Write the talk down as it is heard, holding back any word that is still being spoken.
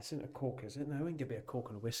This isn't a cork, is it? No, it ain't gonna be a cork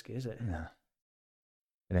and a whiskey, is it? No.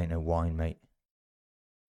 It ain't no wine, mate.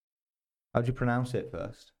 How'd you pronounce it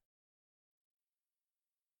first?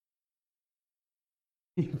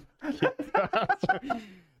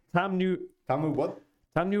 Tamu what?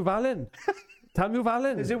 Valen. Tamu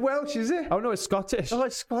Valen. Is it Welsh, is it? Oh no, it's Scottish. Oh,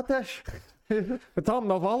 it's Scottish. Tamu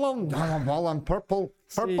Valen. Tamavallan, purple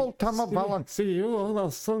Tamavallan. See you on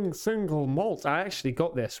a single malt. I actually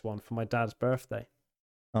got this one for my dad's birthday.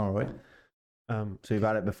 All right. So you've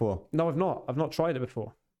had it before? No, I've not. I've not tried it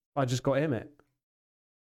before. I just got him it.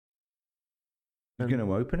 You going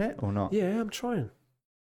to open it or not? Yeah, I'm trying,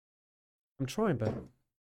 but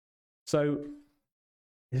so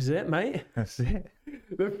is it, mate? That's it.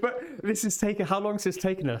 This is taking. How long has this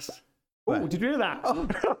taken us? Oh, Where? did you hear that? Oh,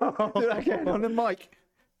 do that again on the mic.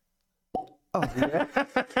 Oh, yeah.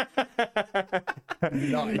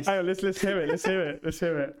 Nice. Hang on, let's hear it. Let's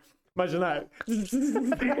hear it. Imagine that.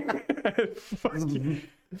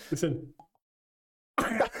 Listen.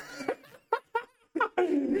 Hang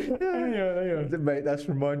on. Mate, that's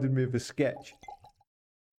reminded me of a sketch.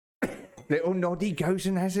 Little Noddy goes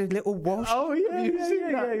and has a little wash. Oh yeah, Have you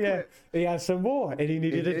seen that? yeah. He had some more, and he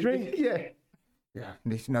needed a drink. Yeah.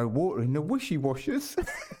 There's no water in the wishy washers.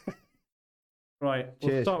 Right, we'll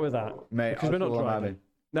Cheers. start with that, Mate, because we're not all I'm driving. having.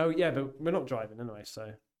 No, yeah, but we're not driving anyway.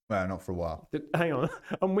 So Well, not for a while. hang on,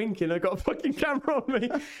 I'm winking. I got a fucking camera on me.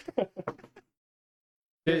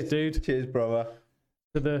 Cheers, dude, Cheers, brother.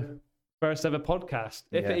 to the first ever podcast,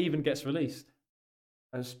 if Yeah. it even gets released.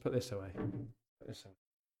 I'll just put this away. Put this away.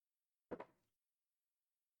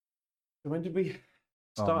 So when did we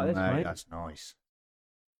start this, mate? That's nice.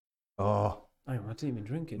 Oh, Hang on, I didn't even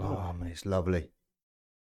drink it. Did I? man, it's lovely.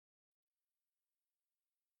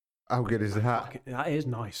 How good is that? Fucking- that is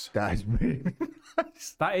nice. That is really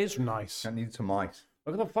nice. That is nice. I need some ice.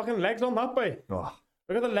 Look at the fucking legs on that boy. Oh.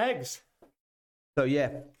 Look at the legs. So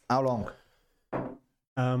yeah, how long?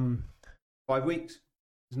 5 weeks.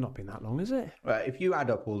 It's not been that long, is it? Right, if you add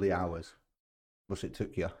up all the hours, what's it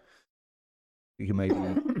took you? You can maybe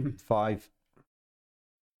 5.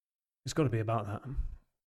 It's got to be about that.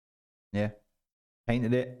 Yeah.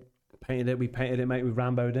 Painted it. We painted it, mate. We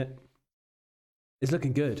Ramboed it. It's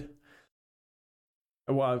looking good.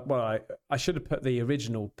 Well, I should have put the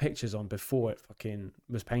original pictures on before it fucking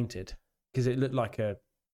was painted, because it looked like a.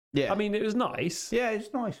 Yeah. I mean, it was nice. Yeah,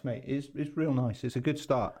 it's nice, mate. It's real nice. It's a good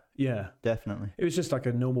start. Yeah. Definitely. It was just like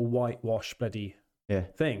a normal whitewash bloody Yeah.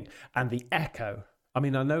 thing, and the echo. I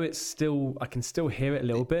mean, I know it's still. I can still hear it a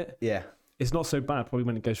little bit. Yeah. It's not so bad probably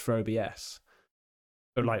when it goes for OBS,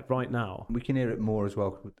 but like right now, We can hear it more as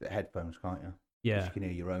well with the headphones, can't you? yeah. You can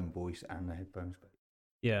hear your own voice and the headphones.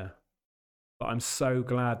 Yeah. But I'm so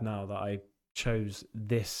glad now that I chose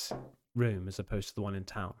this room as opposed to the one in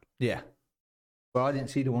town. Yeah. Well, I didn't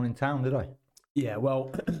see the one in town, did I? Yeah,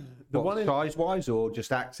 well, the one in, size-wise or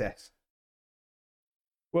just access?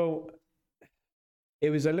 well, it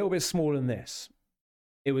was a little bit smaller than this.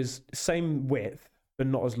 It was same width, but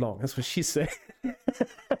not as long. That's what she said.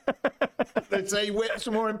 They say width's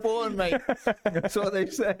more important, mate. That's what they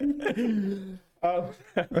say.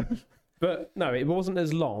 But no, it wasn't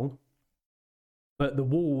as long. But the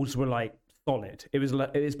walls were like solid. It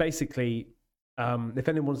was basically, if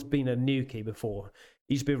anyone's been a Newquay before,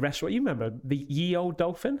 it used to be a restaurant. You remember the Ye Old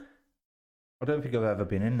Dolphin? I don't think I've ever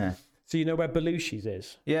been in there. So you know where Belushi's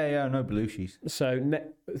is? Yeah, I know Belushi's. So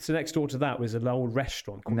next door to that was an old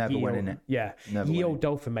restaurant called Never Ye went Old- in it. Yeah, Never Ye went Old in.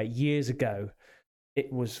 Dolphin, mate. Years ago,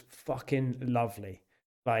 it was fucking lovely.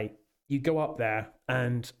 Like you go up there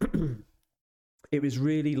and it was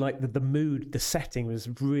really like the mood, the setting was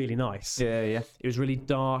really nice. Yeah. It was really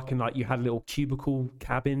dark and like you had little cubicle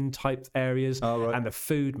cabin type areas. Oh, right. And the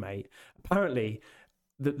food, mate. Apparently,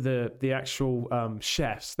 the actual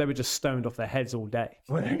chefs, they were just stoned off their heads all day.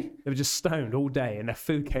 They were just stoned all day, and their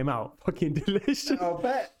food came out fucking delicious. I'll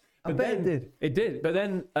bet. I bet it did. It did, but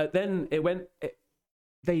then it went.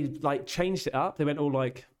 They like changed it up. They went all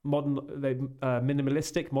like modern. They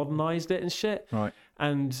minimalistic, modernized it and shit. Right.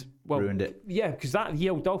 And well, Ruined it. Yeah, because that Ye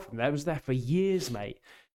Old Dolphin there was there for years, mate.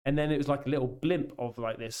 And then it was like a little blimp of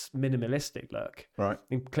like this minimalistic look. Right.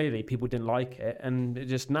 And clearly people didn't like it, and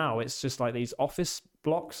now it's just like these office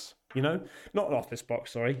blocks, you know, not an office block.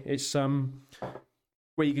 Sorry, it's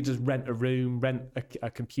where you could just rent a room, rent a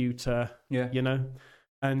computer, Yeah. you know,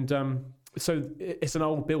 and so it's an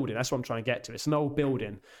old building. That's what I'm trying to get to. It's an old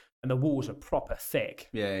building, and the walls are proper thick.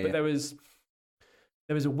 Yeah. But there was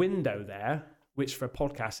a window there, which for a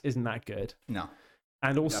podcast isn't that good. No.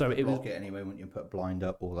 And also You have to it was block it anyway when you put blind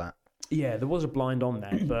up, all that. yeah, there was a blind on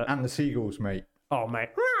there, but And the seagulls, mate. oh mate,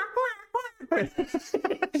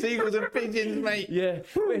 Seagulls and pigeons, mate. Yeah,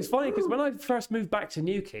 it's funny because when I first moved back to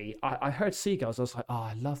Newquay, I heard seagulls. I was like, oh,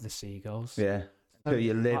 I love the seagulls. Yeah. So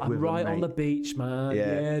you live I'm with right them, on mate. the beach, man.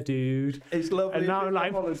 Yeah. Yeah, dude. It's lovely. And now I'm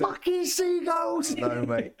like, fucking seagulls. No,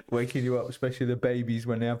 mate. Waking you up, especially the babies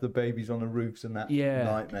when they have the babies on the roofs and that. Yeah.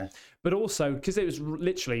 Nightmare. But also, because it was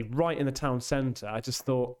literally right in the town centre, I just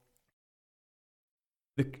thought,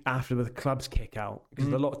 after the clubs kick out,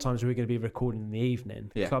 because a lot of times we're going to be recording in the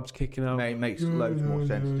evening, Yeah. clubs kicking out. Mate, it makes loads more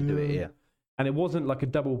sense to do it here. And it wasn't like a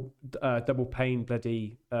double pane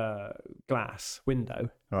bloody glass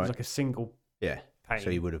window. It Right. was like a single Yeah. pane,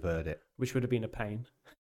 So you would have heard it. which would have been a pain.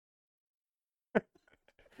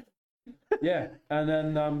 Yeah, and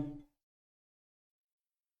then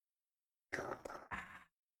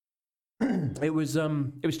it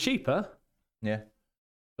was cheaper, Yeah.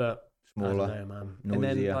 but I Smaller. don't know, man.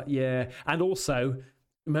 Noisier. And then yeah, and also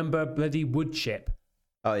remember bloody wood chip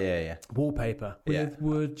Oh, yeah. wallpaper Yeah. with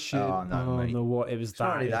wood chip. Oh, no, mate. no, what it was It's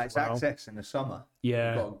not only that, as it's well. access in the summer.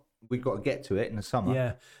 Yeah, We've got to get to it in the summer.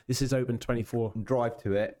 yeah. This is open 24. And drive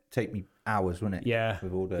to it. Take me hours, wouldn't it? Yeah,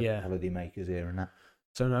 With all the yeah. holiday makers here and that.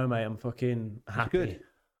 So no, mate, I'm fucking happy, good.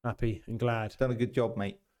 happy and glad. Done a good job,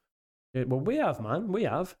 mate. Yeah, well, we have, man. We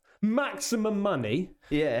have maximum money.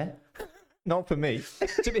 Yeah. Not for me.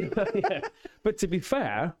 To be, yeah. But to be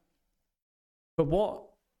fair, but what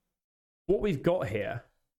we've got here,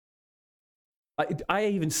 I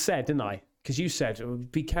even said, didn't I? Because you said, "Oh,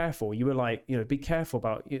 be careful." You were like, be careful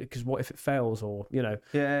about, because what if it fails, or Yeah.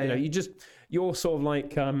 you're sort of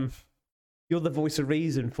like, you're the voice of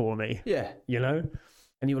reason for me, Yeah.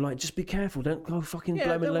 And you were like, just be careful, don't go fucking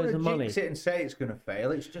Yeah, I blowing don't loads want of to money. jinx it and say it's going to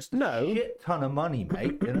fail. It's just a No. shit ton of money,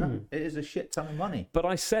 mate. It is a shit ton of money. But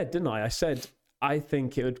I said, didn't I? I said, I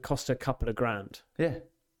think it would cost a couple of grand. Yeah.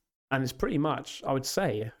 And it's pretty much, I would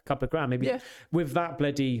say, a couple of grand. Maybe Yeah. with that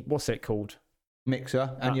bloody, what's it called?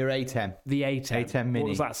 Mixer and your A10. The A10. A10 Mini. What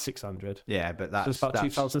was that, 600? Yeah, but So it's about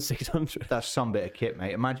 2,600. that's some bit of kit,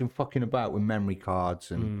 mate. Imagine fucking about with memory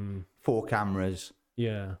cards and 4 cameras.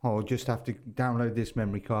 Yeah. Oh, just have to download this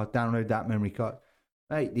memory card, download that memory card.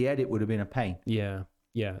 Mate, the edit would have been a pain. Yeah.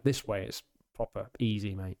 Yeah. This way it's proper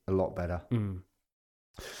easy, mate. A lot better.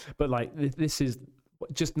 But like, this is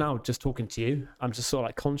just now, just talking to you, I'm just sort of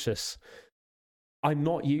like conscious. I'm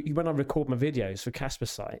not, when I record my videos for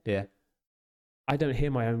Casper's site, Yeah. I don't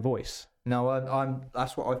hear my own voice. No, I'm.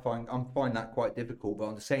 That's what I find. I find that quite difficult, but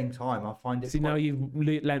at the same time, I find it. See, now you've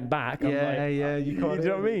leant back. I'm like, yeah. You can't. You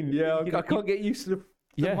know what I mean? Yeah, I can't get used to the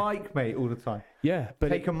Yeah. mic, mate, all the time. Yeah. But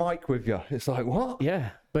Take a mic with you. It's like what? yeah,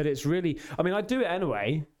 but it's really, I mean, I do it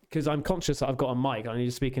anyway because I'm conscious that I've got a mic. I need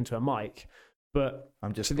to speak into a mic. But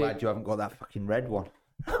I'm just To the- glad you haven't got that fucking red one.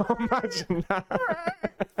 imagine that.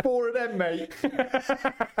 4 of them, mate.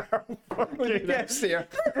 Fucking guess here.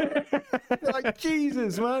 Like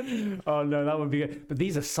Jesus, man. Oh no, that would be good. But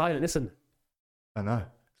these are silent. Listen. I know.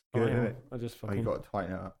 It's good, isn't it? I just Oh, fucking. you got to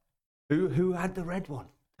tighten it up. Who had the red one?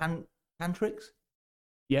 Tantrix?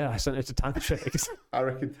 Yeah, I sent it to Tantrix. I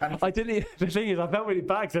reckon Tantrix. I didn't. The thing is, I felt really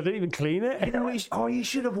bad because I didn't even clean it. You know, you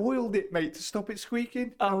should have oiled it, mate, to stop it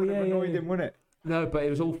squeaking. Oh, That would have yeah, annoyed yeah. him, wouldn't it? No, but it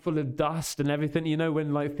was all full of dust and everything. You know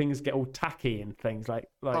when like things get all tacky and things like.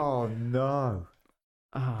 Oh no!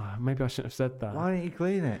 Maybe I shouldn't have said that. Why didn't you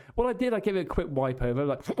clean it? Well, I did. I gave it a quick wipe over,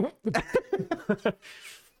 like.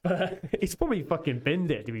 But it's probably fucking binned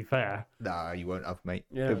it. To be fair. Nah, you won't have, mate.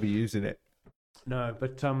 Yeah. You'll be using it. No,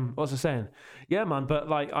 but what was I saying? Yeah, man. But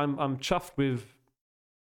like, I'm chuffed with.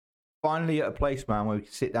 Finally at a place, man, where we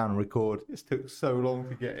can sit down and record. This took so long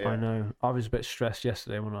to get here. I know. I was a bit stressed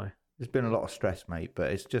yesterday, wasn't I? There's been a lot of stress, mate, but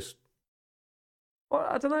it's just. Well,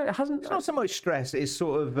 I don't know. It hasn't. It's not so much stress. It's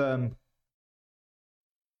sort of.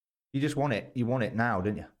 You just want it. You want it now,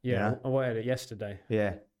 didn't you? Yeah, You know? I wanted it yesterday.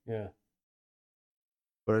 Yeah. Yeah.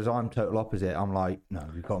 Whereas I'm total opposite. I'm like, no,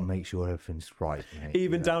 we've got to make sure everything's right. Mate.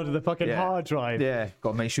 Even You know? down to the fucking Yeah. hard drive. Yeah,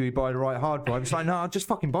 got to make sure you buy the right hard drive. It's like, no, I'll just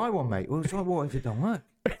fucking buy one, mate. Well, it's like, what if it don't work?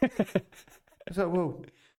 It's like, well,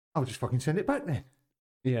 I'll just fucking send it back then.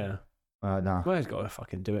 Yeah. Nah, Well, he's got to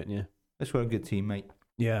fucking do it, yeah. that's we're a good team, mate.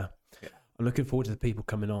 Yeah. Yeah. I'm looking forward to the people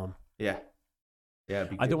coming on. Yeah. Yeah,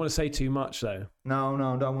 I don't want to say too much though. No,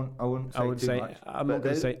 I wouldn't say I would too say much. I'm But not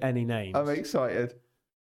going to say any names. I'm excited.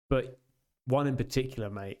 But one in particular,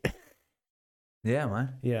 mate. Yeah,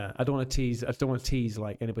 man. Yeah. I don't want to tease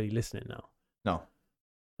like anybody listening now. No.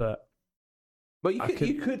 But You I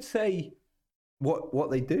could say what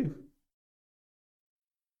they do.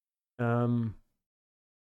 No.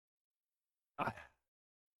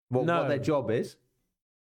 What their job is.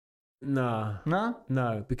 nah. No?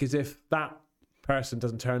 No, because if that person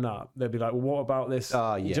doesn't turn up, they'll be like, well, what about this?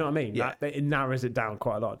 Oh, Do you yeah. know what I mean? Yeah. It narrows it down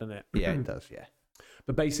quite a lot, doesn't it? Yeah, it does. Yeah.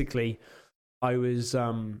 But basically, I was.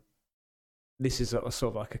 This is a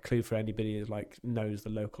sort of like a clue for anybody who like knows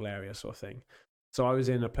the local area, sort of thing. So I was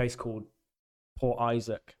in a place called Port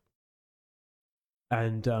Isaac,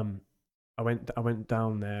 and I went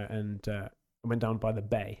down there, and I went down by the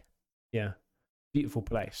bay. Yeah, beautiful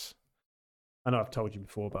place. I know I've told you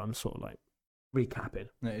before, but I'm sort of like recapping.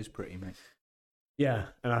 It is pretty, mate. Yeah,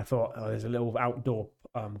 and I thought, oh, there's a little outdoor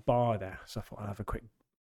bar there, so I thought I'll have a quick.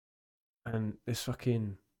 And this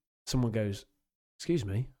fucking someone goes, "Excuse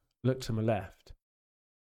me." Look to my left.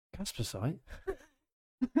 Casper site.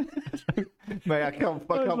 Mate, I can't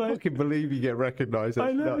like- fucking believe you get recognised.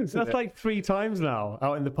 I know. Nuts, That's isn't it? like 3 times now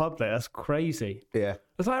out in the public. That's crazy. Yeah. I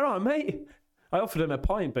was like, all right, mate. I offered him a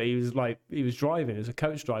pint, but he was driving. He was a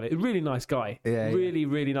coach driver. A really nice guy. Yeah, yeah. Really,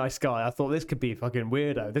 really nice guy. I thought this could be fucking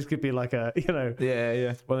weirdo. This could be like a, Yeah,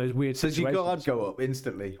 yeah. one of those weird So does your situations. guard go up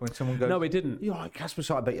instantly when someone goes? No, it didn't. You're like Casper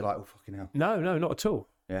site. I bet you're like, oh fucking hell. No, not at all.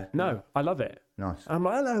 Yeah. No, I love it. Nice. I'm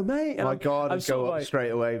like, hello, mate. And My I'm- guard I'm would sort go of up like-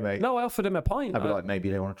 straight away, mate. No, I offered him a pint. I'd be like, maybe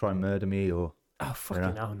they want to try and murder me, or oh,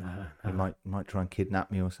 fucking hell, no. they might try and kidnap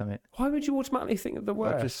me or something. Why would you automatically think of the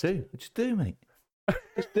worst? I just do, mate.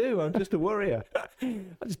 Just do. I'm just a warrior. I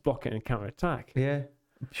just block it and counter attack. Yeah.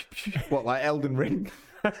 What, like Elden Ring?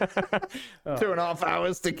 2.5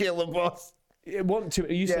 hours to kill the boss.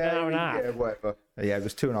 You said an hour and a half. Yeah, whatever. Yeah, it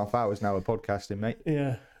was 2.5 hours now of podcasting, mate.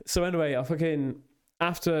 Yeah. So anyway, I fucking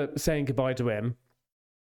after saying goodbye to him,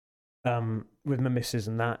 with my missus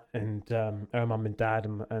and that, and her mum and dad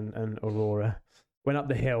and Aurora, went up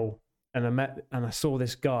the hill and I saw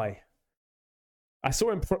this guy. I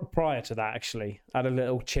saw him prior to that actually. I had a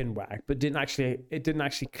little chin wag, but it didn't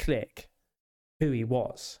actually click who he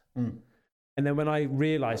was. Mm. And then when I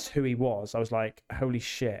realised who he was, I was like, holy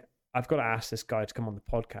shit, I've got to ask this guy to come on the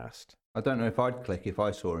podcast. I don't know if I'd click if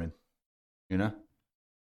I saw him. You know?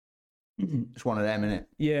 It's one of them, innit?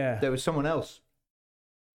 Yeah. There was someone else.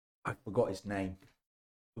 I forgot his name.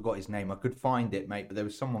 I could find it, mate, but there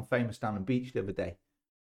was someone famous down the beach the other day.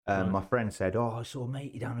 Right. My friend said, oh, I saw a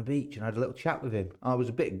matey down the beach, and I had a little chat with him. I was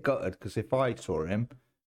a bit gutted, because if I saw him,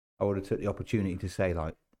 I would have took the opportunity to say,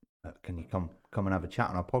 like, can you come and have a chat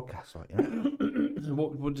on our podcast? Like, you know?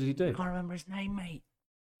 What did he do? I can't remember his name, mate.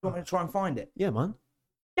 You want me to try and find it? Yeah, man.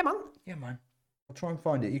 Yeah, man. Yeah, man. I'll try and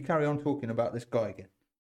find it. You carry on talking about this guy again.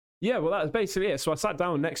 Yeah, well, that was basically it. So I sat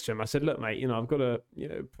down next to him. I said, look, mate, I've got a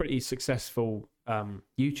pretty successful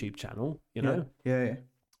YouTube channel, Yeah.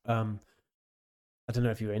 I don't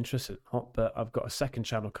know if you're interested or not, but I've got a second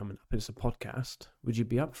channel coming up. It's a podcast. Would you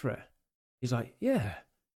be up for it? He's like, yeah,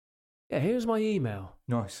 here's my email.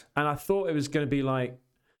 Nice. And I thought it was going to be like,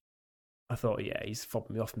 yeah, he's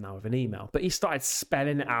fobbing me off now with an email. But he started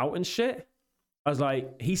spelling it out and shit. I was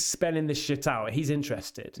like, he's spelling this shit out. He's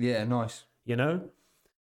interested. Yeah, nice.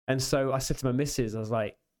 And so I said to my missus, I was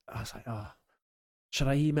like, oh, should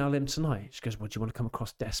I email him tonight? She goes, well, do you want to come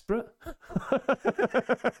across desperate?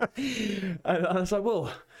 And I was like,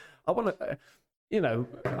 well, I want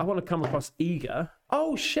to come across eager.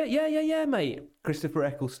 Oh, shit. Yeah, mate. Christopher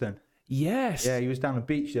Eccleston. Yes. Yeah, he was down the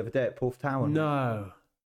beach the other day at Porthtowan. No.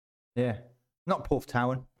 Yeah. Not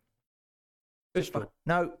Porthtowan. Bristol.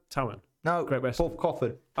 No. Towan. No. Great Western. Porth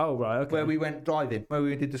Coffin. Oh, right. Okay. Where we went diving, where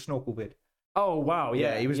we did the snorkel bid. Oh, wow.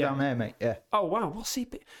 Yeah. he was down there, mate. Yeah. Oh, wow. What's he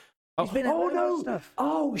been? He's been in all that stuff.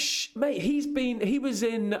 Oh, mate. He was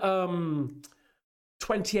in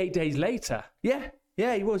 28 Days Later. Yeah,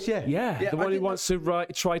 he was, yeah. Yeah. The one who wants to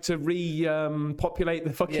try to populate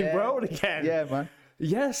the fucking world again. Yeah, man.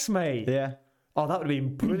 Yes, mate. Yeah. Oh, that would have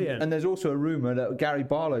been brilliant. And there's also a rumour that Gary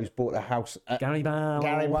Barlow's bought a house. Gary Barlow.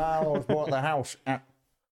 Gary Barlow's bought the house at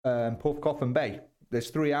Porthcoffin Bay. There's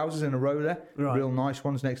 3 houses in a row there. Right. Real nice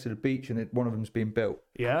ones next to the beach, and one of them's been built.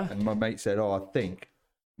 Yeah. And my mate said, I think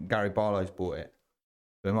Gary Barlow's bought it.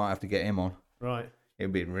 We might have to get him on. Right.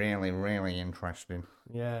 It'd be really, really interesting.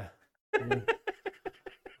 Yeah.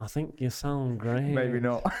 I think you sound great. Maybe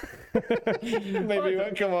not. Maybe he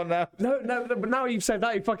won't come on now. No, but now you've said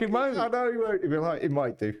that, he fucking won't. I know he won't. He'll be like, he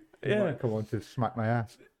might do. He Yeah. might come on to smack my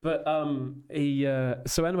ass. But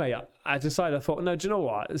so anyway, I decided, I thought, no, do you know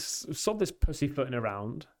what? Stop this pussyfooting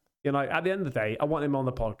around. At the end of the day, I want him on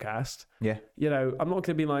the podcast. Yeah. I'm not going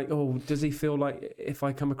to be like, oh, does he feel like if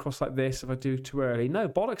I come across like this, if I do too early? No,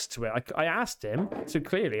 bollocks to it. I asked him, so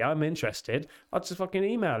clearly I'm interested. I'll just fucking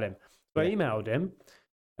email him. So I emailed him.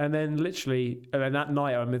 And then literally, that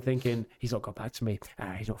night I've been thinking, he's not got back to me.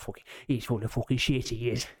 He's full of fucking shit, he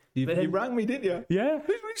is. You rang me, didn't you? Yeah.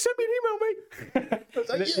 He sent me an email, mate. I was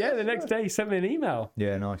like, The next day he sent me an email.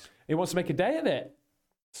 Yeah, nice. He wants to make a day of it.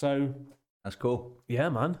 So That's cool. Yeah,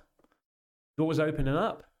 man. Doors opening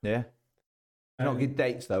up. Yeah. Not good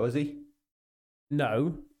dates though, has he?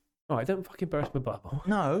 No. All right, don't fucking burst my bubble.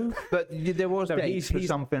 No, but there was No, dates for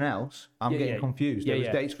something else. I'm getting confused. There was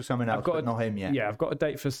dates for something else, but not him yet. Yeah, I've got a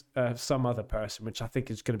date for some other person, which I think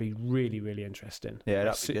is going to be really, really interesting. Yeah,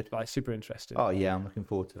 that'd be good. Like super interesting. Oh yeah, I'm looking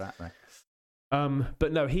forward to that, mate.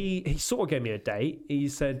 But no, he sort of gave me a date. He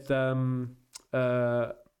said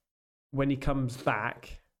when he comes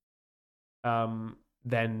back,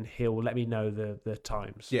 then he'll let me know the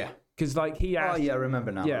times. Yeah. Because like he asked. Oh yeah, I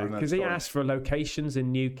remember now. Yeah, because he asked for locations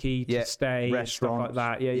in Newquay to stay, and stuff like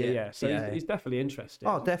that. Yeah. So he's definitely interested.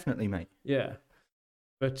 Oh, definitely, mate. Yeah.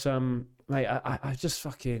 But mate, I just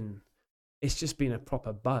fucking, it's just been a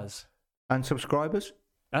proper buzz. And subscribers?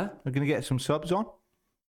 Huh? We're gonna get some subs on.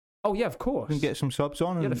 Oh yeah, of course. We can get some subs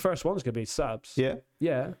on. Yeah, the first one's gonna be subs. Yeah.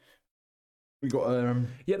 Yeah. We got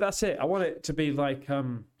Yeah, that's it. I want it to be like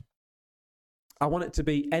I want it to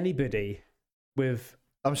be anybody with.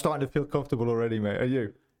 I'm starting to feel comfortable already, mate. Are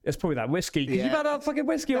you? It's probably that whiskey. Because you've had that fucking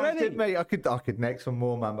whiskey already. That's it, mate. I could next some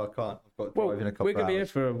more, man, but I can't. I've got to drive in a couple we're of gonna be here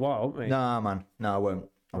hours. for a while, aren't we? Nah, man. No, I won't.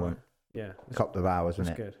 I won't. Yeah. A couple of hours,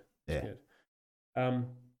 isn't it? Good. Yeah. Good. What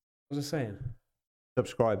was I saying?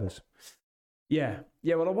 Subscribers. Yeah.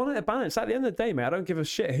 Well, I want it to balance. At the end of the day, mate, I don't give a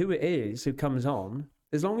shit who it is who comes on,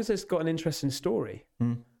 as long as it's got an interesting story.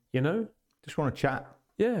 You know? Just want to chat.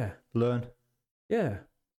 Yeah. Learn. Yeah.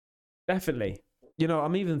 Definitely. You know,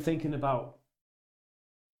 I'm even thinking about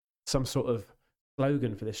some sort of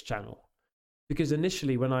slogan for this channel. Because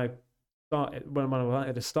initially when I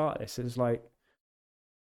wanted to start this, it was like,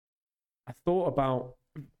 I thought about,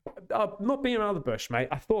 not being around the bush, mate,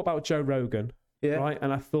 I thought about Joe Rogan. Yeah. Right?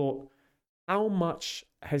 And I thought, how much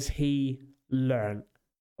has he learned?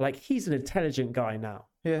 Like, he's an intelligent guy now.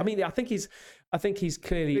 Yeah. I mean, I think he's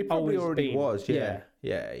clearly He probably always already been. was.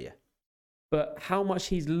 Yeah. But how much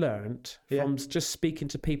he's learned from just speaking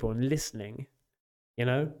to people and listening, you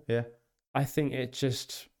know? Yeah. I think it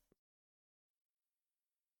just,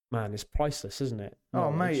 man, it's priceless, isn't it?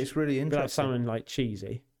 Oh, mate, it's really Without interesting. sounding like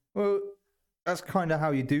cheesy. Well, that's kind of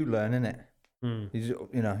how you do learn, isn't it? You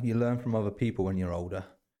know, you learn from other people when you're older.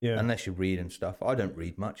 Yeah. Unless you read and stuff. I don't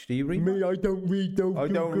read much. Do you read? Me, I don't read. I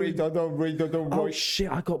don't read. I don't Oh write.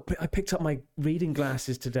 shit! I picked up my reading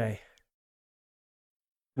glasses today.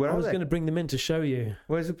 Where I are was they? going to bring them in to show you.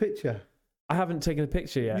 Where's the picture? I haven't taken a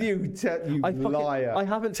picture yet. You liar. I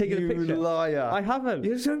haven't taken a picture. You liar. I haven't.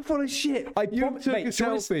 You're so full of shit. You took mate, a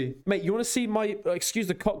selfie. Mate, you want to see my, excuse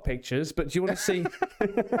the cock pictures, but do you want to see...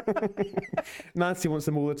 Nancy wants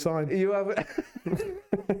them all the time. You have.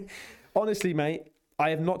 Honestly, mate, I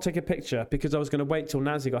have not taken a picture because I was going to wait till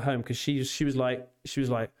Nancy got home because she was like,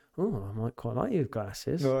 oh, I might quite like your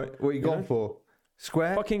glasses. Right. What you gone for?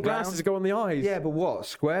 Square? Fucking glasses round? go on the eyes. Yeah, but what?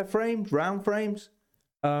 Square frames? Round frames?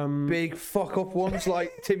 Big fuck off ones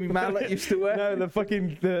like Timmy Mallet used to wear? No, the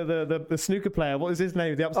fucking the snooker player. What was his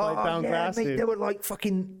name? The upside down glasses. Mate, they were like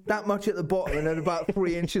fucking that much at the bottom and then about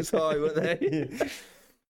 3 inches high, weren't they?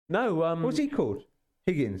 No, what's he called?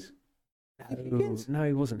 Higgins. Higgins? No,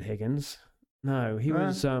 he wasn't Higgins. No, he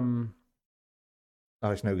was. Oh,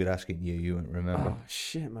 it's no good asking you. You won't remember. Oh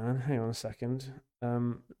shit, man! Hang on a second.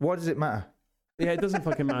 Why does it matter? Yeah, it doesn't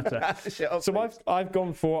fucking matter. So I've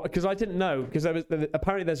gone for, because I didn't know, because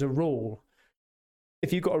apparently there's a rule.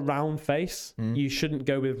 If you've got a round face, you shouldn't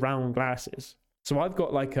go with round glasses. So I've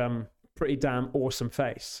got like pretty damn awesome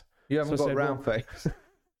face. You haven't So I got said, round face.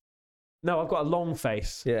 No, I've got a long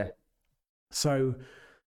face. Yeah. So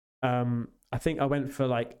I think I went for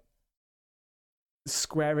like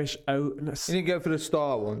squarish. You didn't go for the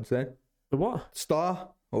star ones then? The what? Star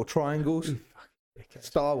or triangles?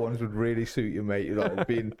 Star ones would really suit you, mate. Like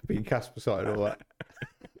being Casper side or that.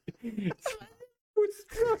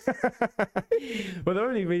 Well, they're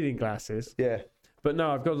only reading glasses. Yeah. But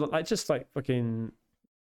no, I've got like just like fucking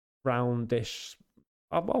roundish.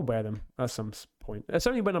 I'll wear them at some point. It's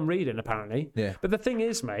only when I'm reading, apparently. Yeah. But the thing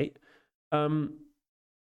is, mate,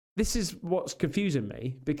 this is what's confusing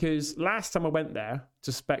me because last time I went there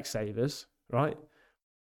to Specsavers, right?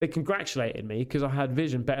 They congratulated me because I had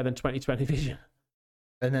vision better than 20/20 vision.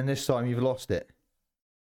 And then this time you've lost it.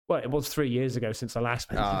 Well, it was 3 years ago since I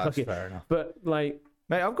last went. Ah, that's fair enough. But like,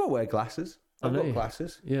 mate, I've got to wear glasses. I've got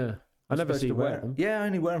glasses. Yeah, I never see you wear them. Yeah, I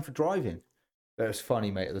only wear them for driving. But it was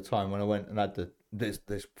funny, mate, at the time when I went and had this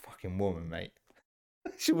fucking woman, mate.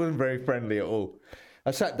 She wasn't very friendly at all.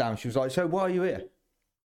 I sat down. She was like, "So why are you here?"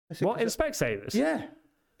 I said, What, in Specsavers? Yeah.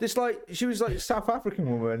 She was like a South African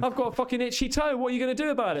woman. I've got a fucking itchy toe. What are you going to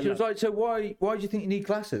do about it? She was like, "So why do you think you need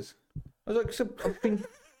glasses?" I was like, "So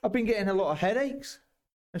I've been getting a lot of headaches."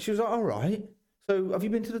 And she was like, "All right. So have you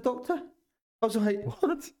been to the doctor?" I was like, What?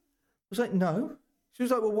 I was like, no. She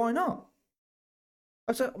was like, well, why not?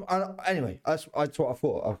 I said, anyway, that's what I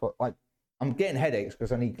thought. I thought, like, I'm getting headaches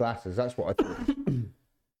because I need glasses. That's what I thought.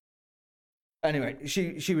 Anyway,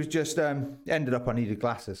 she was just ended up I needed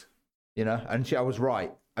glasses, you know, and I was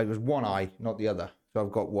right. It was one eye, not the other. So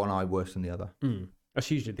I've got one eye worse than the other. That's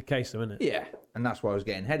usually the case, though, isn't it? Yeah, and that's why I was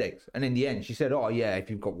getting headaches. And in the end, she said, "Oh yeah, if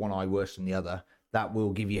you've got one eye worse than the other, that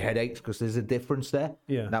will give you headaches because there's a difference there.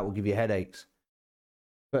 Yeah. That will give you headaches."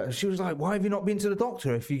 But she was like, "Why have you not been to the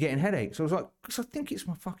doctor if you're getting headaches?" I was like, "Because I think it's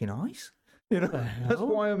my fucking eyes. You know, that's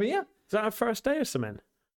why I'm here." Is that our first day or something?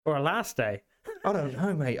 Or our last day? I don't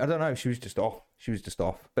know, mate. I don't know. She was just off.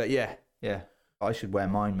 But yeah, I should wear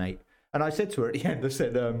mine, mate. And I said to her at the end, I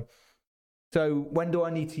said, so when do I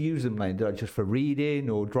need to use them, then? Do I just for reading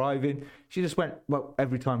or driving? She just went, well,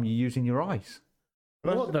 every time you're using your eyes.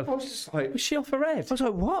 And I was just like, Was she off her head? I was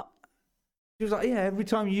like, what? She was like, yeah, every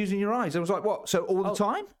time you're using your eyes. I was like, what? So all the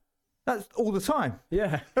time? That's all the time.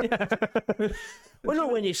 Yeah. Well,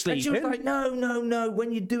 not when you're And sleeping. she was like, no.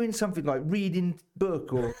 When you're doing something like reading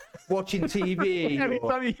book or watching TV. Every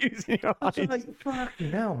time you're using your I eyes. was like,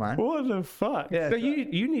 fucking hell, man. What the fuck? Yeah, so so-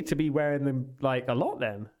 you need to be wearing them like a lot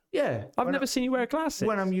then. Yeah. I've never seen you wear glasses.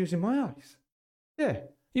 When I'm using my eyes. Yeah,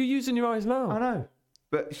 You're using your eyes now. I know.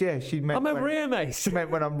 But yeah, she meant I'm over when, here, mate. she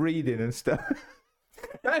meant when I'm reading and stuff.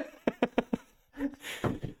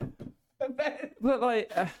 But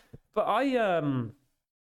like, but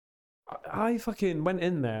I fucking went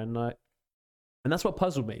in there and that's what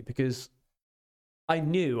puzzled me because I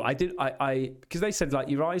knew because they said like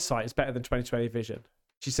your eyesight is better than 20/20 vision.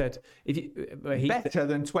 She said if you Better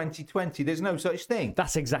than 2020. There's no such thing.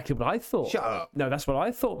 that's exactly what I thought. Shut up. No, that's what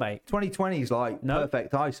I thought, mate. 2020 is like No.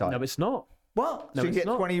 perfect eyesight. No, it's not. What? No, so you it's get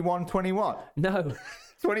not. 21, 21, No.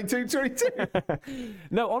 22, 22.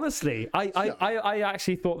 No, honestly, I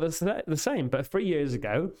actually thought the same. But 3 years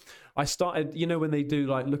ago, I started, you know, when they do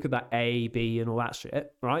like look at that A, B, and all that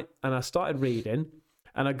shit, right? And I started reading,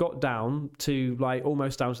 and I got down to like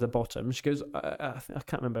almost down to the bottom. She goes, I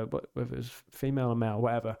can't remember whether it was female or male,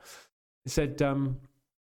 whatever. It said,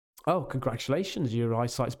 "Oh, congratulations, your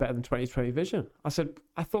eyesight's better than 20/20 vision." I said,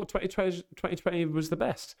 "I thought 20/20 was the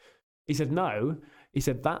best." He said, "No." He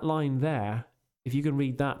said, "That line there, if you can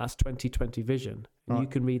read that, that's 20/20 vision. And you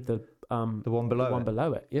Right. can read the one below one it.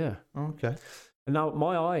 below it." Yeah. Okay. And now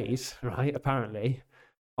my eyes, right, apparently,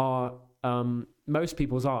 are most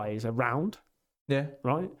people's eyes are round, Yeah.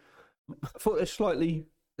 right? I thought they're slightly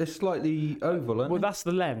oval, aren't Well, they? that's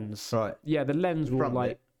the lens. Right. Yeah, the lens will Front like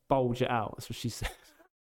bit. bulge it out. That's what she said.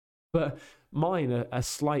 But mine are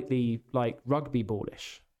slightly like rugby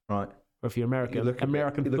ballish. Right. Or if you're American, You look a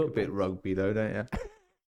American bit, you look a football. bit rugby though, don't you?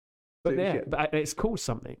 But So, yeah, yeah. but it's called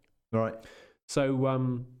something. Right.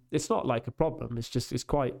 So it's not like a problem.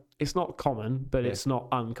 It's not common, but Yeah. it's not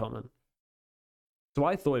uncommon. So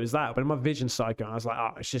I thought it was that, but my vision started going. I was like,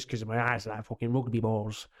 oh, it's just because my eyes are like fucking rugby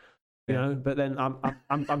balls, you Yeah. know. But then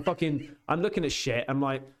I'm fucking I'm looking at shit. I'm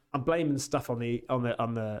like I'm blaming stuff on the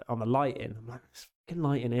lighting. I'm like, it's fucking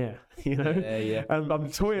light in here, you know. Yeah. And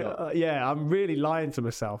I'm toying, not. I'm really lying to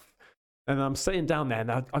myself. And I'm sitting down there,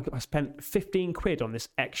 and I spent 15 quid on this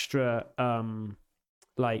extra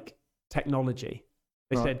like technology.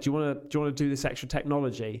 They Right. said, do you want to do this extra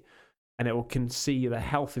technology, and it can see the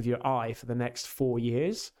health of your eye for the next 4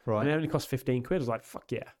 years, Right. and it only cost 15 quid. I was like,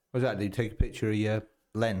 fuck yeah. What's that do? Take a picture of your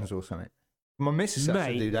lens or something? My missus has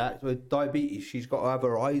Mate. to do that with diabetes. She's got to have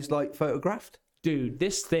her eyes like photographed. Dude,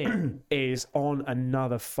 this thing is on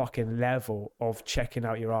another fucking level of checking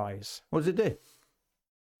out your eyes. What does it do?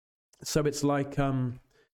 So it's like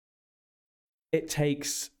it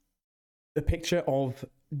takes a picture of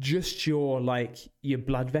just your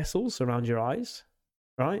blood vessels around your eyes,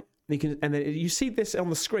 right? And then you see this on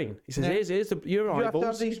the screen. He says, Yeah. "Here's your Do you have to have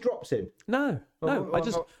eyeballs." these drops in? No. Oh,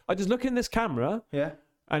 I just look in this camera, Yeah.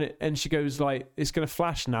 and she goes like, "It's gonna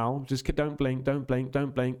flash now. Just don't blink, don't blink,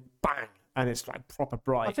 don't blink." Bang, and it's like proper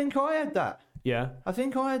bright. I think I had that. Yeah. I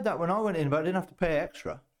think I had that when I went in, but I didn't have to pay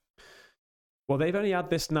extra. Well, they've only had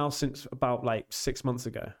this now since about like 6 months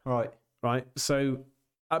ago. Right. Right, so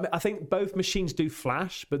I think both machines do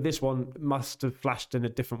flash, but this one must have flashed in a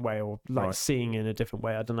different way, or like Right. seeing in a different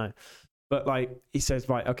way. I don't know, but like he says,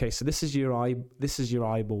 right, okay, so this is your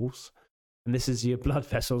eyeballs, and this is your blood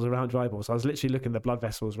vessels around your eyeballs. So I was literally looking at the blood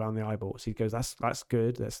vessels around the eyeballs. He goes, that's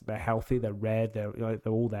good. They're healthy. They're red. They're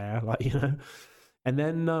all there, like, you know. And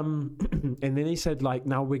then and then he said, like,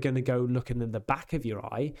 now we're going to go looking in the back of your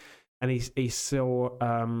eye, and he saw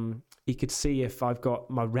he could see if I've got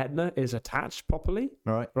my retina is attached properly,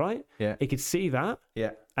 Right. right? Yeah. He could see that,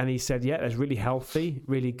 Yeah. and he said, yeah, that's really healthy,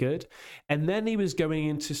 really good. And then he was going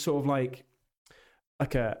into sort of like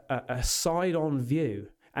like a side-on view,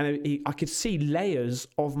 and I could see layers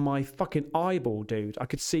of my fucking eyeball, dude. I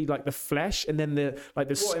could see like the flesh, and then the What,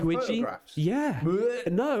 in squidgy. photographs? Yeah.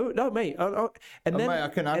 Blech. No, mate. And then mate, I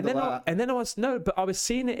can and handle then that. and then I was but I was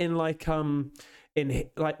seeing it in like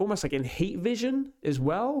almost like in heat vision as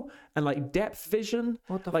well, and like depth vision,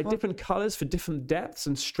 What the like fuck? different colors for different depths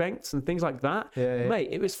and strengths and things like that. Yeah. Mate,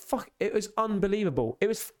 it was unbelievable.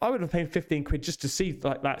 I would have paid 15 quid just to see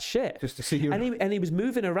like that shit. Just to see you. And he was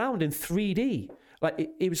moving around in 3D.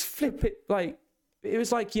 Like it was flipping, like it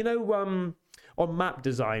was like, you know, on map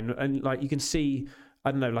design, and like you can see,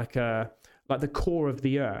 I don't know, like the core of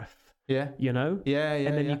the earth, Yeah. you know? Yeah.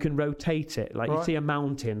 And then you can rotate it, like you Right. see a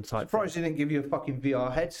mountain type thing. Surprised he didn't give you a fucking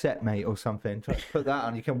VR headset, mate, or something. Try to put that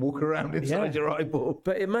on. You can walk around inside Yeah. your eyeball.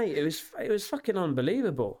 But mate, it was fucking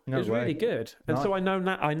unbelievable. No it was way. really good. And Nice. so I now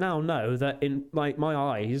know that in like my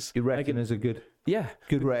eyes, Your I can- retinas are good. yeah,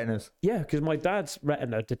 Good retinas. yeah, because my dad's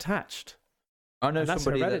retina detached, I know and that's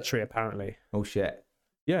somebody hereditary apparently. Oh shit!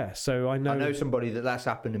 Yeah, so I know. Somebody that's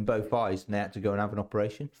happened in both eyes, and they had to go and have an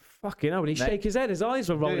operation. Fucking hell, when he Mate. shake his head, his eyes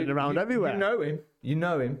were rolling Dude, around everywhere. You know him. You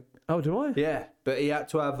know him. Oh, do I? Yeah, but he had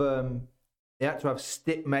to have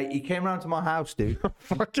stick, mate. He came round to my house, dude.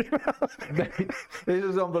 Fucking hell. Mate, this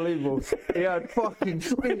is unbelievable. He had fucking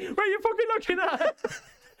What are you fucking looking at?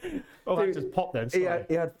 Oh, that Dude, just popped then. he Sorry.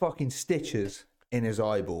 had fucking stitches in his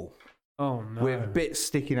eyeball Oh no. with bits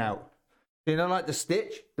sticking out. You know, like the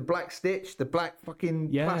stitch, the black stitch, the black fucking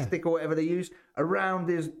Yeah. plastic or whatever they use around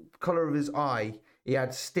his colour of his eye. He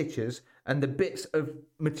had stitches, and the bits of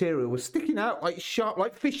material were sticking out like sharp,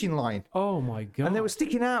 like fishing line. Oh my god. And they were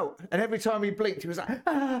sticking out. And every time he blinked, he was like,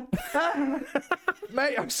 ah, ah.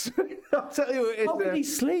 Mate, I'll tell you what it is. How could he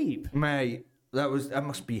sleep? Mate, that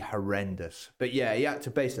must be horrendous. But yeah, he had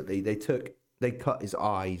to basically, they cut his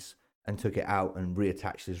eyes and took it out and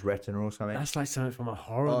reattached his retina or something. That's like something from a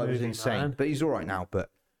horror Oh, it movie, was insane. man. But he's all right now. But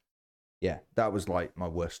yeah, that was like my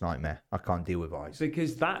worst nightmare. I can't deal with eyes.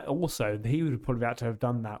 Because that also, he would have probably had to have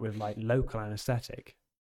done that with like local anaesthetic,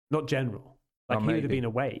 not general. Like Oh, he would have maybe. been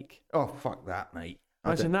awake. Oh, fuck that, mate. I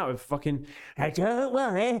Imagine that with fucking. Don't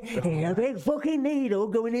worry, there's a big fucking needle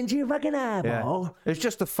going into your fucking eyeball. It's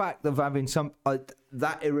just the fact of having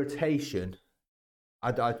that irritation.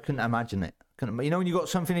 I couldn't imagine it. You know when you got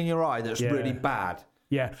something in your eye that's Yeah. really bad?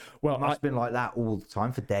 Yeah. Well, It must have been like that all the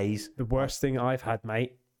time for days. the worst thing I've had,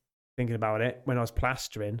 mate, thinking about it, when I was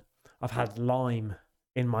plastering, I've had lime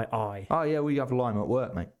in my eye. Oh yeah, we have lime at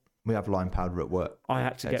work, mate. We have lime powder at work. I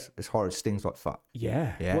had to get. It's horrid. It stings like fuck.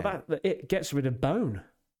 Yeah. Yeah. Well, it gets rid of bone.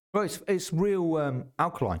 Well, it's real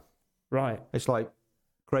alkaline. Right. It's like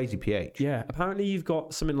crazy pH. Yeah. Apparently, you've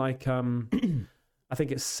got something like I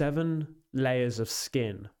think it's 7 layers of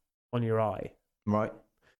skin on your eye, Right.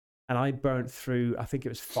 and I burnt through. I think it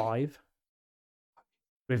was 5.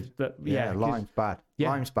 With the Yeah, lime's bad. yeah.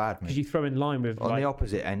 Lime's bad, because mate. you throw in lime with On like. the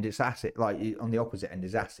opposite end, it's acid. On the opposite end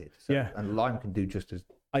is acid. So, Yeah. And lime can do just as.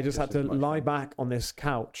 I just had just to as much lie fun. back on this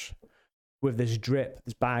couch with this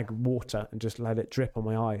bag of water, and just let it drip on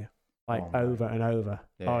my eye, like Oh, man. over and over.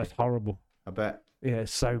 Yeah. Oh, it's horrible. I bet. Yeah,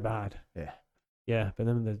 it's so bad. Yeah. Yeah, but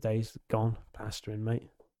then the day's gone, plastering, mate.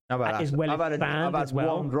 How about As acid? well I've as had, bad I've had as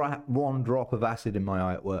well. one drop of acid in my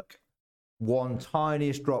eye at work. One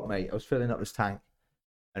tiniest drop, mate. I was filling up this tank,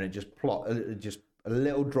 and it just a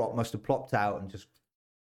little drop must have plopped out, and just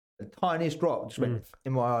the tiniest drop just went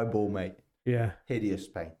in my eyeball, mate. Yeah. Hideous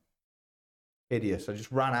pain. Hideous. I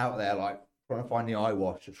just ran out there like trying to find the eye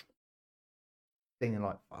wash, just stinging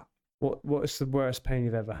like fuck. What is the worst pain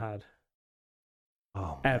you've ever had?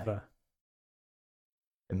 Oh, man. Ever?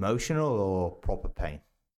 Emotional or proper pain?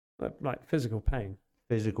 Like physical pain?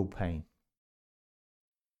 Physical pain.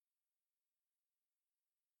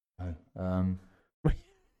 Oh,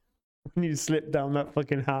 When you slipped down that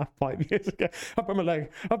fucking half pipe years ago. I broke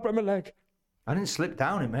my leg. I didn't slip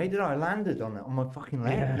down it, mate, did I? I landed on it on my fucking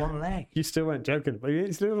leg, Yeah. one leg. You still weren't joking, but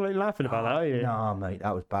you still like laughing about that, are you? No, mate,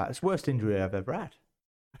 that was bad. It's the worst injury I've ever had.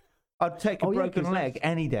 I'd take a Oh, yeah, broken 'cause leg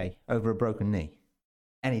any day over a broken knee.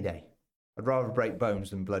 Any day. I'd rather break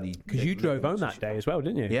bones than bloody. Because you drove home that day as well,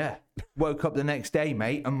 didn't you? Yeah. Woke up the next day,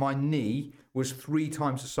 mate, and my knee was 3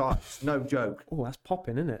 times the size. No joke. Oh, that's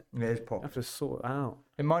popping, isn't it? Yeah, it's I pop. have to sort it out.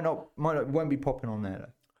 It won't be popping on there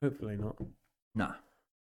though. Hopefully not. Nah.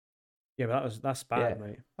 Yeah, but that's bad, Yeah.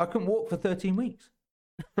 mate. I couldn't walk for 13 weeks.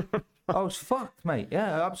 I was fucked, mate.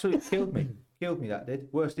 Yeah, it absolutely killed me. Killed me, that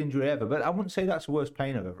did. Worst injury ever. But I wouldn't say that's the worst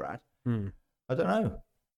pain I've ever had. Hmm. I don't know.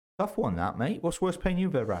 Tough one, that, mate. What's the worst pain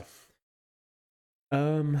you've ever had?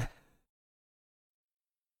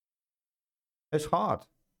 It's hard.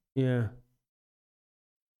 Yeah.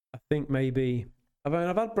 I think maybe I've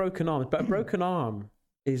had broken arms, but a broken arm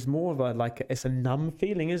is more of a like it's a numb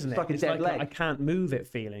feeling, isn't it? It's like a dead leg. I can't move it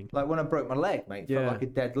feeling. Like when I broke my leg, mate, it felt Yeah. like a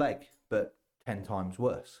dead leg, but 10 times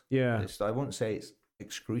worse. Yeah, I wouldn't say it's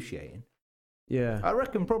excruciating. yeah. I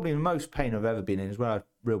reckon probably the most pain I've ever been in is when I had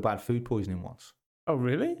real bad food poisoning once. Oh,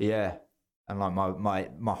 really? Yeah. And like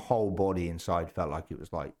my whole body inside felt like it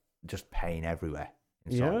was like just pain everywhere.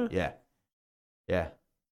 Inside. Yeah. Yeah.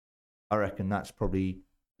 I reckon that's probably,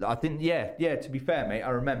 I think, yeah, to be fair, mate, I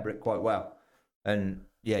remember it quite well. And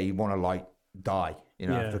yeah, you want to like die,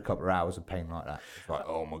 Yeah. after a couple of hours of pain like that. It's like,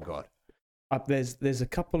 oh my God. There's a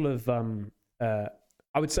couple of I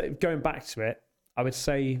would say, going back to it, I would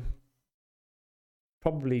say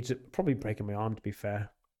probably breaking my arm, to be fair.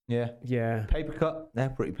 Yeah. Paper cut, they're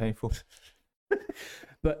pretty painful.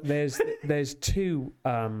 But there's two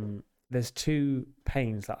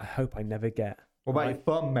pains that I hope I never get. What about Right. your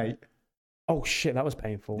thumb, mate? Oh shit, that was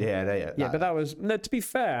painful. Yeah, But that was, no, to be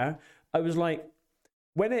fair, I was like,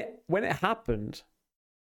 when it happened,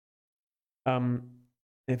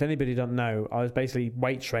 if anybody don't know, I was basically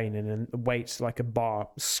weight training, and the weights like a bar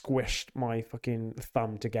squished my fucking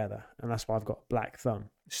thumb together, and that's why I've got a black thumb.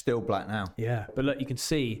 Still black now. Yeah, but look, you can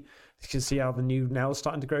see how the new nail's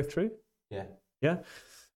starting to grow through. Yeah.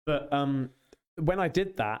 But when I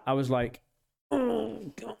did that, I was like,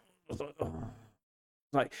 oh God. I was like, oh.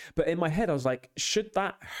 Like, but in my head, I was like, should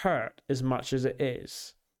that hurt as much as it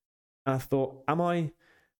is? And I thought, I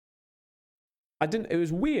didn't. It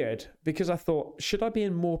was weird because I thought, should I be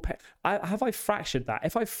in more pain? Have I fractured that?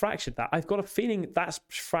 If I fractured that, I've got a feeling that's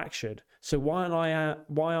fractured. So why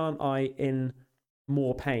aren't I in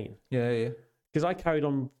more pain? Yeah. Because I carried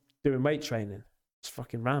on doing weight training. Just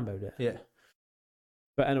fucking Rambo'd it. Yeah.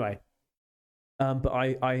 But anyway, but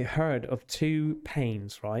I heard of two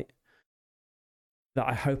pains, right, that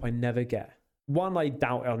I hope I never get. One I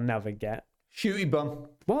doubt I'll never get. Shooty bum.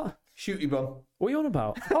 What? Shooty bum. What are you on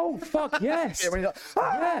about? Oh, fuck, yes. Yeah, when you're like,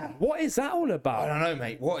 Yeah. What is that all I about? don't know,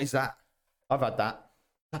 mate. What is that? I've had that.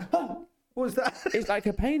 What was that? It's like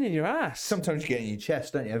a pain in your ass. Sometimes you get it in your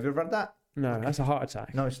chest, don't you? Have you ever had that? No, that's a heart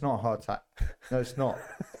attack. No, it's not a heart attack. No, it's not.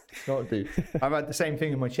 It's not, dude. I've had the same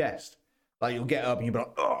thing in my chest. Like, you'll get up and you'll be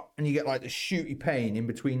like, oh, and you get like the shooty pain in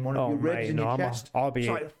between one of your ribs in your chest. I'll be It's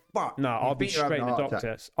like, fuck. no, You I'll be think you're straight in having the a heart attack.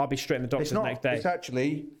 doctors. I'll be straight in the doctors It's not. the next day.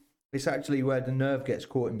 It's actually where the nerve gets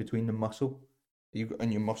caught in between the muscle.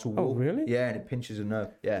 And your muscle wall. Oh, really? Yeah, and it pinches a nerve.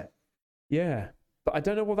 Yeah. Yeah, but I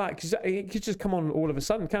don't know what that, because it could just come on all of a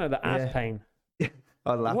sudden, kind of the ass Yeah. pain.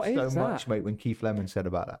 I laughed What so is much, that? mate, when Keith Lemon said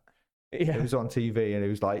about that. Yeah. It was on TV and it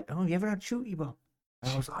was like, oh, you ever had shooty bum?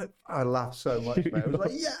 And I was like, I laughed so much, mate. I was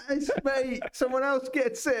like, yes, mate. Someone else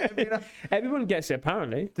gets it. You know? Everyone gets it,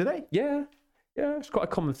 apparently. Do they? Yeah, it's quite a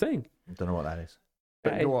common thing. I don't know what that is.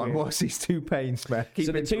 But That go is on, weird. what's these two pains, man? Keep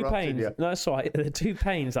So the two interrupting pains, you. no, that's all right. The two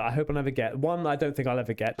pains that I hope I never get. One, I don't think I'll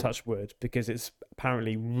ever get, touch wood, because it's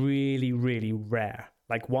apparently really, really rare.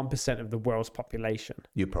 Like 1% of the world's population.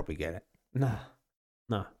 You probably get it.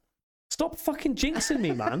 Nah. Stop fucking jinxing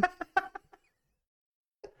me, man.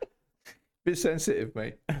 Bit sensitive,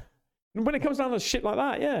 mate. When it comes down to shit like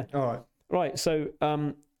that, yeah. All right. Right, so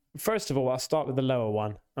first of all, I'll start with the lower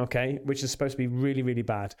one, okay, which is supposed to be really, really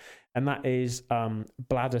bad, and that is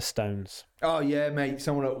bladder stones. Oh, yeah, mate.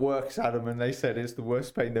 Someone at work's had them and they said it's the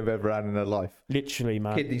worst pain they've ever had in their life. Literally,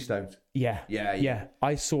 man. Kidney stones. Yeah. Yeah.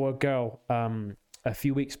 I saw a girl a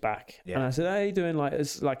few weeks back, and I said, "How you doing?" Like,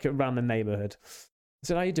 it's like around the neighborhood. I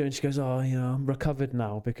said, "How you doing?" She goes, "Oh, I'm recovered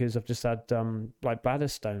now because I've just had like bladder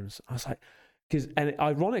stones." I was like, and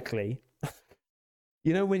ironically,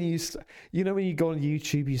 when you go on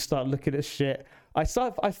YouTube, you start looking at shit. I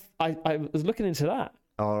was looking into that.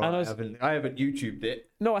 Oh, And I haven't YouTubed it.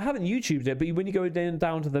 No, I haven't YouTubed it, but when you go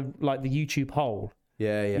down to the YouTube hole,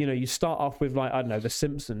 Yeah. you start off with like, I don't know, The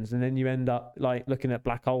Simpsons, and then you end up like looking at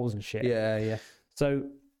black holes and shit. Yeah. So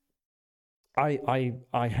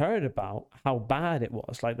I heard about how bad it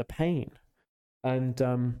was, like the pain.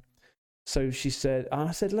 And so she said, and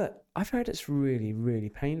I said, "Look, I've heard it's really, really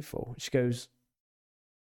painful." She goes,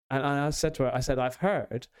 and I said to her, "I've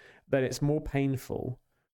heard that it's more painful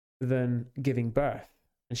than giving birth."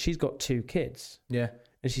 And she's got 2 kids. Yeah.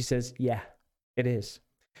 And she says, "Yeah, it is."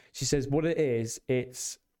 She says, "What it is,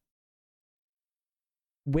 it's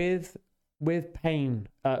with pain,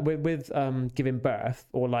 with giving birth,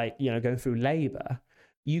 or like, going through labor,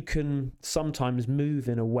 you can sometimes move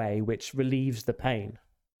in a way which relieves the pain.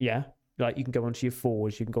 Yeah, like you can go onto your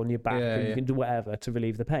fours, you can go on your back, and you can do whatever to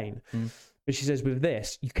relieve the pain. But she says with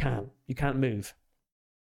this, you can't move.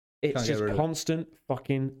 It's Can't get just rid of it. constant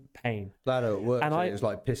fucking pain." Ladder at work, And it was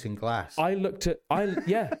like pissing glass. I looked at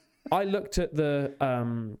I looked at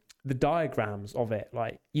the the diagrams of it.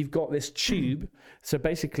 Like you've got this tube, so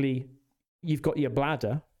basically you've got your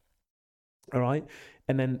bladder, all right,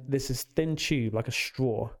 and then there's this thin tube like a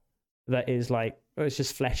straw that is like it's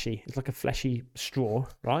just fleshy. It's like a fleshy straw,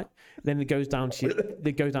 right? Then it goes down to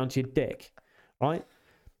your dick, right?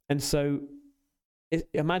 And so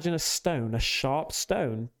imagine a sharp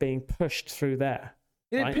stone being pushed through there.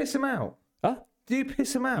 You didn't right? piss him out? Huh? Do you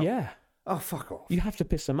piss him out? Yeah. Oh, fuck off. You have to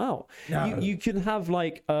piss them out. No. You can have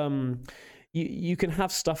like you can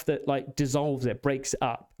have stuff that like dissolves it, breaks it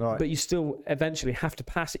up, Right. but you still eventually have to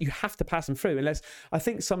pass it. You have to pass them through, unless I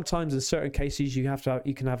think sometimes in certain cases you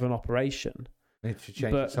can have an operation, Need to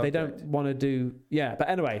change but the they don't subject. want to do. Yeah, but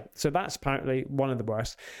anyway, so that's apparently one of the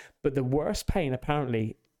worst. But the worst pain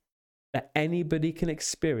apparently that anybody can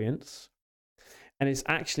experience, and it's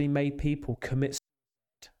actually made people commit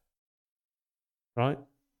suicide. Right?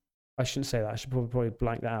 I shouldn't say that. I should probably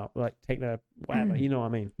blank that out. Like take the whatever. You know what I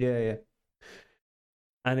mean? Yeah, yeah.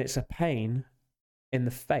 And it's a pain in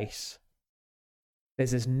the face.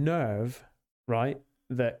 There's this nerve, right,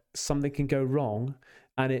 that something can go wrong,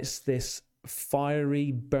 and it's this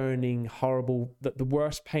fiery, burning, horrible, the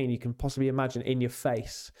worst pain you can possibly imagine in your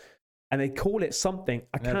face. And they call it something.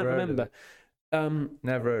 I Never can't heard of remember.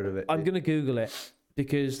 Never heard of it. I'm going to Google it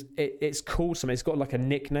because it's called something. It's got like a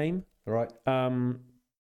nickname. Right.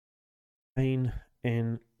 Pain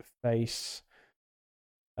in face.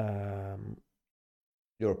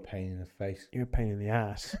 You're a pain in the face. You're a pain in the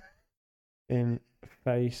ass. In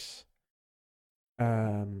face.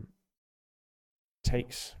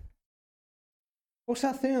 Takes. What's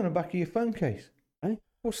that thing on the back of your phone case? Eh?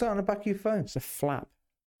 What's that on the back of your phone? It's a flap.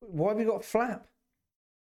 Why have you got a flap?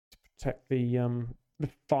 Protect the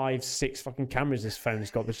 5-6 fucking cameras this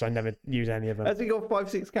phone's got, which I never use any of them. Has it got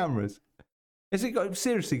 5-6 cameras? Has it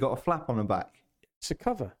seriously got a flap on the back? It's a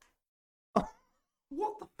cover.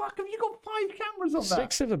 What the fuck? Have you got 5 cameras on that?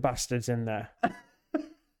 6 of the bastards in there.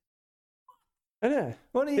 I know.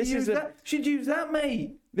 Why don't you This use is the- that? Should use that,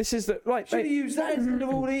 mate. This is the right. Should have Mate, used that instead of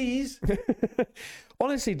all these.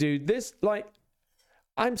 honestly, dude, this like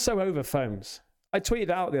I'm so over phones. I tweeted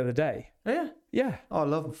out the other day. Yeah. Yeah, Oh, I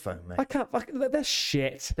love a phone, mate. I can't. They're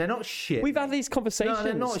shit. They're not shit. We've had these conversations. No,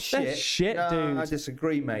 they're not shit. They're shit, no, dude. I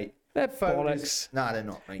disagree, mate. They're Phone bollocks. is- No, they're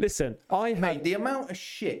not, mate. Listen, I had Mate, the amount of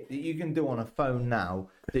shit that you can do on a phone now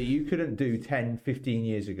that you couldn't do 10, 15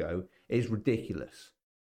 years ago is ridiculous.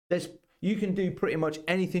 You can do pretty much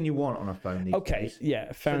anything you want on a phone these okay. days.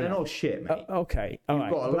 Yeah, fair So they're enough. not shit, mate. Okay, all You've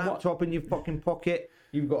right. got a But what- laptop in your fucking pocket.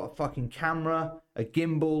 You've got a fucking camera, a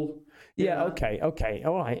gimbal. you Yeah, know. okay,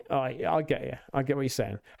 all right. I get you. I get what you're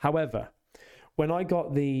saying. However, when I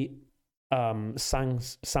got the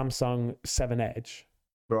Samsung 7 Edge,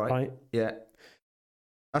 Right. right? Yeah.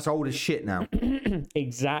 That's old as shit now.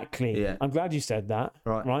 Exactly. Yeah. I'm glad you said that.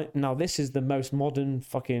 Right. Right. Now this is the most modern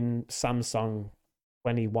fucking Samsung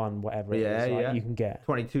 21, whatever it Yeah, is, right, yeah. you can get.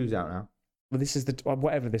 22's out now. Well, this is the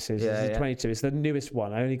whatever this is. Yeah, This is yeah. 22. It's the newest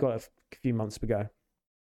one. I only got it a few months ago.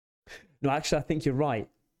 No, actually, I think you're right.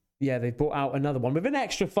 Yeah, they brought out another one with an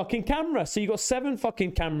extra fucking camera. So you got 7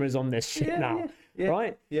 fucking cameras on this shit now, Yeah.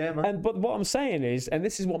 right? Yeah, man. And but what I'm saying is, and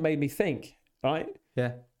this is what made me think, right?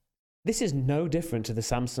 Yeah. This is no different to the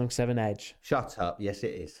Samsung 7 Edge. Shut up. Yes,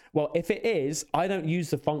 it is. Well, if it is, I don't use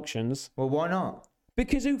the functions Well, why not?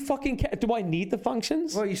 because who fucking cares? Do I need the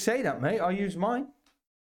functions? Well, you say that, mate. I use mine.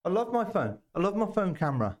 I love my phone. I love my phone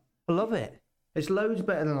camera. I love it. It's loads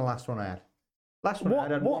better than the last one I had. Last one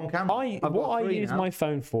I had one camera. I've got what I 3 use now. my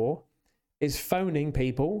phone for is phoning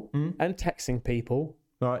people and texting people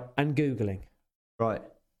Right. and Googling, Right.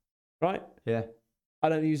 right? Yeah. I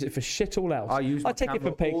don't use it for shit all else. I use my take it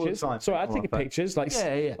for camera all the pictures. time, Sorry, I on take my it phone. pictures like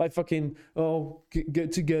Yeah. like fucking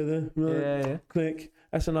get together. Right? Yeah. Click.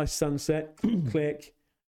 That's a nice sunset. Click.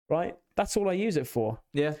 Right. That's all I use it for.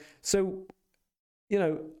 Yeah. So, you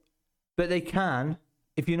know, But they can,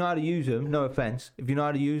 if you know how to use them, no offense, if you know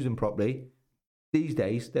how to use them properly, these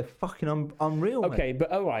days, they're fucking unreal, mate. okay,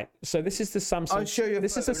 but all right. So this is the Samsung. I'll show you a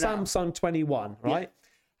This is the photo now. Samsung 21, right?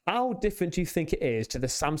 How different do you think it is to the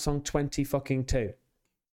Samsung 20 fucking 2?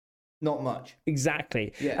 Not much.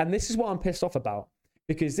 Exactly. Yeah. And this is what I'm pissed off about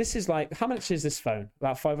because this is like, how much is this phone?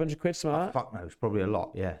 About 500 quid, something like that? Fuck knows, probably a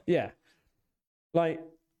lot, yeah. Yeah. Like,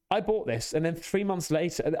 I bought this, and then 3 months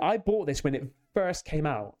later, I bought this when it first came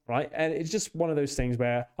out, right? And it's just one of those things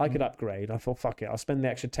where I could upgrade. I thought, fuck it, I'll spend the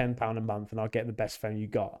extra £10 a month and I'll get the best phone you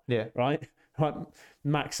got, Yeah. right? Right,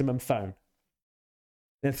 maximum phone.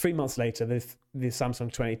 Then 3 months later, the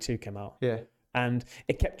Samsung 22 came out, Yeah. and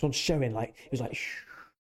it kept on showing, like, it was like,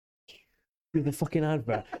 with a fucking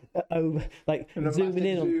advert over, like And a zooming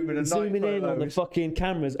massive zoom and a in zooming night in on the photos. fucking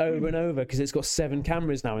cameras over and over because it's got 7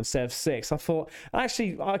 cameras now instead of 6. I thought,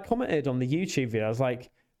 actually, I commented on the YouTube video. I was like,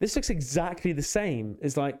 this looks exactly the same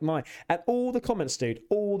as like mine. And all the comments, dude,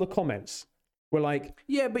 all the comments were like,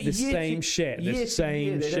 Yeah, but the same shit, the year to year,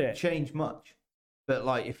 same they shit. don't change much. But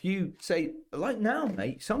like, if you say like now,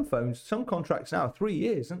 mate, some phones, some contracts now are 3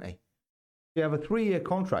 years, aren't they? If you have a 3-year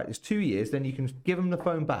contract, it's 2 years. Then you can give them the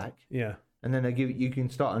phone back, yeah, and then you can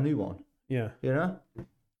start a new one. yeah, You know,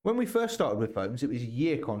 when we first started with phones, it was a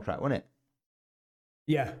year contract, wasn't it?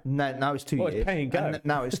 yeah. Now it's 2 Well, it's years. pay and go. And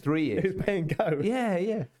now it's 3 years. It was pay and go. Yeah,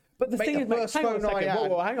 yeah. But the thing is, mate, hang on a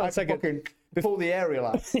second. Whoa, hang on a second. Fucking pull the aerial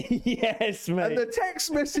out. Yes, mate. And the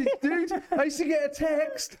text message, dude. I used to get a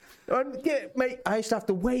text. Mate, I used to have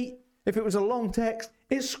to wait. If it was a long text,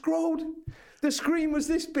 it scrolled. The screen was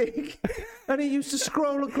this big. And it used to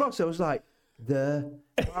scroll across. I was like,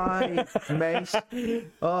 I mace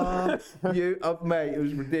you up, mate. It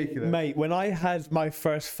was ridiculous. Mate, when I had my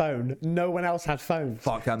first phone, no one else had phones.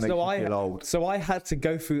 Fuck, that makes me feel old. So I had to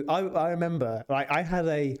go through. I remember, like, I had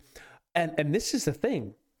and this is the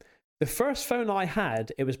thing. The first phone I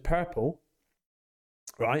had, it was purple,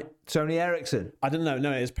 right? Sony Ericsson. I don't know.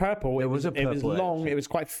 No, it was purple. It was a It was purple long. Ericsson. It was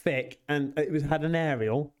quite thick, and it had an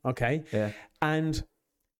aerial. Okay. Yeah. And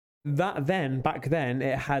back then,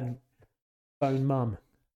 it had phone mum.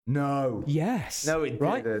 No. Yes. No, it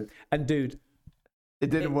right? didn't. And dude, It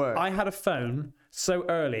didn't work. I had a phone so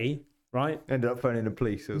early, right? Ended up phoning the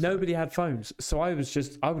police. Or something. Nobody had phones, so I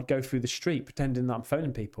would go through the street pretending that I'm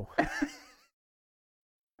phoning people.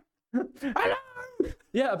 Hello.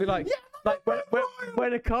 Yeah, I'd be like,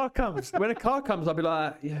 when a car comes, I'll be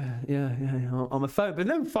like, yeah, on my phone, but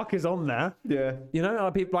no fuckers on there. Yeah. You know,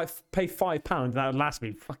 I'd be like, pay £5, and that would last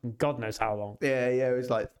me fucking God knows how long. Yeah, it was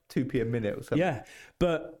like 2p a minute or something. Yeah,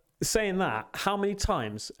 but saying that, how many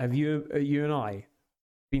times have you and I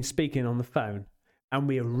been speaking on the phone and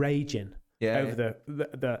we are raging over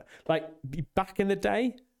the like back in the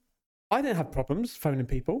day? I didn't have problems phoning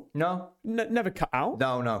people. No. Never cut out.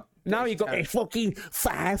 No. Now you got Hey, fucking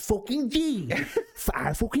 5 fucking G.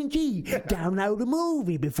 5 fucking G. Download the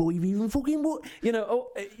movie before you even fucking watch.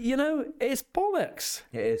 it's bollocks.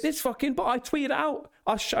 It is. It's fucking. But I tweet it out.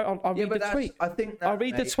 I'll read the tweet. I think I'll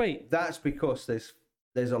read the tweet. That's because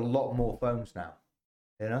there's a lot more phones now.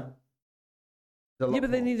 You know. Yeah,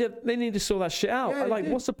 but they need to sort that shit out. Yeah, they Like,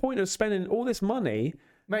 do. what's the point of spending all this money?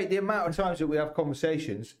 Mate, the amount of times that we have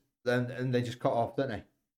conversations and they just cut off, don't they?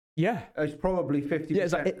 Yeah. It's probably 50%. Yeah,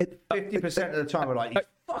 it's like, 50% of the time we're like, these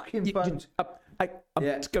fucking phones. I'm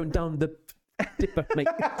Yeah. just going down the dipper, mate.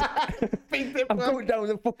 Big Dipper. I'm going down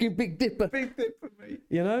the fucking Big Dipper. Big Dipper, mate.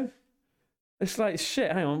 You know? It's like,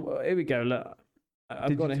 shit, hang on. Here we go. Look. I've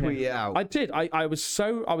Did got you it tweet here. it out? I did. I was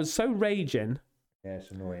so raging. Yeah,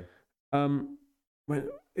 it's annoying.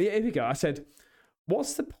 Here we go. I said,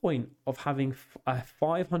 what's the point of having a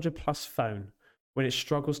 500 plus phone when it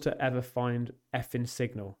struggles to ever find effing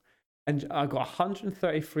signal? And I got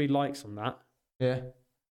 133 likes on that, Yeah.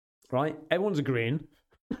 right? Everyone's agreeing.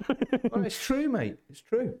 Well, it's true, mate. It's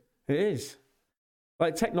true. It is.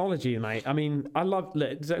 Like technology, mate. I mean, look,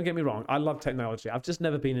 don't get me wrong. I love technology. I've just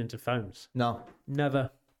never been into phones. No. Never.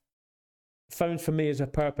 Phone for me is a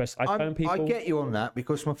purpose. I phone people. I get you on that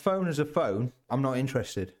because my phone as a phone, I'm not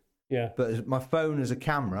interested. Yeah. But my phone as a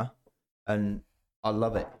camera, and I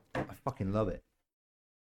love it. I fucking love it.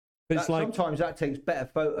 But it's like, Sometimes that takes better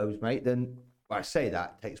photos, mate, than... Well, I say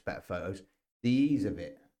that, it takes better photos. The ease of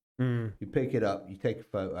it. You pick it up, you take a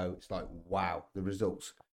photo, it's like, wow, the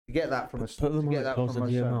results. You get that from a... put the mic closer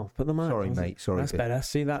to your mouth. Put the mic Sorry, closer. mate, sorry. That's Vic. better.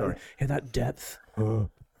 See that? Sorry. Hear that depth?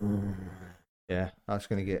 Yeah, that's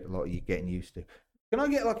going to get a lot of you getting used to. Can I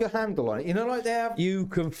get like a handle on it? You know, like they have... You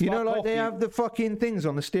can You know, fuck like off, they you- have the fucking things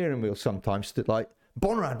on the steering wheel sometimes that, like,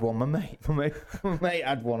 Bonner had one, my mate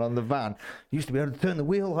had one on the van. Used to be able to turn the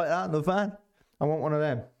wheel like that in the van. I want one of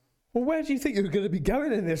them. Well, where do you think you're going to be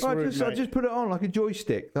going in this I room, just mate? put it on like a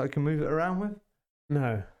joystick that I can move it around with.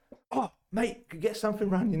 No. Oh, mate, could get something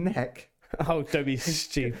around your neck Oh, don't be and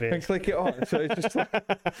stupid. click it on. So it's just like,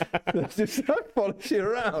 it's just like polish you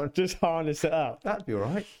around. Just harness it up. That'd be all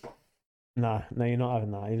right. No, you're not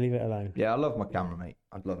having that. You leave it alone. Yeah, I love my camera, mate.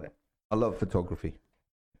 I'd love it. I love photography.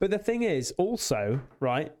 But the thing is, also,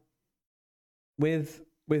 right, with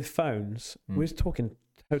phones, we're talking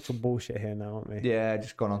total bullshit here now, aren't we? Yeah,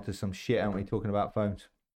 just gone on to some shit, aren't we, talking about phones?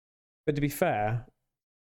 But to be fair,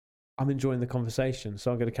 I'm enjoying the conversation,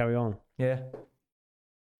 so I'm going to carry on. Yeah.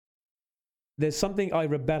 There's something I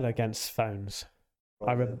rebel against phones.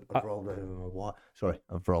 I've rolled over my wire. Sorry,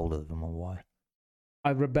 I've rolled over my wire.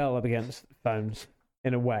 I rebel against phones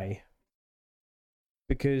in a way.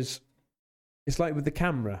 because it's like with the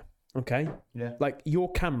camera, okay? Yeah. Like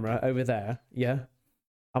your camera over there, yeah?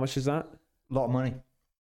 How much is that? A lot of money.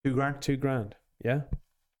 $2,000. $2,000, yeah?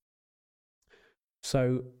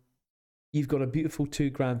 So you've got a beautiful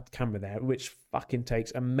 $2,000 camera there, which fucking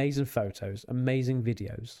takes amazing photos, amazing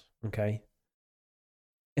videos, okay?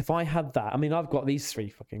 If I had that, I mean, I've got these 3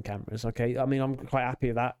 fucking cameras, okay? I mean, I'm quite happy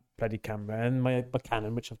with that bloody camera and my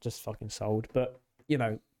Canon, which I've just fucking sold. But, you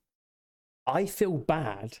know, I feel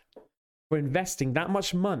bad for investing that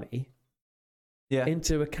much money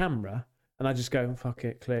into a camera and I just go, fuck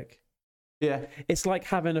it, click. Yeah. It's like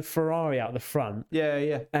having a Ferrari out the front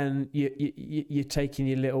Yeah. and you're taking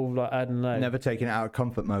your little, like, I don't know. Never taking it out of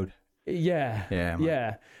comfort mode. Yeah. Yeah, man.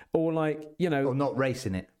 Yeah. Or like, you know. Or not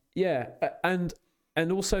racing it. Yeah. And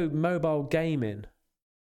also mobile gaming.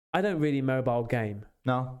 I don't really mobile game.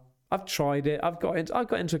 No. I've tried it. I've got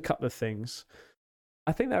into a couple of things.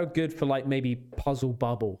 I think they were good for like maybe Puzzle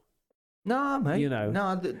Bubble. No, mate. You know.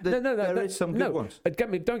 No, there is some good ones. Don't get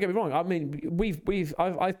me wrong. I mean,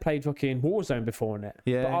 I've played fucking Warzone before in it.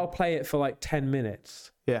 Yeah. But I'll play it for like 10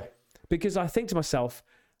 minutes. Yeah. Because I think to myself,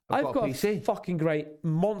 I've got a PC. fucking great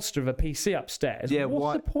monster of a PC upstairs. Yeah.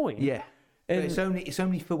 What's the point? Yeah. And It's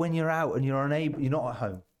only for when you're out and you're not at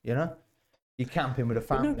home. You know, you're camping with a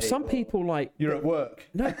family. no, some people like You're at work.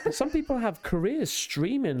 No, some people have careers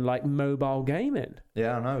streaming like mobile gaming.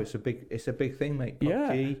 Yeah, I know. It's a big thing, mate. PUBG.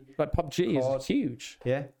 Yeah, like PUBG COD. is huge.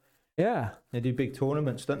 Yeah. Yeah, They do big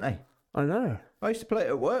tournaments, don't they? I know. I used to play it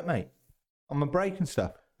at work, mate. On my break and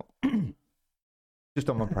stuff. Just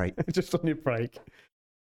on my break. Just on your break.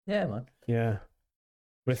 Yeah, man. Yeah.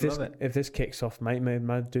 But Just love it. if this kicks off, mate, maybe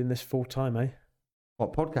I'm doing this full time, eh?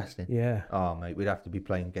 What, podcasting? Yeah. Oh, mate, we'd have to be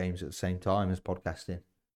playing games at the same time as podcasting.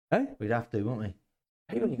 Eh? We'd have to, wouldn't we?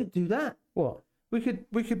 Hey, we could do that. What? We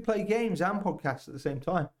could play games and podcasts at the same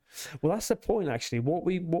time. Well, that's the point, actually. What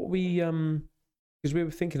we because we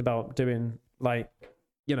were thinking about doing, like,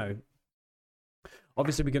 you know,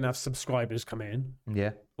 obviously we're gonna have subscribers come in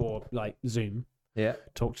Yeah. or like Zoom, Yeah.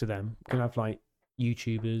 talk to them. We're gonna have like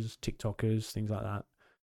YouTubers, TikTokers, things like that,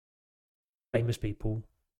 famous people.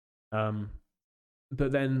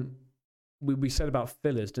 But then we said about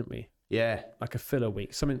fillers, didn't we? Yeah. Like a filler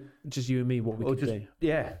week, something just you and me. What we Or could just do?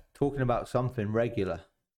 yeah, talking about something regular.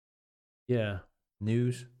 Yeah.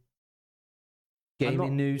 News. I'm Gaming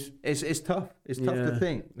not- news. It's tough. It's tough Yeah. to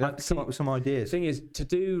think. We have to come See, up with some The ideas. thing is to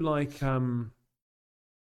do like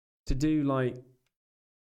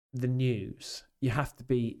the news, you have to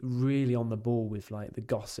be really on the ball with like the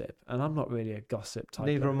gossip, and I'm not really a gossip type.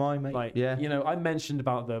 Neither am I, mate. Like, yeah. you know, I mentioned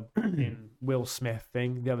about the Will Smith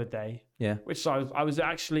thing the other day, Yeah. which I was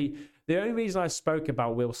actually, the only reason I spoke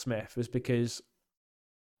about Will Smith was because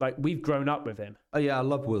like we've grown up with him, Oh yeah, I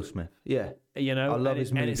love Will Smith. Yeah. you know. I love and his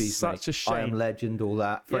and movies. it's such mate. a shame. I Am Legend, all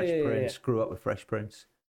that. Fresh yeah, Prince. yeah. Grew up with Fresh Prince.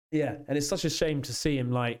 Yeah, and it's such a shame to see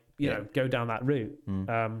him like you Yeah. know go down that route.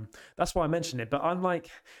 That's why I mentioned it. But I'm like,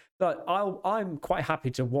 I'm quite happy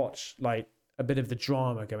to watch like a bit of the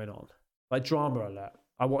drama going on, like Drama Alert.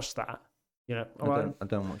 I watched that. You know, I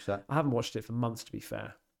don't watch that. I haven't watched it for months to be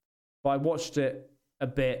fair, but I watched it a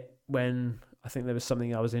bit when I think there was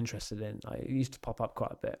something I was interested in. It used to pop up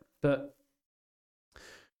quite a bit, but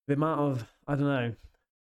the amount of I don't know.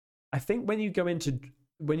 I think when you go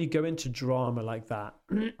into drama like that,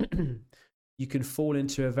 you can fall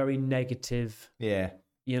into a very negative, Yeah.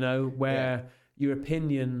 you know, where your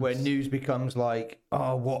opinions. Where news becomes like,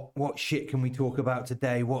 oh, what shit can we talk about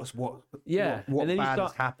today? What Yeah, what and then you bad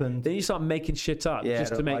has start- happened? Then you start making shit up Yeah, I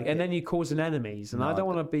just to don't make, like and it. then you're causing enemies, and No, I I don't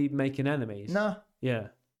want to be making enemies. No. Yeah.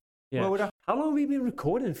 Yeah. Well, How long have we been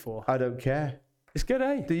recording for? I don't care. It's good,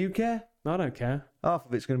 eh? Do you care? No, I don't care. Half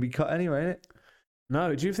of it's going to be cut anyway, isn't it?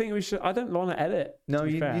 No, do you think we should? I don't want to edit. No, to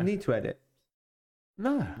be you fair. need to edit.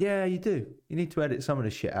 No. Yeah, you do. You need to edit some of the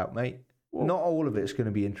shit out, mate. Well- Not all of it's going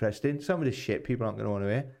to be interesting. Some of the shit people aren't going to want to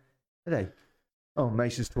hear. Are they? Oh,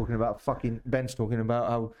 Mason's talking about Ben's talking about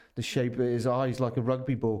how the shape of his eyes like a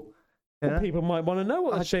rugby ball. Well, Yeah? people might want to know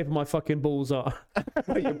what the shape of my fucking balls are.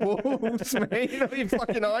 Your balls, mate. Not your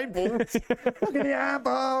fucking eyeballs. Look at the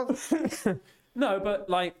eyeballs. No, but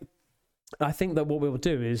like, I think that what we'll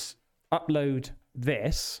do is upload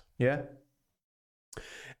this, Yeah.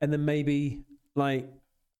 and then maybe like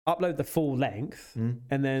upload the full length,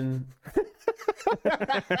 and then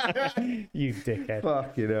you dickhead,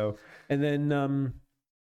 Fuck, you know. and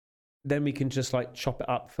then we can just like chop it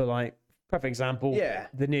up for like, perfect example, Yeah.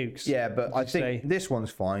 the nukes. Yeah, but I Just think say- this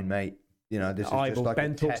one's fine, mate. You know, this is Eyeballs. just like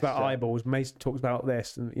Ben a talks about tester. eyeballs. Mason talks about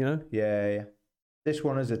this, and you know. Yeah. This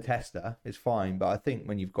one as a tester is fine, but I think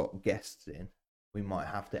when you've got guests in, we might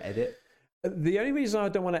have to edit. The only reason I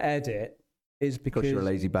don't want to edit is because Because you're a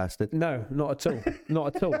lazy bastard. no, not at all,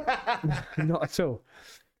 not at all, not at all.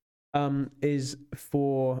 Is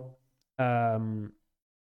for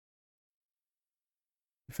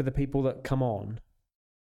the people that come on.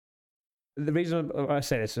 The reason I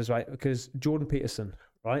say this is right because Jordan Peterson,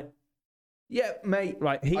 right? Yeah, mate.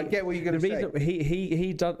 Right, I get what you're going to say. reason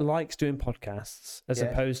he likes doing podcasts as Yeah.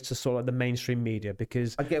 opposed to sort of the mainstream media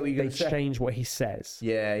because I get what you're they going to say. change what he says.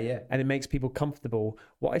 Yeah, yeah. And it makes people comfortable.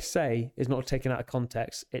 What I say is not taken out of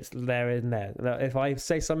context. It's there in there. Now, if I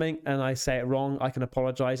say something and I say it wrong, I can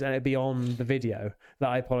apologize and it'd be on the video that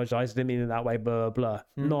I apologize. I didn't mean it that way, blah, blah.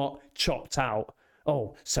 Not chopped out.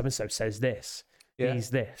 Oh, so-and-so says this. Yeah. He's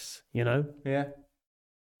this, you know? Yeah.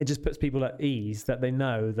 It just puts people at ease that they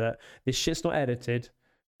know that this shit's not edited.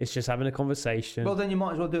 It's just having a conversation. Well, then you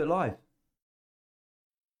might as well do it live.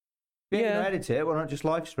 If you're Yeah. going to edit it, why not just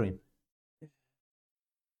live stream?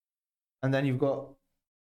 And then you've got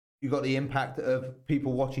the impact of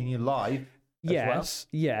people watching you live. Yes.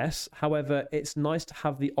 However, it's nice to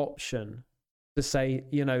have the option to say,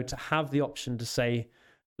 to have the option to say,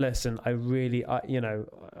 listen, I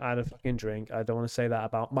had a fucking drink. I don't want to say that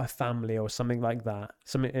about my family or something like that.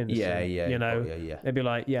 Something innocent. Yeah. They'd be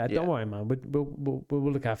like, don't Yeah. worry, man.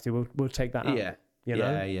 We'll look after you. We'll take that out. Yeah. You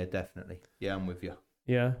know? Yeah, definitely. Yeah, I'm with you.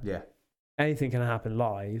 Yeah. Yeah. Anything can happen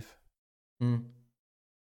live. Mm.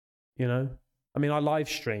 You know. I mean, I live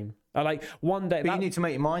stream. I like one day. But you need to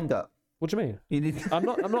make your mind up. What do you mean? You need. I'm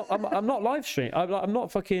not live streaming.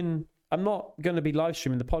 I'm not going to be live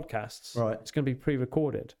streaming the podcasts. Right. It's going to be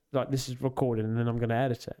pre-recorded. Like this is recorded, and then I'm going to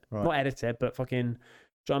edit it. Right. Not edit it, but fucking.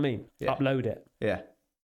 Do you know what I mean? Yeah. Upload it. Yeah.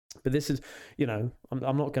 But this is, I'm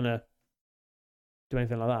not going to do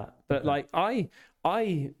anything like that. But like I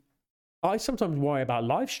sometimes worry about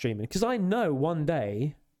live streaming because I know one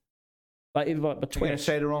day, like if like You're going to Twitch,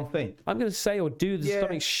 say the wrong thing. I'm going to say or do Yeah.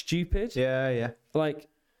 something stupid. Yeah. Like,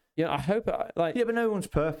 I hope like. Yeah, but no one's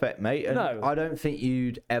perfect, mate. And No. I don't think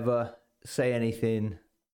you'd ever say anything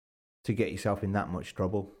to get yourself in that much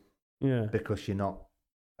trouble Yeah. because you're not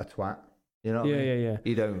a twat. You know what I mean? Yeah.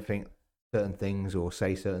 You don't think certain things or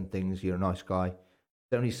say certain things. You're a nice guy.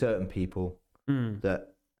 There's only certain people Mm.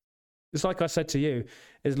 that. It's like I said to you,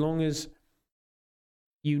 as long as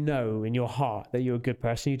you know in your heart that you're a good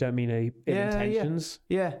person, you don't mean ill intentions,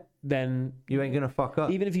 Yeah, then you ain't gonna fuck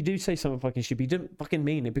up. even if you do say something fucking stupid, you didn't fucking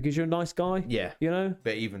mean it because you're a nice guy, Yeah, you know?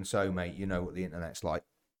 but even so, mate, you know what the internet's like.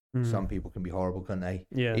 Mm. Some people can be horrible, can't they?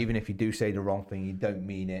 Yeah. Even if you do say the wrong thing, you don't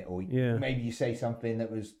mean it, or Yeah. maybe you say something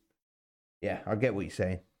that was. Yeah, I get what you're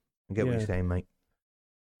saying. I get what Yeah. you're saying, mate.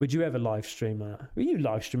 Would you ever live stream that? Well, you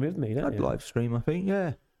live stream with me, don't I'd you? live stream, I think.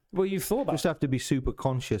 Yeah, Well, you've thought about just have to be super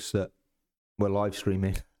conscious that we're live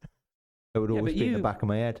streaming. It would Yeah, always but be in the you- back of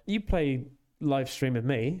my head. You play live stream with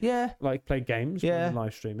me, Yeah, like play games when Yeah. you're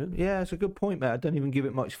live streaming. yeah, it's a good point, mate. I don't even give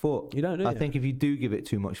it much thought. You don't, do I you? think if you do give it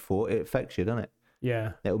too much thought, it affects you, doesn't it?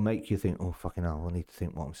 Yeah, It'll make you think, oh, fucking hell, I need to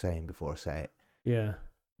think what I'm saying before I say it. yeah.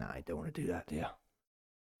 Nah, I don't want to do that, do you?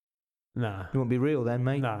 Nah. You want to be real then,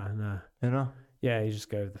 mate? Nah. You know? Yeah, you just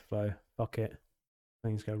go with the flow. Fuck it.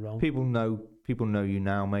 Things go wrong. People know you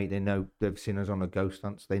now, mate. They know they've seen us on a ghost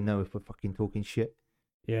hunt, so they know if we're fucking talking shit.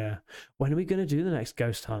 Yeah. When are we going to do the next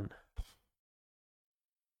ghost hunt?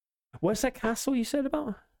 Where's that castle you said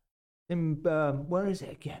about? In, where is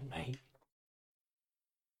it again, mate?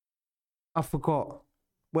 I forgot.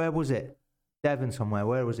 Where was it? Devon somewhere.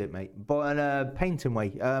 Where was it, mate? But Paynton Way.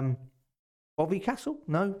 Bovey Castle?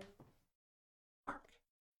 No. Fuck.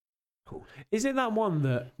 Cool. Is it that one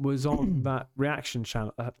that was on that reaction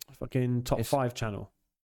channel, fucking top It's- 5 channel?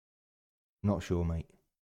 Not sure, mate.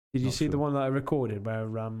 Did you not see the sure. one that I recorded where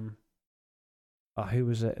who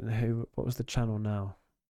was it? And what was the channel now?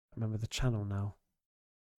 I remember the channel now.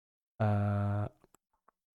 Can't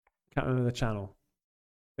remember the channel.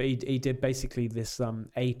 But he did basically this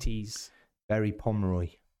 80s. Barry Pomeroy.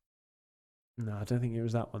 No, I don't think it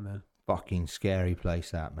was that one then. Fucking scary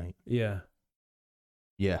place, that, mate. Yeah.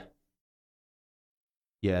 Yeah.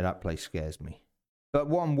 Yeah, that place scares me. But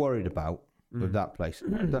what I'm worried about with that place, I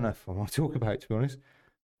don't know if I want to talk about it, to be honest.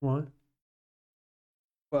 Why?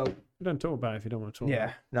 Well, We don't talk about it if you don't want to talk about yeah,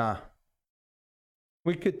 it. nah.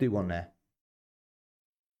 We could do one there.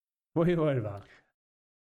 What are you worried about?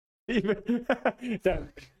 don't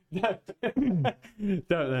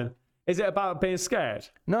then. Is it about being scared?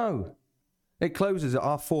 No. It closes at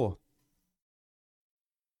 4:30.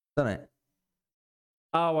 Doesn't it?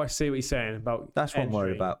 Oh, I see what you're saying about. That's what I'm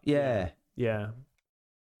worried entry. about. Yeah. Yeah.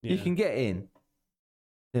 You can get in.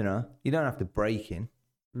 You know, you don't have to break in,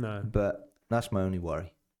 No. but that's my only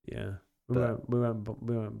worry. Yeah. But- We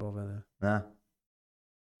won't bother then. Nah.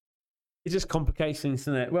 It just complicates things,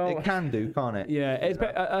 doesn't it? Well, It can do, can't it? yeah. It's,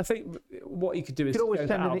 but I think what you could do is could always go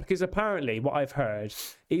send out, an because apparently what I've heard,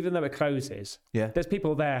 even though it closes, Yeah. there's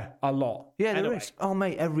people there a lot. Yeah, there anyway. is. Oh,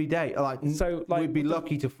 mate, every day. So, like, we'd be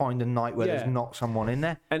lucky to find a night where Yeah. there's not someone in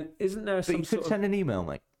there. And isn't there But some you could sort of... send an email,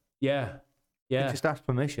 mate. Yeah, You yeah, just ask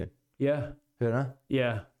permission. yeah, You know?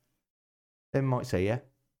 yeah, They might say yeah.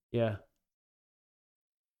 yeah.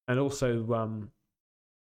 And also,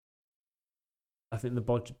 I think the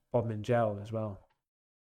Bob in jail as well.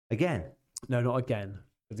 Again. No, not again.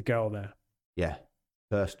 With the girl there, Yeah.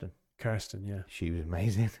 Kirsten. Yeah, She was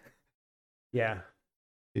amazing. yeah.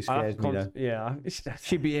 It I'll scares have to me, though. Yeah,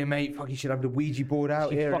 She'd be here, mate. Fucking should have the Ouija board out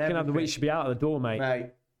she here. fucking and have the week. everything. Should be out of the door, mate.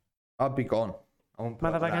 Mate, I'd be gone. I wouldn't put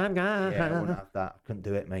up with that. Motherfucker, Yeah, I wouldn't have that. Couldn't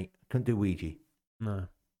do it, mate. Couldn't do Ouija. No,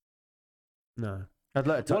 no. I'd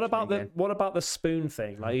let her touch What about the spoon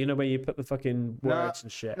thing? Like, you know, where you put the fucking Nah, words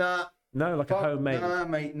and shit. Nah, No, like a homemade. Nah,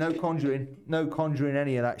 mate. No conjuring. No conjuring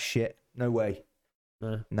any of that shit. No way.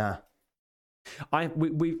 No. Nah.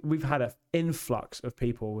 We've had an influx of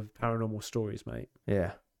people with paranormal stories, mate.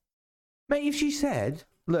 Yeah. Mate, if she said,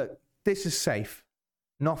 look, this is safe,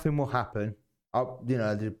 nothing will happen,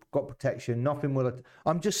 they've got protection, nothing will...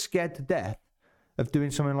 I'm just scared to death of doing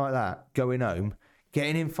something like that, going home,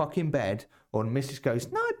 getting in fucking bed, or Mrs. goes,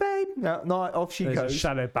 night, babe. No, night, off she There's a goes.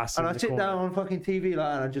 shadow bastard. And I in the sit corner. down on fucking TV like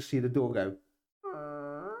that, and I just see the door go.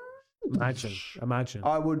 Imagine.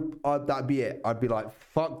 That'd be it. I'd be like,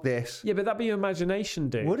 fuck this. Yeah, but that'd be your imagination,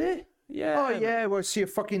 dude. Would it? Yeah. Oh, yeah, well, see a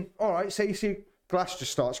fucking... All right, say you see glass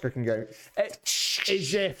just starts cooking, go...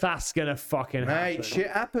 As if that's gonna fucking happen. Mate, shit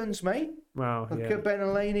happens, mate. Wow. Look Yeah. at Ben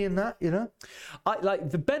and Laney and that, you know? I like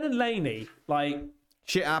the Ben and Laney, like.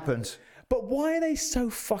 Shit happens. But why are they so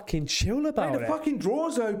fucking chill about Mate, the it? fucking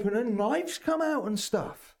drawers open and knives come out and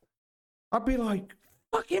stuff. I'd be like,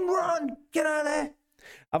 fucking run, get out of there.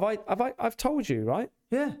 I've told you, right?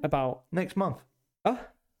 Yeah, About. next month. Huh?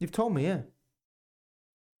 You've told me, yeah.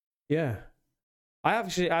 Yeah. I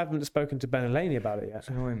haven't spoken to Ben and Laney about it yet. It's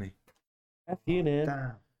annoying me. F you,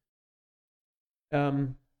 man.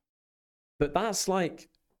 Damn. But that's like,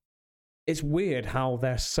 it's weird how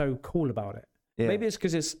they're so cool about it. Yeah. Maybe it's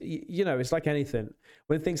because it's, it's like anything.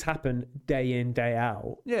 When things happen day in, day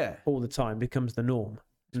out, Yeah. all the time, becomes the norm.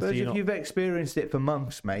 And so Suppose you're if not- you've experienced it for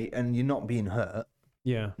months, mate, and you're not being hurt,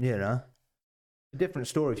 yeah. you know? A different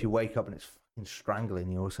story if you wake up and it's fucking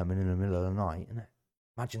strangling you or something in the middle of the night, isn't it?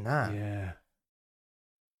 Imagine that. Yeah.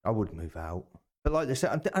 I would move out. But like they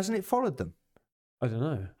said, hasn't it followed them? I don't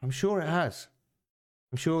know. I'm sure it has.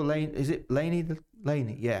 I'm sure Lane... Is it Laney?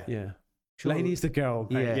 Laney, yeah. Yeah. Sure. Laney's the girl.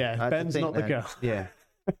 Mate. Yeah, I had to Ben's think not the then. girl. Yeah.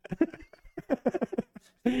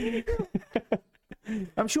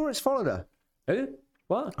 I'm sure it's followed her.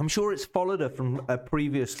 What? I'm sure it's followed her from a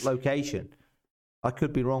previous location. I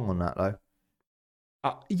could be wrong on that, though.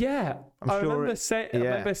 Yeah. I'm I sure remember, it- I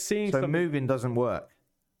remember seeing So something. moving doesn't work.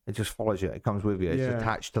 It just follows you. It comes with you. It's Yeah.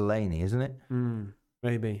 attached to Laney, isn't it?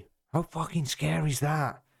 Maybe. How fucking scary is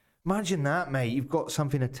that? Imagine that, mate. You've got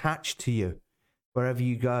something attached to you wherever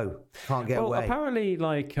you go. Can't get away. Apparently,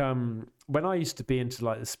 like, when I used to be into,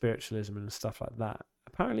 like, the spiritualism and stuff like that,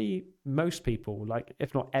 apparently most people, like,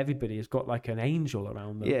 if not everybody, has got, like, an angel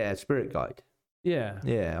around them. Yeah, spirit guide. Yeah.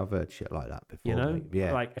 Yeah, I've heard shit like that before. You know? mate.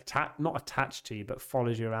 Yeah. Like, not attached to you, but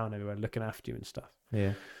follows you around everywhere, looking after you and stuff.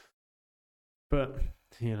 Yeah. But,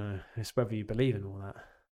 it's whether you believe in all that.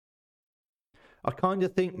 I kind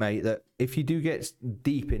of think, mate, that if you do get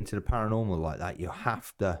deep into the paranormal like that, you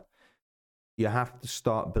have to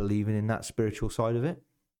start believing in that spiritual side of it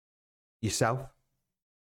yourself.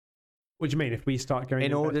 What do you mean? If we start going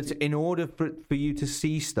In order for you to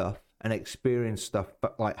see stuff and experience stuff,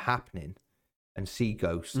 but like happening, and see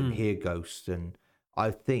ghosts and hear ghosts, and I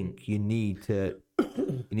think you need to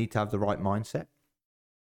have the right mindset.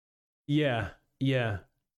 Yeah.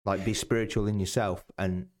 Like be spiritual in yourself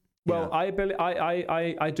and. Well, I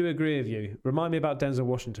do agree with you. Remind me about Denzel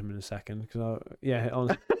Washington in a second, because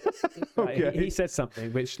Okay. he said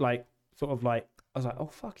something which, like, sort of like, I was like, oh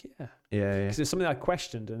fuck yeah, Yeah. because it's something I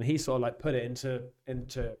questioned, and he sort of like put it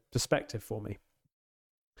into perspective for me.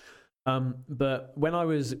 But when I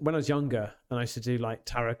was younger, and I used to do like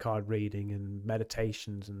tarot card reading and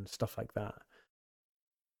meditations and stuff like that,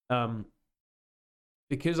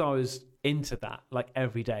 because I was into that like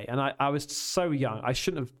every day, and I was so young, I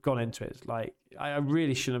shouldn't have gone into it. Like I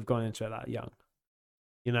really shouldn't have gone into it that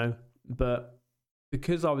young, but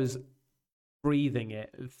because I was breathing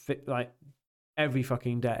it like every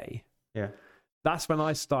fucking day, Yeah. that's when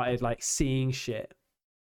I started like seeing shit.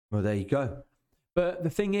 Well, there you go. But the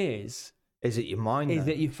thing is, Is it your mind? Is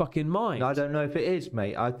though? it your fucking mind? I don't know if it is,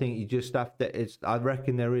 mate. I think you just have to. I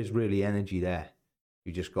reckon there is really energy there.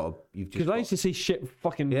 You just got. Because I used to see shit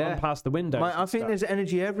fucking Yeah. run past the windows. Mate, I think there's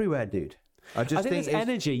energy everywhere, dude. I think think there's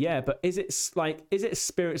energy, yeah, but is it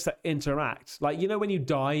spirits that interact? Like, you know, when you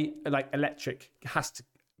die, like electric has to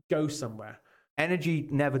go somewhere. energy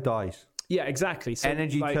never dies. Yeah, exactly. So,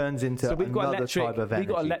 Energy like, turns into so we've got another electric, type of energy.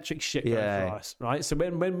 we've got electric shit going for us, right? So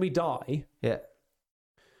when we die, Yeah.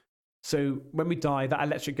 so when we die, that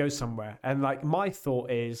electric goes somewhere. And like my thought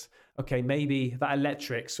is, okay, maybe that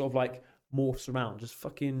electric sort of like morphs around, just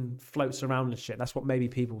fucking floats around and shit. That's what maybe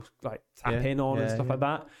people like tap in on and stuff like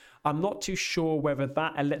that. I'm not too sure whether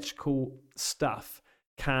that electrical stuff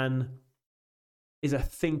is a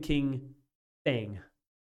thinking thing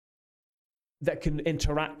that can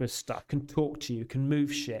interact with stuff, can talk to you, can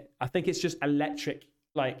move shit. I think it's just electric,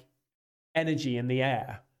 like energy in the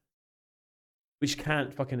air, which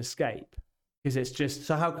can't fucking escape because it's just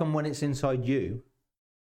So how come when it's inside you,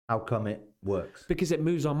 how come it works? because it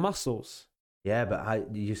moves on muscles. Yeah, but how,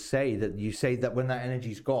 you say that when that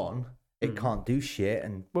energy's gone, it can't do shit,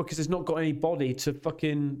 and Well, because it's not got any body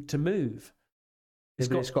to move.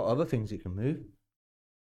 it's got other things it can move.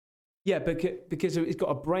 Yeah, because it's got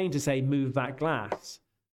a brain to say move that glass,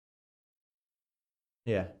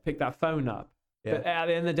 Yeah, pick that phone up. yeah. But at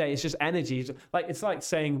the end of the day, it's just energy. It's like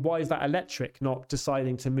saying, why is that electric not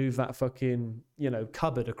deciding to move that fucking,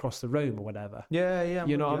 cupboard across the room or whatever? Yeah.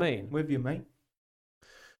 You know with what I mean? With you, mate.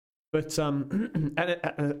 But and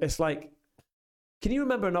it's like, can you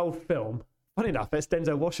remember an old film? Funny enough, it's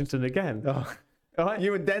Denzel Washington again. Oh, All right?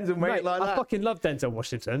 you and Denzel, mate, Mate, like I that. fucking love Denzel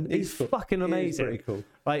Washington. He's cool. fucking He is amazing. pretty cool.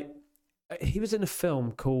 Like, he was in a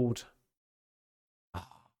film called,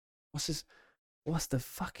 what's the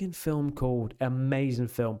fucking film called? Amazing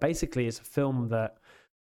film. Basically, it's a film that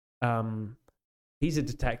he's a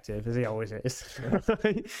detective, as he always is.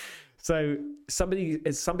 So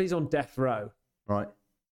somebody's on death row, Right.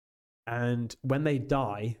 and when they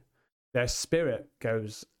die, their spirit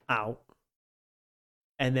goes out,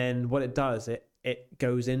 and then what it does, it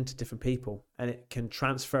goes into different people, and it can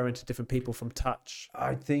transfer into different people from touch.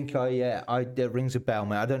 I think it rings a bell,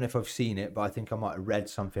 mate. I don't know if I've seen it, but I think I might have read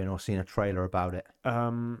something or seen a trailer about it.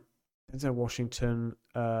 Denzel Washington,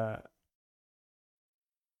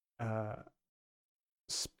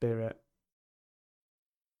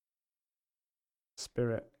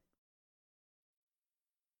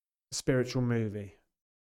 spiritual movie.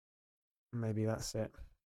 Maybe that's it.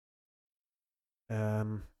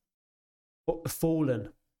 Fallen.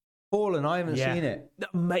 Fallen, I haven't Yeah. seen it.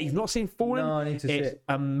 Mate, you've not seen Fallen? No, I need to see It's it.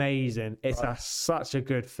 amazing. It's Right. such a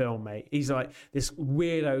good film, mate. He's like this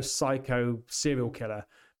weirdo psycho serial killer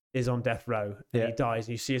is on death row and Yeah. he dies,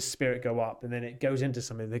 and you see his spirit go up, and then it goes into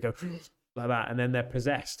something. They go like that, and then they're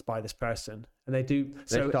possessed by this person, and they do.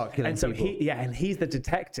 They start killing and so people. and he's the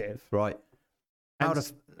detective. Right. How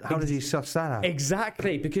And does he suss that out?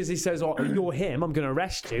 Exactly, because he says, "Oh, you're him. I'm going to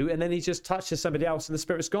arrest you," and then he just touches somebody else, and the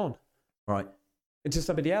spirit's gone Right. into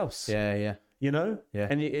somebody else. Yeah. You know? Yeah.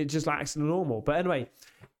 And it just acts normal. But anyway,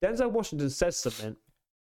 Denzel Washington says something.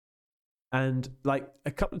 And like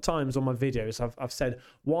a couple of times on my videos, I've said,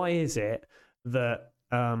 why is it that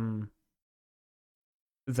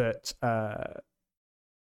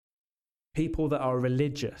people that are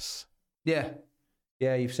religious Yeah.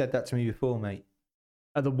 Yeah, you've said that to me before, mate.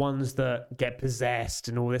 are the ones that get possessed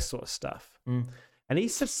and all this sort of stuff? Mm. And he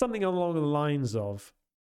says something along the lines of,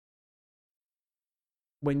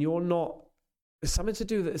 when you're not, something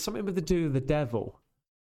with the devil.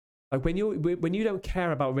 Like when you don't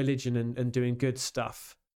care about religion and doing good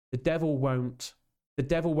stuff, the devil won't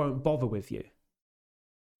bother with you.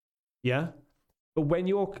 Yeah, but when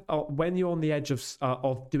you're on the edge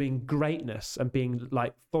of doing greatness and being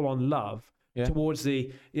like full on love towards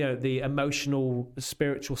the the emotional,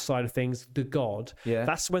 spiritual side of things, the God. Yeah.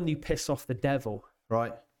 That's when you piss off the devil,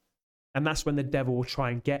 Right. and that's when the devil will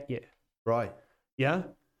try and get you. Right. Yeah.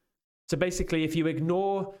 So basically, if you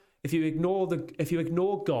ignore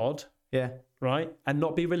God, Yeah. right, and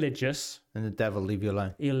not be religious, And the devil leave you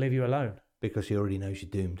alone he'll leave you alone. because he already knows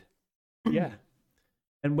you're doomed. Yeah.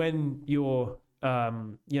 And when you're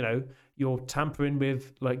you're tampering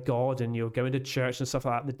with like God and you're going to church and stuff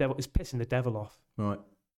like that, the devil is pissing the devil off. Right.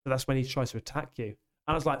 So that's when he tries to attack you. And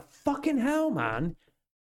I was like, fucking hell, man.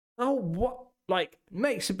 Oh, what? Like,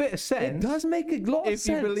 Makes a bit of sense. it does make a lot of if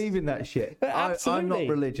sense. you believe in that shit. I'm Absolutely.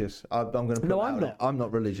 not religious. I'm going to put No, that I'm out not. there. I'm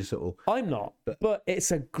not religious at all. I'm not, but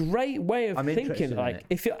it's a great way of I'm interested thinking. in Like,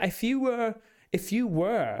 it. if you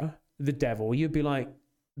were the devil, you'd be like,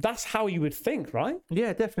 that's how you would think, right?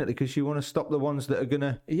 Yeah, definitely, because you want to stop the ones that are going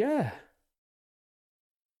to... Yeah.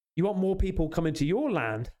 You want more people coming to your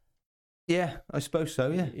land, Yeah, I suppose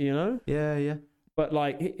so. Yeah, you know? yeah. But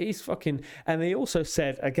like he's fucking, and he also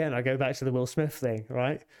said again. I go back to the Will Smith thing,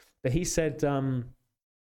 right? But he said to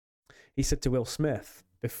Will Smith,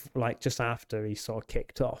 like just after he sort of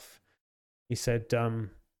kicked off, he said,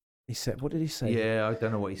 what did he say? Yeah, I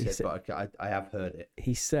don't know what he said, but I have heard it.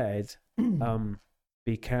 He said,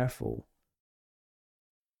 be careful.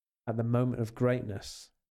 At the moment of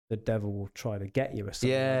greatness, the devil will try to get you, or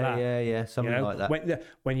something like that. Yeah, something like that.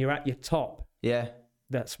 When you're at your top, Yeah,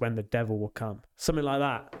 that's when the devil will come. Something like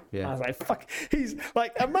that. Yeah. I was like, fuck. He's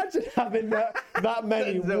like, imagine having that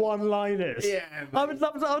many one-liners. yeah. I would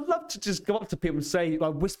love to just go up to people and say,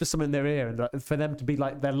 like, whisper something in their ear, and for them to be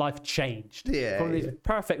like, their life changed. Yeah, From these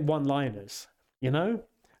perfect one-liners. You know,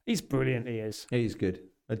 he's brilliant. He is. He's good.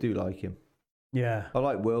 I do like him. Yeah. I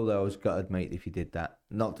like Will though. I was gutted, mate, if you did that.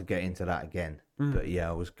 Not to get into that again, but yeah,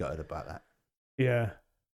 I was gutted about that. Yeah.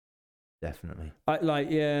 Definitely.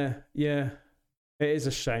 Yeah. It is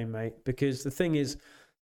a shame, mate, because the thing is,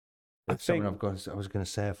 I was going to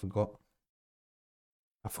say, I forgot.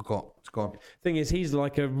 It's gone. Thing is, he's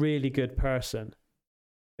like a really good person.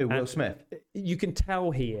 Who, Will Smith? You can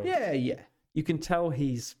tell he is. Yeah. You can tell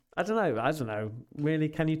he's. I don't know. Really,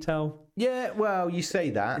 can you tell? Yeah, well, you say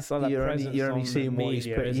that. It's like that you're presence only on seeing the what he's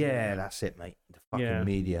media, put. isn't Yeah, it? that's it, mate. The fucking Yeah.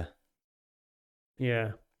 media.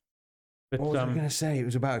 Yeah. But, What was I going to say? It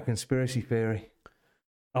was about a conspiracy theory.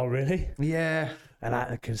 Oh, really? Yeah. I like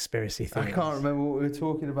the conspiracy I theories. can't remember what we were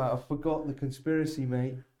talking about. I forgot the conspiracy,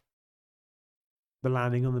 mate. The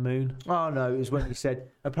landing on the moon. Oh, no, it was when he said,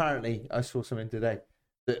 apparently, I saw something today,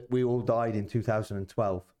 that we all died in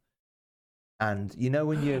 2012. And you know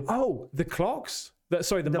when you... Oh, the clocks? The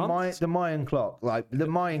months? The Mayan clock, like the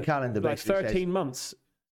Mayan calendar like basically 13 months.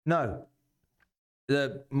 No.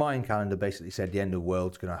 The Mayan calendar basically said the end of the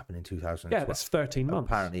world's going to happen in 2012. Yeah, that's 13 months.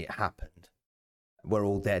 Apparently it happened. We're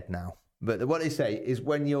all dead now. But what they say is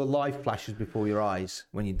when your life flashes before your eyes,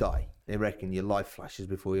 when you die, they reckon your life flashes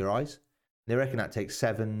before your eyes. They reckon that takes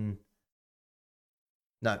 7...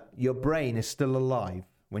 No, your brain is still alive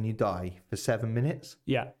when you die for 7 minutes.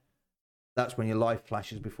 Yeah. That's when your life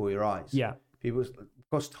flashes before your eyes. Yeah.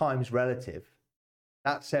 Because time's relative,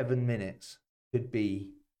 that 7 minutes could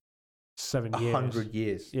be 7 years. 100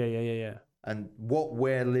 years. Yeah. And what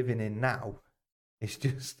we're living in now is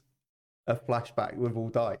just a flashback. We've all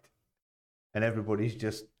died. And everybody's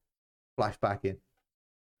just flashback in.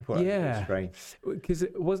 Yeah. Strange. Because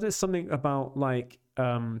wasn't it something about like,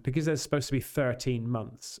 because there's supposed to be 13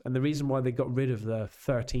 months, and the reason why they got rid of the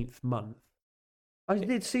 13th month. I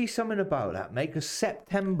did see something about that, mate, because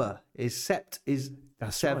September is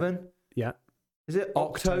That's 7. right. Yeah. Is it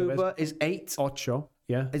October is 8? Ocho.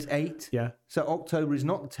 Yeah. Is 8. Yeah. So October is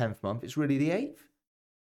not the 10th month, it's really the 8th.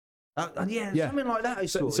 Yeah, something like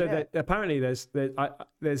that. Apparently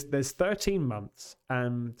there's 13 months,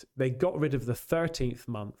 and they got rid of the 13th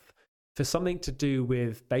month for something to do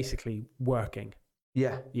with basically working.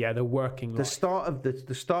 Yeah. Yeah, the working. The start of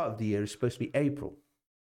the year is supposed to be April.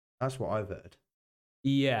 That's what I've heard.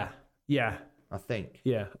 Yeah. I think.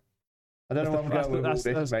 Yeah. I don't know what I'm going with all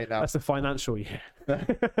this, mate, now. That's the financial year.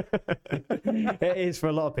 It is for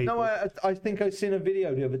a lot of people. No, I think I've seen a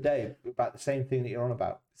video the other day about the same thing that you're on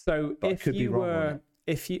about. So But I if could be you wrong on were,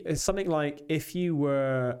 it. it's something like if you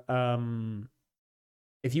were going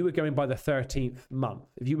by the 13th month,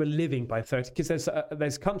 if you were living by 13, because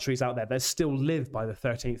there's countries out there that still live by the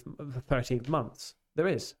 13th months. There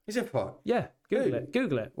is. Is it fun? Yeah,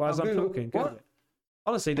 Google it while I'm talking. Google What? it.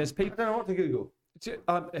 Honestly, there's I people don't know what to Google.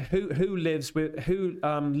 who lives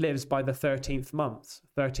by the 13th month,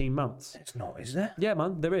 13 months. It's not, is there? Yeah,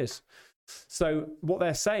 man, there is. So what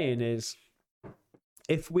they're saying is,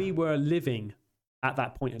 if we were living at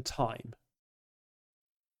that point in time,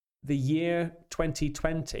 the year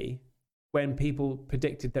 2020, when people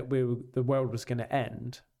predicted that the world was going to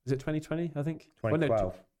end, was it 2020? I think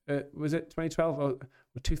 2012. Was it 2012 or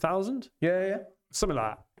 2000? Yeah. Something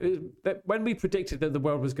like that. When we predicted that the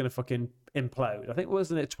world was going to fucking implode, I think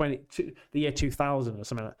wasn't it the year 2000 or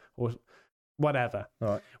something like that, or whatever. All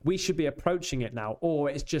right. We should be approaching it now, or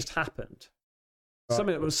it's just happened. Right.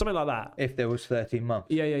 Something like that. If there was 13 months.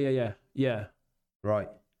 Yeah. Right.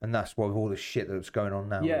 And that's why with all the shit that's going on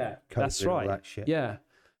now. Yeah, COVID, that's right. All that shit. Yeah.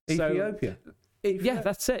 Ethiopia. Yeah,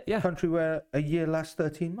 that's it. Yeah. Country where a year lasts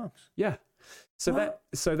 13 months. Yeah. So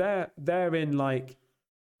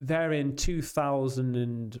they're in 2000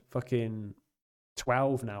 and fucking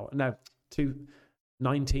 12 now. No,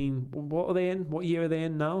 2019. What are they in? What year are they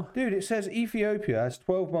in now? Dude, it says Ethiopia has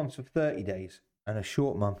 12 months of 30 days and a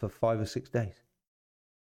short month of 5 or 6 days,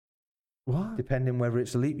 What? depending whether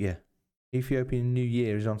it's a leap year. Ethiopian New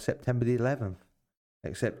Year is on September the 11th,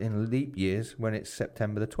 except in leap years when it's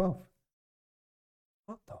September the 12th.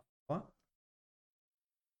 What the fuck?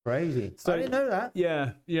 Crazy. So- I didn't know that.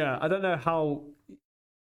 Yeah. I don't know how.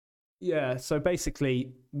 Yeah, so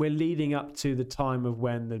basically, we're leading up to the time of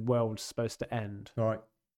when the world's supposed to end. All right.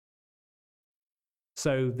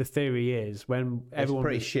 So the theory is when everyone. It's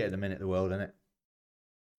pretty shit at the minute, the world, isn't it?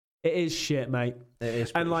 It is shit, mate. It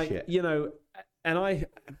is pretty And like shit. you know, and I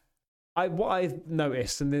what I've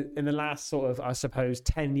noticed in the last sort of, I suppose,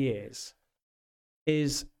 10 years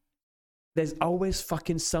is there's always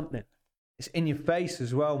fucking something. It's in your face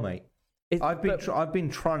as well, mate. I've been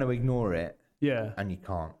trying to ignore it, yeah. and you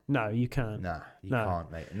can't. No, you can't. Nah, you No.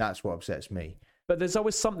 can't, mate. And that's what upsets me. But there's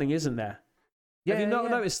always something, isn't there? Have you not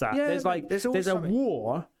noticed that? Yeah, there's like there's there's always a something.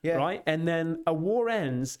 war, Yeah. right? And then a war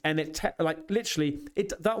ends, and like literally,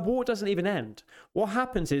 that war doesn't even end. What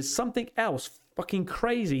happens is something else fucking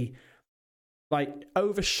crazy, like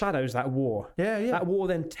overshadows that war. Yeah, yeah. That war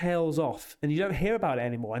then tails off, and you don't hear about it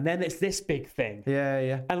anymore. And then it's this big thing. Yeah,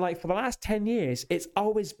 yeah. And like for the last 10 years, it's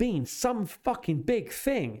always been some fucking big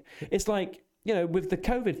thing. It's like, you know, with the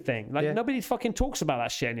COVID thing, like Yeah. nobody fucking talks about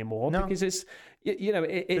that shit anymore No. because it's, you know,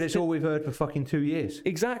 But it's all we've heard for fucking 2 years.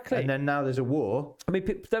 exactly. And then now there's a war. I mean,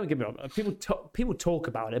 don't get me wrong. People talk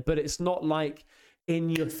about it, but it's not like in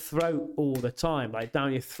your throat all the time, like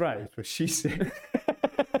down your throat. That's what she said.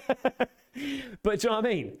 But do you know what I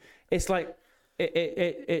mean? It's like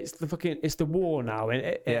it's the war now, and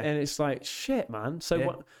Yeah. and it's like shit, man. So Yeah.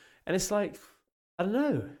 what? And it's like I don't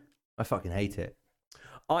know. I fucking hate it.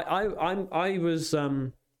 I was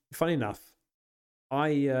funny enough.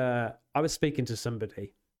 I was speaking to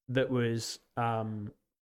somebody that was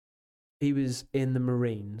he was in the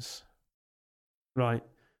Marines, right,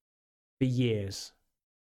 for years,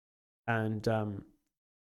 and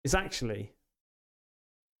it's actually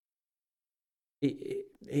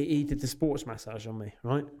he did the sports massage on me,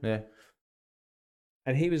 right? Yeah.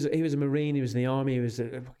 And he was a Marine. He was in the army. He was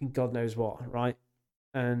a fucking God knows what, right?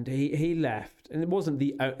 And he left, and it wasn't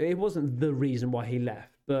the reason why he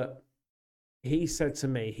left, but he said to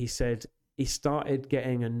me, he said he started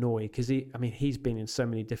getting annoyed because he's been in so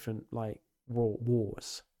many different like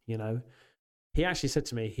wars, you know. He actually said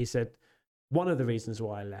to me, he said one of the reasons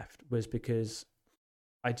why I left was because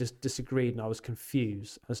I just disagreed and I was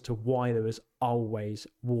confused as to why there was always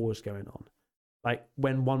wars going on. Like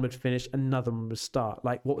when one would finish, another one would start.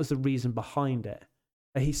 Like what was the reason behind it?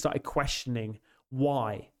 And he started questioning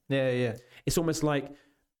why. Yeah, yeah. It's almost like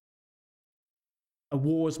a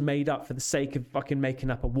war's made up for the sake of fucking making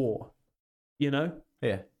up a war, you know?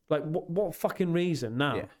 Yeah. Like what fucking reason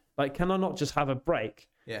now? Yeah. Like, can I not just have a break?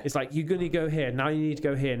 Yeah. It's like, you're going to go here, now you need to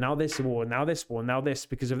go here, now this war, now this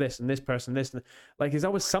because of this, and this person, this. Like, there's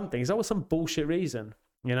always something. There's always some bullshit reason,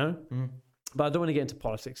 you know? Mm. But I don't want to get into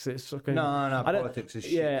politics. It's fucking, No, I don't- politics is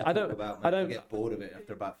shit. yeah, to I talk don't- About, I mate. don't- You get bored of it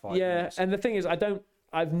after about 5 yeah, minutes. and the thing is,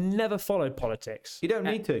 I've never followed politics. You don't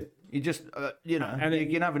need to. You just, you know, And you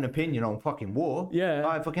can have an opinion on fucking war. Yeah.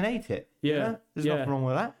 I fucking hate it. you Yeah. know? There's Yeah. nothing wrong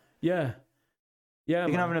with that. Yeah. Yeah,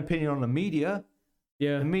 You can man. have an opinion on the media.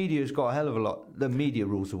 Yeah. The media's got a hell of a lot. The media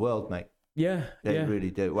rules the world, mate. Yeah. They yeah. really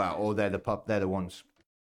do. Well, or they're the ones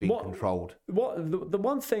being What- controlled. What the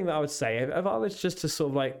one thing that I would say, if I was just to sort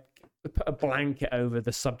of like put a blanket over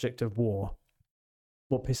the subject of war,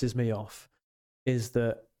 what pisses me off is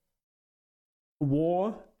that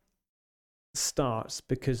war starts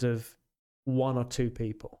because of one or two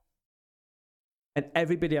people, and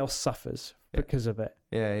everybody else suffers because of it.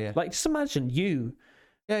 Yeah, yeah. Like, just imagine you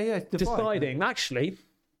Yeah, yeah. It's divide. deciding, actually,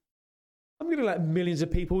 I'm going to let millions of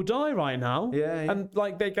people die right now. Yeah, yeah. And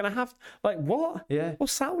like they're going to have, like, what? Yeah.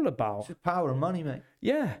 What's that all about? It's just power and money, mate.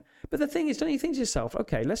 Yeah, but the thing is, don't you think to yourself,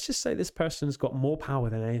 okay, let's just say this person's got more power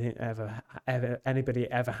than anything anybody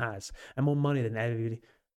ever has, and more money than anybody.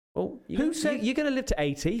 Well, Who said- you're going to live to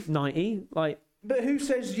 80, 90? Like, But who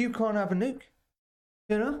says you can't have a nuke?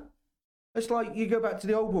 You know? It's like you go back to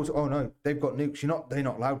the old wars. Oh no, they've got nukes. They're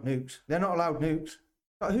not allowed nukes. They're not allowed nukes.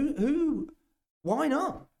 Like, who? Why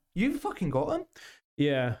not? You fucking got them.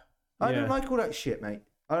 yeah, I don't like all that shit, mate.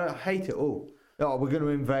 I hate it all. Oh, we're going to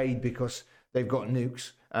invade because they've got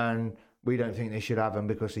nukes, and we don't think they should have them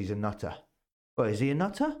because he's a nutter. Well, is he a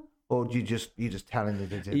nutter, or do you just telling him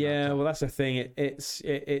that he's a yeah. nutter? Well, that's the thing.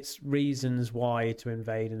 It's reasons why to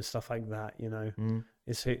invade and stuff like that. You know,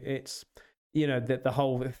 it's you know the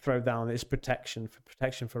whole throwdown is protection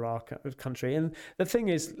for our country. And the thing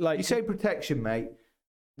is, like, You say protection, mate.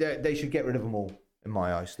 They should get rid of them all. In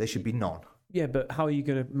my eyes, there should be none. yeah, but how are you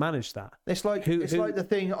going to manage that? It's like Who- like the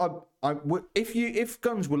thing. If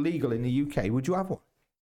guns were legal in the UK, would you have one?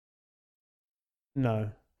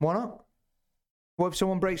 No, Why not? What if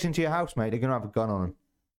someone breaks into your house, mate? They're gonna have a gun on them,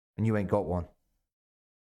 and you ain't got one.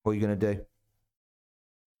 What are you gonna do?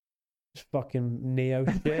 Just fucking Neo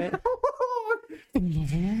shit.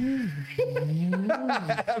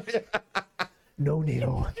 No,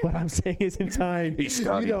 Neo. What I'm saying is in time. You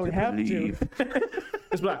don't have to.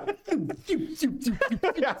 It's like.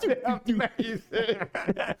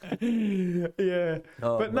 Yeah.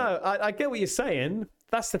 Oh, but no, I get what you're saying.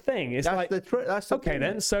 That's the thing. It's like that's the okay thing.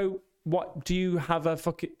 then. So what do you have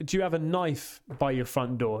do you have a knife by your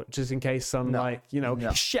front door just in case some No.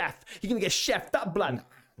 No. chef? You're gonna get chef that blood.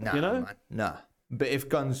 Nah, you know? man, nah. But if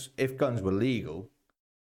guns were legal,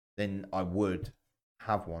 then I would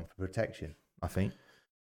have one for protection. I think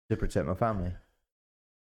to protect my family,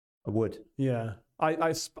 I would. Yeah.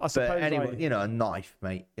 I suppose. But anyway, a knife,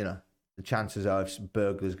 mate. The chances are if some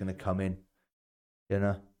burglar's going to come in,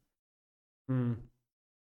 Yeah.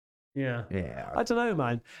 Yeah. I don't know,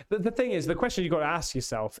 man. The thing is, the question you got to ask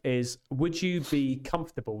yourself is: would you be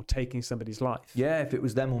comfortable taking somebody's life? Yeah, if it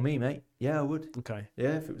was them or me, mate. Yeah, I would. Okay.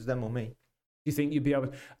 Yeah, if it was them or me. Do you think you'd be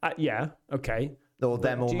able? Yeah. Okay. Or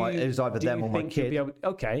them or Do my. you- It was either do them you or my think you'd kid. be able-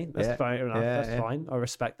 okay, that's Yeah. fair enough. Yeah, That's yeah. fine. I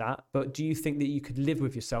respect that. But do you think that you could live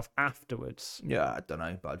with yourself afterwards Yeah, I don't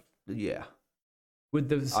know, but yeah. with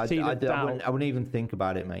the seed of doubt? I wouldn't even think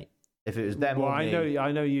about it, mate. If it was them Well, or me,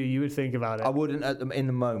 I know you. You would think about it. I wouldn't in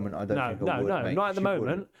the moment. I don't think I would. mate. Not at the She moment.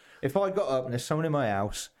 wouldn't. If I got up and there's someone in my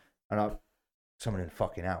house and someone in the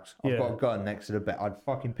fucking house, I've Yeah. got a gun next to the bed, I'd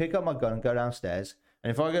fucking pick up my gun and go downstairs.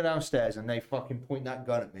 And if I go downstairs and they fucking point that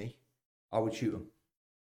gun at me, I would shoot them.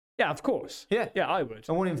 Yeah, of course. Yeah. Yeah, I would.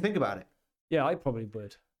 I wouldn't even think about it. Yeah, I probably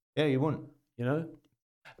would. Yeah, you wouldn't. You know.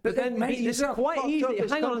 But then, mate, it's this is how quite fucked up easy.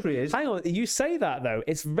 this country is. Hang on. You say that though.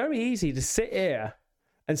 It's very easy to sit here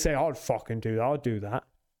and say, "I'd fucking do that. I'll do that."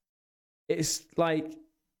 It's like,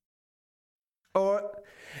 Or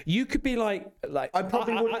you could be like I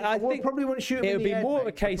probably wouldn't. I think probably wouldn't shoot him. it in would the be head, more of a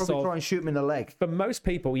mate. I'd case probably of- try and shoot him in the leg. for most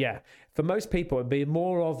people, yeah. For most people, it'd be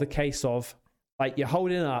more of the case of like you're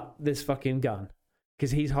holding up this fucking gun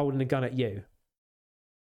because he's holding a gun at you.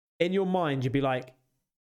 In your mind, you'd be like,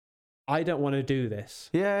 "I don't want to do this.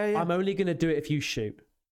 Yeah, yeah. I'm only going to do it if you shoot."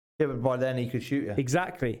 Yeah, but by then he could shoot you.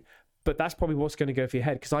 Exactly. But that's probably what's going to go through your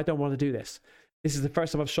head because I don't want to do this. This is the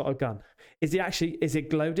first time I've shot a gun. Is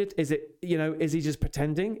it loaded? Is it, is he just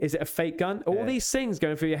pretending? Is it a fake gun? All Yeah. these things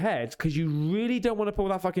going through your head because you really don't want to pull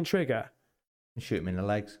that fucking trigger. And shoot him in the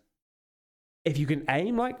legs. If you can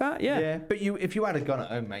aim like that, yeah. But if you had a gun at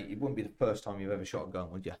home, mate, it wouldn't be the first time you've ever shot a gun,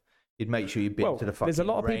 would you? You'd make sure you've been Well, to the fucking there's a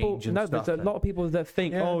lot of people. range and No, stuff, there's a lot of people that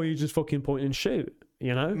think, Yeah. "Oh, you just fucking point and shoot."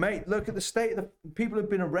 You know? Mate, look at the state of the people who've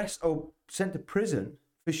been arrested or sent to prison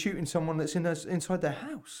for shooting someone that's inside their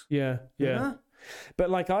house. Yeah, you yeah. know? But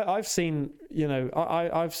like I've seen,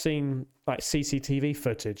 I've seen like CCTV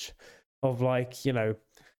footage of like,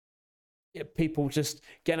 people just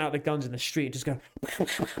getting out the guns in the street, just going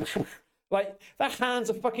like their hands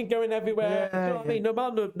are fucking going everywhere. Yeah, You know what I mean?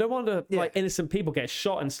 No wonder Yeah. like innocent people get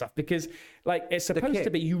shot and stuff because like it's supposed to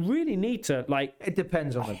kick. be. You really need to like It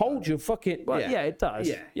depends on the hold gun. your fucking. Well, Yeah. yeah, it does.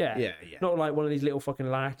 Yeah, yeah. Not like one of these little fucking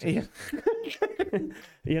latches.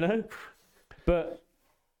 Yeah. But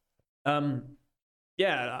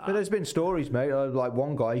yeah. But there's been stories, mate. Like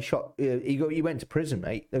one guy shot. He went to prison,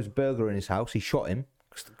 mate. There was a burglar in his house. He shot him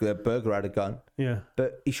because the burglar had a gun, Yeah.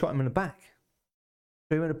 but he shot him in the back.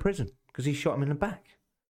 So he went to prison because he shot him in the back.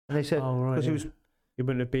 And they said Oh, right, because yeah. he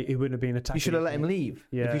wouldn't have been attacked. you should have let him leave.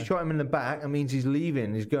 Yeah. If you shot him in the back, that means he's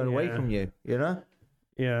leaving. He's going away Yeah. from you. You know.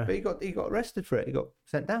 Yeah. But he got arrested for it. He got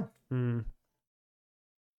sent down. Mm.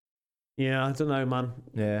 Yeah, I don't know, man.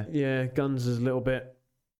 Yeah. Yeah, guns is a little bit.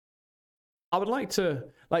 I would like to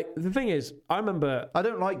like the thing is, I remember I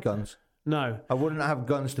don't like guns. no, I wouldn't have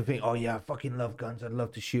guns to think, oh yeah, I fucking love guns. I'd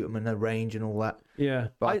love to shoot them in the range and all that. yeah,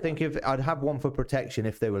 But I think if I'd have one for protection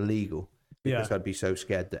if they were legal, because Yeah. I'd be so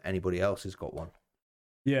scared that anybody else has got one.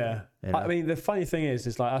 yeah. You know? I mean, the funny thing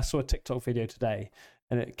is like I saw a TikTok video today,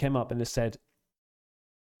 and it came up and it said,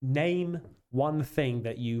 "Name one thing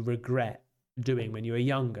that you regret doing when you were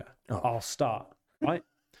younger." Oh. I'll start right,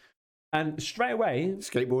 and straight away,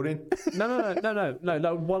 Skateboarding.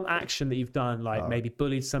 no. One action that you've done, like Oh. maybe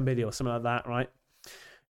bullied somebody or something like that, right?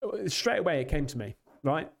 Straight away, it came to me,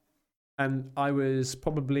 right? And I was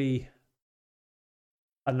probably,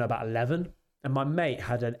 I don't know, about 11, and my mate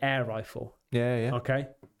had an air rifle, Yeah. okay?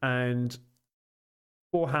 And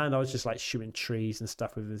beforehand, I was just like shooting trees and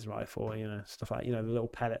stuff with his rifle, stuff like, the little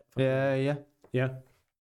pellet. Yeah. Yeah.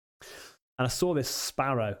 And I saw this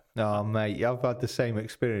sparrow. Oh, mate, I've had the same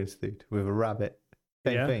experience, dude, with a rabbit.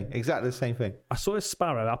 Same Yeah? thing. Exactly the same thing. I saw this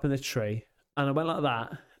sparrow up in the tree, and I went like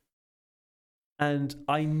that. and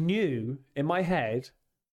I knew in my head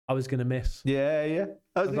I was gonna miss. Yeah, yeah.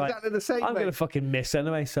 I was like, exactly the same. I'm mate. gonna fucking miss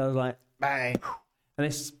anyway. So I was like, bang. and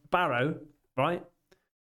this sparrow, right?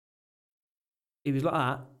 He was like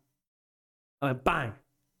that. I went bang,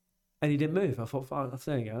 and he didn't move. I thought, "Fuck,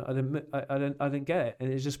 there you go." I didn't get it,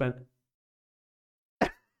 and it just went.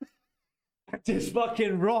 Just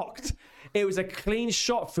fucking rocked. It was a clean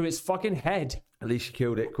shot through its fucking head. At least you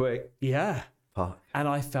killed it quick. Yeah, Fuck. and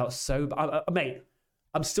I felt so, mate.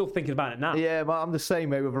 I'm still thinking about it now. Yeah, but I'm the same,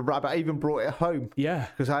 mate, with a rabbit. I even brought it home Yeah.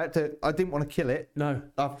 because I didn't want to kill it. No.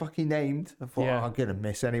 I fucking aimed. I thought, Yeah. I'm going to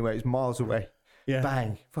miss anyway. It's miles away. Yeah.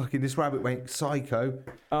 Bang. Fucking this rabbit went psycho.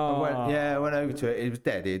 I went over to it. It was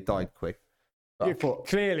dead. It died quick. But I thought,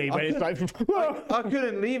 Clearly, but it's like, I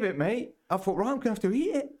couldn't leave it, mate. I thought, right, I'm going to have to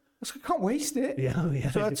eat it. I can't waste it.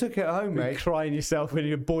 yeah. So I took it home, You're mate. crying yourself when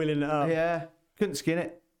you're boiling it up. Yeah. Couldn't skin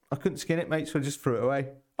it. I couldn't skin it, mate, so I just threw it away.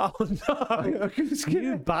 Oh no! I couldn't skin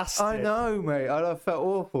You it. bastard! I know, mate. I felt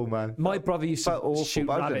awful, man. My brother used Felt to awful, shoot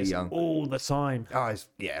but I was only rabbits young. all the time. Oh,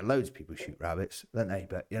 loads of people shoot rabbits, don't they?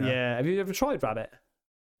 But, you know, Yeah. Have you ever tried rabbit?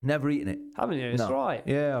 never eaten it. Haven't you? It's No. right.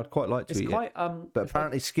 Yeah, I'd quite like to It's eat quite it. But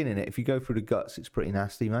apparently skinning it, if you go through the guts, it's pretty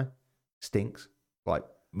nasty, man. Stinks. Like,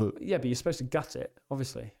 yeah, but you're supposed to gut it,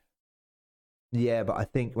 obviously. yeah, but I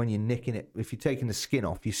think when you're nicking it, if you're taking the skin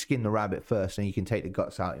off, you skin the rabbit first and you can take the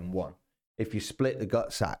guts out in one. If you split the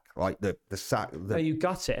gut sack, like the sack... No, you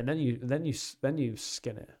gut it and then you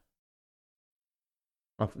skin it.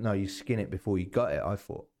 No, you skin it before you gut it, I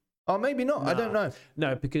thought. Oh, maybe not. I don't know.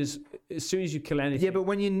 No, because as soon as you kill anything, Yeah, but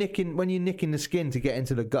when you're nicking the skin to get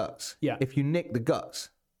into the guts, Yeah. if you nick the guts,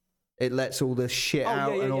 it lets all the shit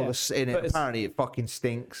out and all the in it. But it's- Apparently, it fucking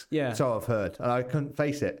stinks. Yeah. So I've heard, and I couldn't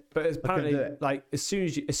face it. But it's I couldn't apparently, do it. like as soon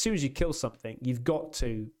as you kill something, you've got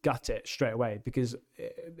to gut it straight away because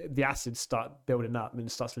the acids start building up and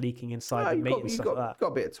it starts leaking inside the meat and stuff like that. Got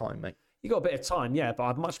a bit of time, mate. You got a bit of time, yeah, but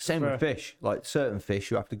I'd much Same prefer. with fish. Like certain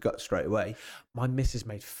fish, you have to gut straight away. My missus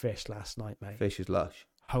made fish last night, mate. Fish is lush.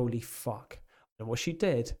 Holy fuck! And what she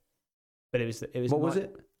did, but it was What was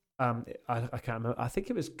it? I can't remember. I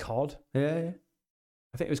think it was cod. Yeah.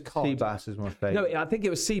 I think it was cod. Sea bass is my favourite. No, I think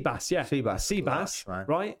it was sea bass. Yeah, Sea bass. Sea bass, Lush, man.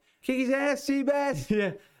 right? Kick his ass, sea bass.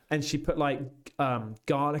 Yeah, and she put like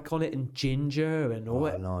garlic on it and ginger and all Oh,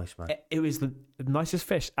 it. nice, man. It was the nicest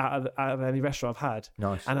fish out of any restaurant I've had.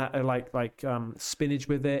 Nice. And I like spinach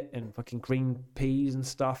with it and fucking green peas and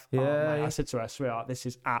stuff. Oh, Yeah, mate, yeah. I said to her, sweetheart, this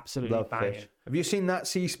is absolutely Love banging. fish. Have you seen that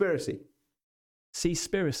Seaspiracy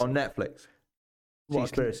Seaspiracy. on Netflix? What,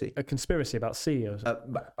 Seaspiracy. a conspiracy about sea or something.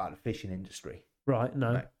 About the fishing industry. Right,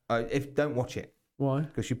 no. Right. Don't watch it Why?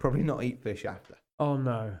 because you probably not eat fish after. Oh,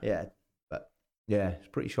 no. Yeah, but yeah, it's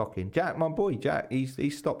pretty shocking. Jack, my boy, Jack, he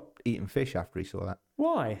stopped eating fish after he saw that.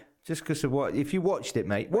 Why? Just because of what? If you watched it,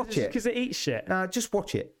 mate, watch it. Because it eats shit. Nah, just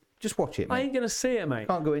watch it. Just watch it, I mate. ain't going to see it, mate.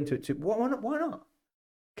 Can't go into it too. Why not?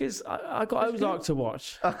 Because I got Ozark to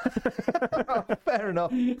watch. Fair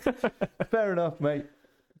enough. Fair enough, mate.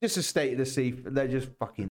 Just a state of the sea. They're just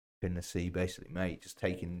fucking in the sea, basically, mate. Just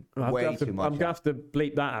taking way too much. I'm going to have to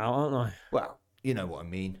bleep that out, aren't I? Well, you know what I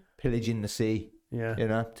mean. Pillaging the sea. Yeah. You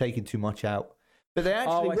know, taking too much out. But they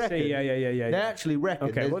actually I reckon. see. Yeah. They actually reckon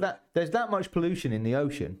Okay, there's that much pollution in the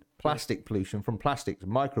ocean, plastic pollution from plastics,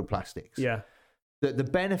 microplastics. Yeah. That the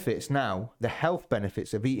benefits now, the health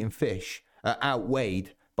benefits of eating fish are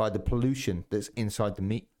outweighed by the pollution that's inside the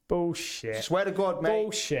meat. Bullshit. Swear to God, mate.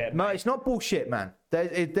 Bullshit. No, it's not bullshit, man.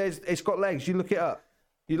 It's got legs. You look it up.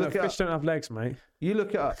 You look it Fish up. don't have legs, mate. You look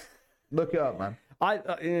it up. Look it up, man.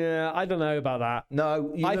 I don't know about that.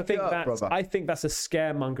 No, you look it up, brother. I think that's a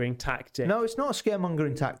scaremongering tactic No, it's not a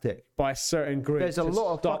scaremongering tactic. by a certain group. There's a to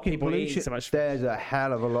lot of stop fucking people eating pollution. so much. There's a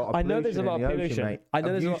hell of a lot of I pollution. know there's a lot in of the ocean, pollution. mate. I know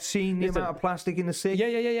Have there's a you lot- seen the Listen. amount of plastic in the sea?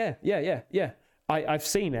 Yeah. I've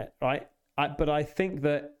seen it, right? But I think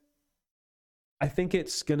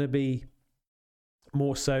it's going to be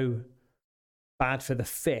more so bad for the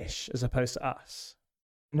fish as opposed to us.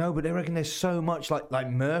 No, but they reckon there's so much like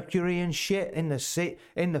mercury and shit in the sea,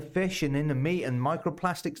 in the fish and in the meat and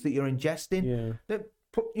microplastics that you're ingesting. Yeah. That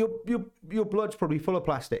your blood's probably full of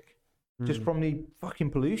plastic just from the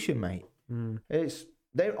fucking pollution, mate.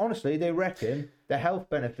 They reckon the health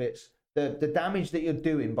benefits, the damage that you're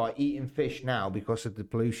doing by eating fish now because of the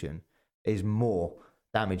pollution is more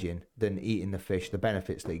damaging than eating the fish. The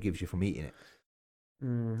benefits that it gives you from eating it.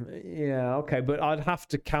 Yeah, okay, but I'd have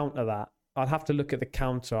to counter that. I'd have to look at the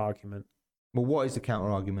counter argument. Well, what is the counter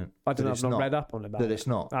argument? I don't know. I've not read up on it. That it's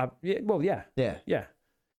not. Yeah. Yeah.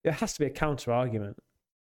 There has to be a counter argument.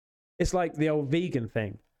 It's like the old vegan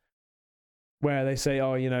thing. where they say,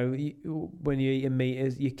 oh, when you're eating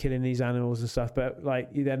meat, you're killing these animals and stuff. But like,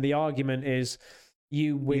 then the argument is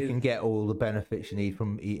you can get all the benefits you need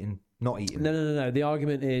from not eating. No. The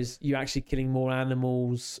argument is you're actually killing more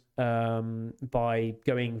animals by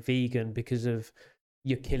going vegan because of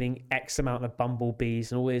you're killing X amount of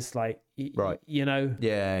bumblebees and all this, like, right?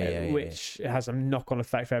 Which has a knock-on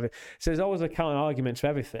effect for everything. So there's always a counter argument to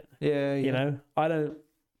everything. I don't.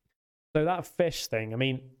 So that fish thing, I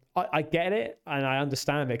mean, I get it and I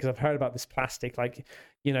understand it because I've heard about this plastic, like,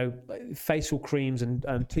 facial creams and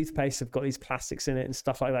toothpaste have got these plastics in it and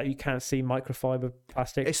stuff like that. You can't see microfiber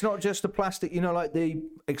plastic. It's not just the plastic, like the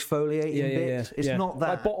exfoliating bits. It's not that.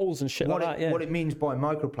 Like bottles and shit like that. Yeah. What it means by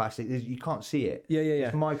microplastic is you can't see it. Yeah.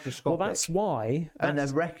 It's microscopic. Well, that's why. And I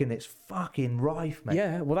reckon it's fucking rife, mate.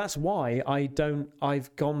 Yeah, well, that's why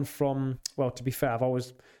I've gone from, well, to be fair,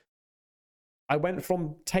 I went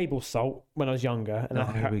from table salt when I was younger. And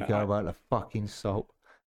here we go about the fucking salt.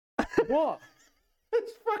 What?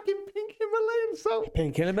 It's fucking pink Himalayan salt.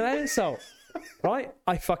 Pink Himalayan salt. Right?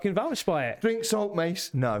 I fucking vouch by it. Drink salt,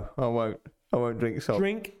 Mace. No, I won't. I won't drink salt.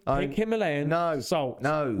 Drink pink Himalayan salt.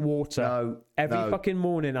 No. Water. Every fucking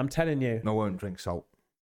morning, I'm telling you. I won't drink salt.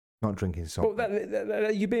 Not drinking salt.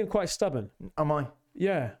 Well, you're being quite stubborn. Am I?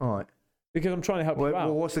 Yeah. All right. Because I'm trying to help you out.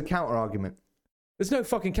 Well, what's the counter argument? There's no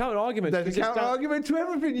fucking counter argument. There's a counter argument to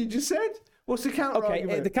everything you just said. What's the counter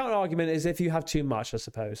argument? Okay, the counter argument is if you have too much, I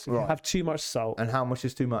suppose. If you have too much salt. And how much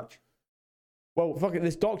is too much? Well, fucking,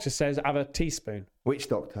 this doctor says have a teaspoon. Which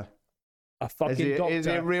doctor? A fucking doctor. Is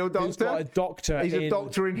he a real doctor? Who's got a doctor? He's a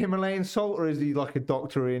doctor in Himalayan salt, or is he like a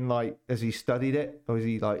doctor in, like, has he studied it? Or is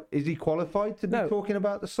he qualified to be talking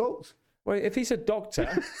about the salts? Well, if he's a doctor,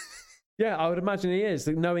 yeah, I would imagine he is,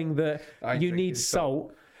 knowing that you need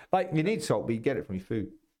salt. Like, you need salt, but you get it from your food.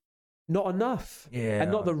 Not enough. Yeah.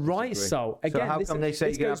 And not the right salt. Again, so how come they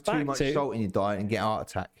say you can have too much salt in your diet and get a heart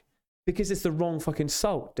attack? Because it's the wrong fucking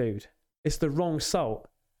salt, dude. It's the wrong salt.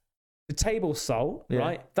 The table salt,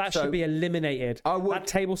 right? That should be eliminated. That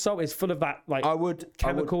table salt is full of that, like,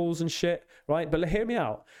 chemicals and shit, right? But hear me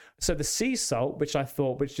out. So the sea salt, which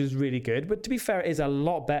is really good, but to be fair, it is a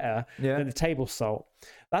lot better than the table salt.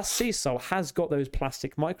 That sea salt has got those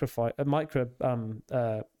plastic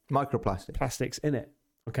microplastics in it.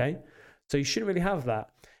 Okay, so you shouldn't really have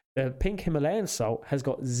that. The pink Himalayan salt has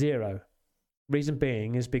got 0. Reason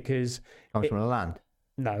being is because it comes from the land.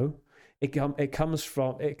 No, it comes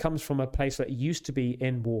from a place that used to be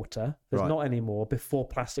in water. There's not anymore. Before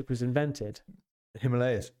plastic was invented.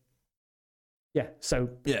 Himalayas. Yeah. So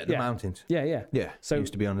the mountains. Yeah. So it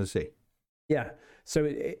used to be under the sea. Yeah. So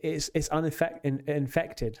it's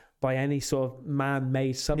infected by any sort of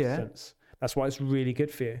man-made substance. Yeah. That's why it's really good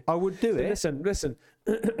for you. I would do it. Listen.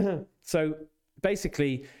 So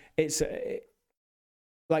basically, it's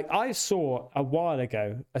like I saw a while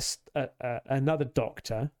ago another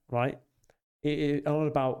doctor, right, on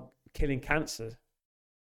about killing cancer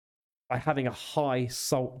by having a high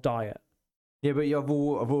salt diet. Yeah, but I've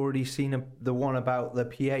already seen the one about the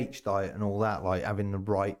pH diet and all that, like having the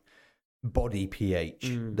right body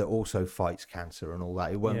pH that also fights cancer and all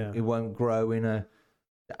that. It won't grow in a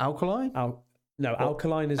alkaline.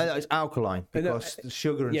 Alkaline is it's alkaline because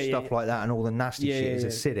sugar and stuff like that and all the nasty shit is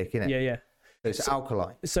acidic, isn't it? Yeah. So it's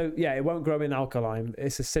alkaline. So it won't grow in alkaline.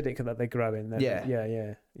 It's acidic that they grow in.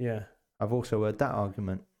 Yeah. I've also heard that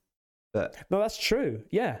argument. But no, that's true.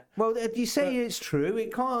 Yeah. Well, if you say it's true,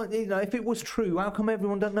 it can't. If it was true, how come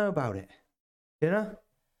everyone doesn't know about it? You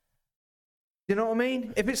know what I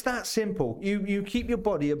mean? If it's that simple, you keep your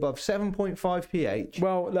body above 7.5 pH,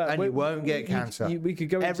 and you won't get cancer. We could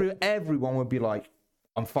go. Everyone would be like,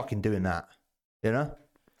 "I'm fucking doing that."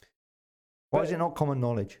 Why is it not common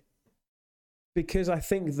knowledge? Because I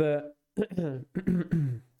think that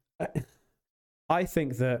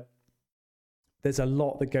there's a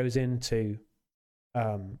lot that goes into.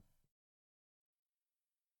 I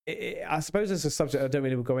suppose it's a subject I don't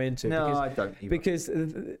really go into. No, I don't. Either. Because.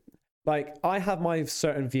 Like, I have my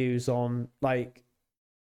certain views on, like,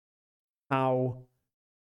 how,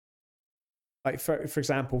 like, for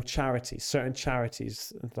example, certain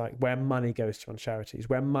charities, like, where money goes to on charities,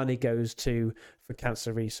 where money goes to for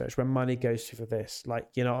cancer research, where money goes to for this, like,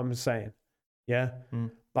 you know what I'm saying? Yeah?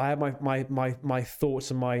 I have my thoughts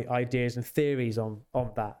and my ideas and theories on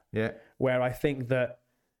that. Yeah. Where I think that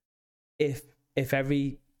if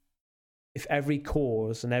every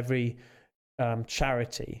cause and every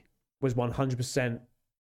charity was 100%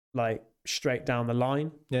 like straight down the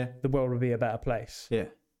line, the world would be a better place.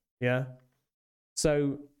 Yeah.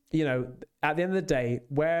 So, at the end of the day,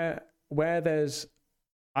 where there's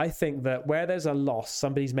I think that where there's a loss,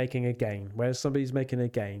 somebody's making a gain. Where somebody's making a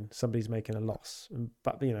gain, somebody's making a loss.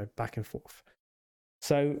 But back and forth.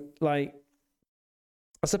 So, like,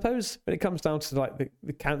 I suppose when it comes down to like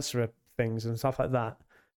the cancer things and stuff like that,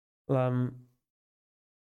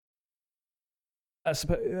 I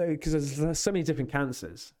suppose because there's so many different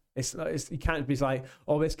cancers. You can't be like,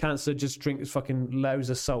 oh, this cancer, just drink fucking loads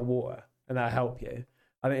of salt water and that'll help you.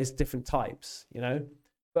 I mean, it's different types, you know.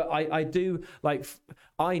 But I do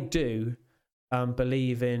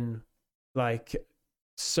believe in like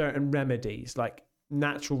certain remedies, like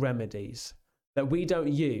natural remedies that we don't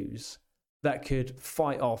use that could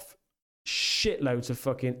fight off shitloads of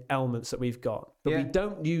fucking ailments that we've got, but we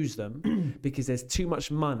don't use them because there's too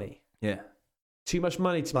much money. Yeah. Too much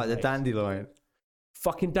money to like be the dandelion.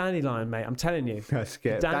 Fucking dandelion, mate. I'm telling you. That's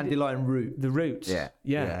good. Dandelion root. The roots. Yeah.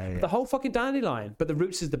 The whole fucking dandelion. But the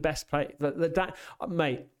roots is the best place.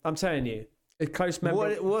 Mate, I'm telling you. A close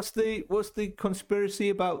member. What's the conspiracy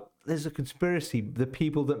about? There's a conspiracy. The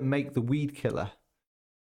people that make the weed killer.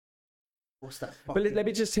 What's that? But let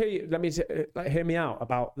me just hear you. Hear me out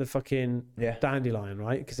about the fucking dandelion,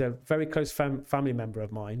 right? Because a very close family member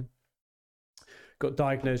of mine got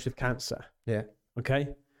diagnosed with cancer. Yeah. Okay.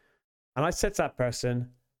 And I said to that person,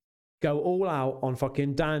 go all out on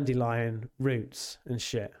fucking dandelion roots and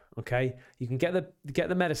shit. Okay. You can get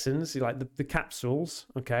the medicines, like the capsules.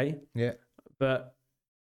 Okay. Yeah. But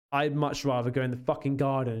I'd much rather go in the fucking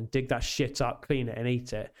garden and dig that shit up, clean it, and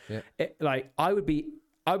eat it. Yeah. I would be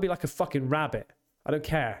like a fucking rabbit. I don't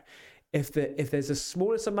care. If there's the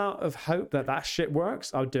smallest amount of hope that shit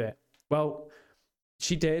works, I'll do it. Well,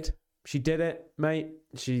 she did. She did it, mate.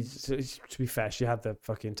 To be fair, she had the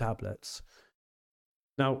fucking tablets.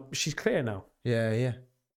 Now she's clear now. Yeah.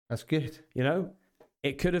 That's good. You know,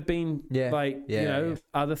 it could have been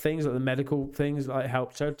other things, like the medical things, like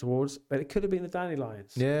helped her towards, but it could have been the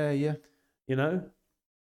dandelions. Yeah. You know,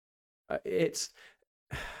 it's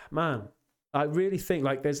man. I really think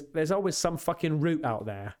like there's always some fucking root out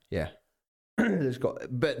there. Yeah.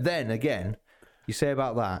 But then again, you say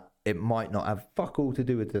about that, it might not have fuck all to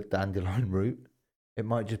do with the dandelion root. It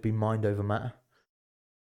might just be mind over matter.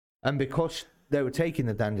 And because they were taking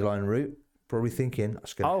the dandelion root, probably thinking,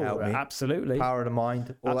 that's going to help me. Absolutely. Power of the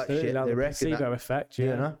mind, all that shit. Like they the reckon placebo effect. Yeah.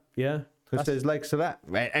 You know? Yeah. Because there's legs to that.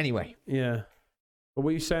 Anyway. Yeah. What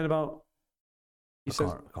were you saying about... I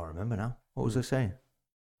can't remember now. What was I saying?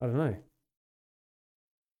 I don't know.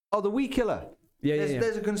 Oh, the weed killer. Yeah.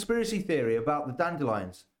 There's a conspiracy theory about the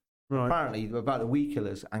dandelions. Right. Apparently, about the weed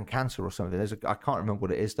killers and cancer or something. I can't remember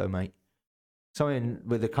what it is though, mate. Something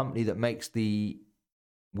with the company that makes the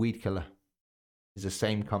weed killer is the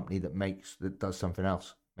same company that does something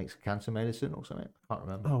else. Makes cancer medicine or something. I can't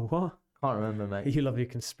remember. Oh, what? Can't remember, mate. You love your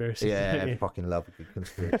conspiracy. Yeah, I fucking love a good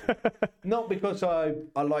conspiracy. Not because I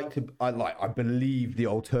believe the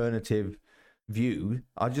alternative view.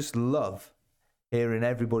 I just love hearing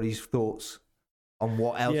everybody's thoughts on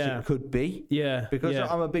what else it could be. Yeah. Because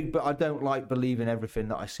but I don't like believing everything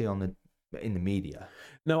that I see in the media.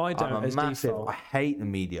 No, I don't. I'm a massive. I hate the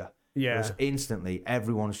media. Yeah. Because instantly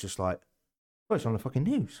everyone's just like, well, it's on the fucking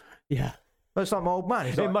news. Yeah. Well, it's like my old man.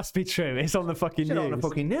 It must be true. It's on the fucking news. It's on the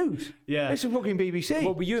fucking news. Yeah. It's the fucking BBC.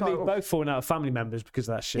 Well, you and me both falling out of family members because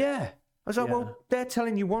of that shit. Yeah. I was like, well, they're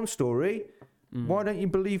telling you one story. Why don't you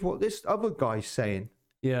believe what this other guy's saying?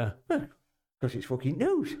 Yeah. Because it's fucking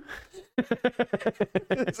news.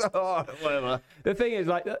 Whatever. The thing is,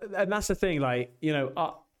 like, and that's the thing, like, you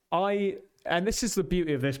know, and this is the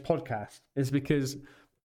beauty of this podcast, is because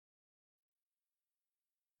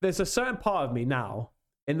there's a certain part of me now,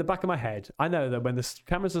 in the back of my head, I know that when the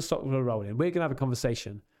cameras are stopped rolling, we're going to have a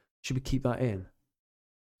conversation. Should we keep that in?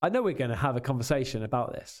 I know we're going to have a conversation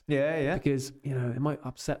about this. Yeah. Because, you know, it might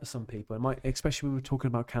upset some people. It might, especially when we're talking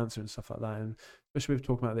about cancer and stuff like that, and especially when we're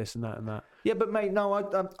talking about this and that and that. Yeah, but mate, no,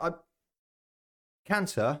 I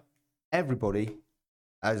cancer, everybody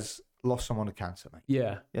has lost someone to cancer, mate.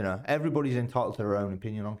 Yeah. You know, everybody's entitled to their own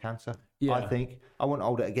opinion on cancer. Yeah. I think I wouldn't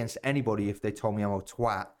hold it against anybody if they told me I'm a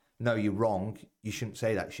twat. No, you're wrong. You shouldn't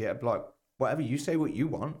say that shit. I'd be like, whatever, you say what you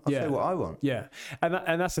want. I'll say what I want. Yeah.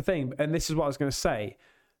 And that's the thing. And this is what I was going to say.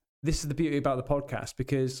 This is the beauty about the podcast,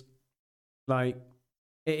 because, like,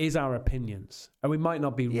 it is our opinions, and we might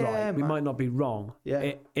not be right. We might not be wrong.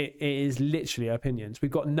 Yeah. It is literally our opinions.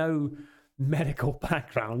 We've got no medical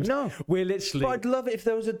background. No. We're literally... But I'd love it if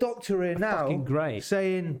there was a doctor here now fucking great.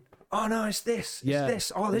 saying, oh, no, it's this. It's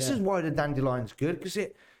this. Oh, this is why the dandelion's good, because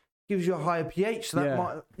it gives you a higher pH. So that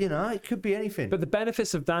might, you know, it could be anything. But the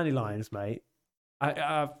benefits of dandelions, mate,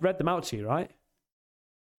 I've read them out to you, right?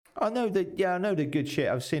 I know that. Yeah, I know the good shit.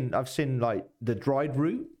 I've seen like the dried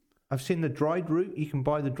root. I've seen the dried root. You can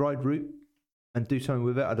buy the dried root and do something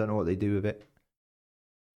with it. I don't know what they do with it.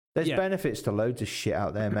 There's Yeah. benefits to loads of shit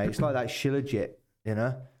out there, mate. It's like that Shilajit, you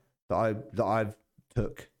know, that I've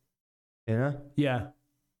took, you know. Yeah.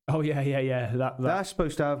 Oh yeah. That's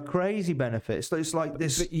supposed to have crazy benefits. It's like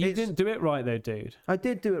this. But you didn't do it right though, dude. I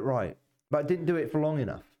did do it right, but I didn't do it for long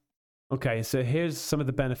enough. Okay, so here's some of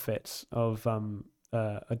the benefits of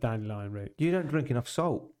a dandelion root. You don't drink enough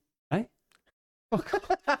salt. Eh?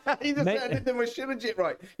 He just Mate- said I did my Shilajit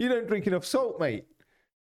right. You don't drink enough salt, mate.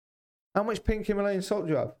 How much pink Himalayan salt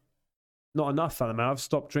do you have? Not enough, fella, man. I've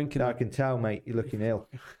stopped drinking. I can tell, mate. You're looking ill.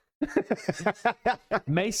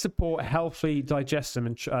 May support healthy digestion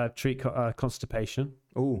and treat constipation.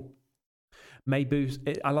 Oh, May boost.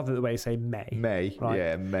 I love the way you say may. May. Right.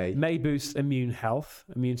 Yeah, May. May boost immune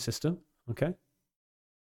system. Okay.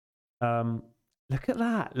 Look at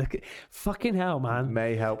that. Look at fucking hell, man.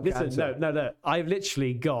 May help Listen, cancer. no. I've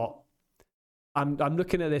literally got. I'm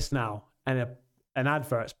looking at this now, and an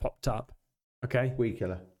advert's popped up. Okay. Weed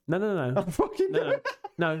killer. No. I'm fucking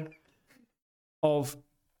No. Of,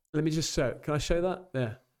 let me just show. Can I show that?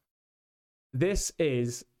 Yeah. This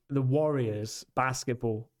is the Warriors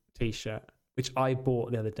basketball T-shirt, which I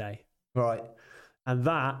bought the other day, Right. and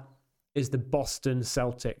that is the Boston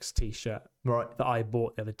Celtics T-shirt Right. that I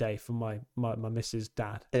bought the other day from my missus'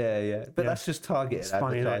 dad. Yeah. But Yeah. that's just targeted It's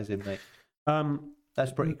funny, innit? advertising, mate. Um,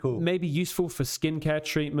 That's pretty cool. Maybe useful for skincare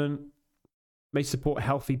treatment. May support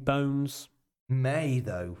healthy bones. May,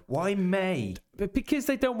 though. Why May? But because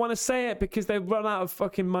they don't want to say it, because they run out of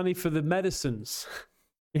fucking money for the medicines.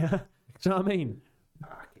 Yeah. Do you know what I mean?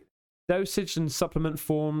 Dosage and supplement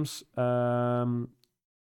forms. Hang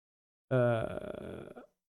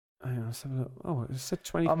on, let's have a look. Oh, it said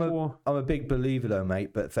 24. I'm a big believer, though,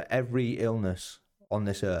 mate, but for every illness on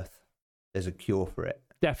this earth, there's a cure for it.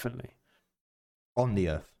 Definitely. On the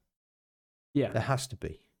earth. Yeah. There has to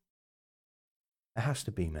be. There has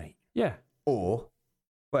to be, mate. Yeah. Or,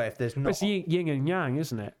 well, if there's But not. it's yin and yang,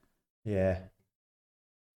 isn't it? Yeah.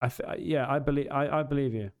 I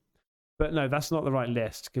believe you. But no, that's not the right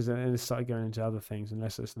list, because then it started going into other things,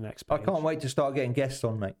 unless it's the next I page. can't wait to start getting guests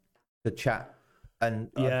on, mate, to chat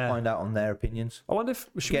and Yeah. find out on their opinions. I wonder if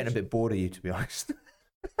I'm getting a bit bored of you, to be honest.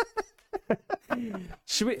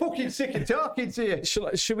 should we Fucking sick of talking to you.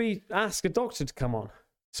 should we ask a doctor to come on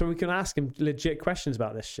so we can ask him legit questions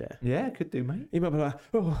about this shit? Yeah, could do, mate. He might be like,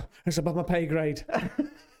 "Oh, it's above my pay grade."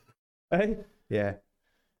 Eh? Yeah.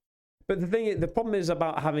 But the problem is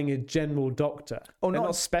about having a general doctor, Or They're not-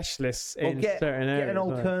 not specialists Or in get certain areas. an are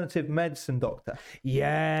they? alternative medicine doctor.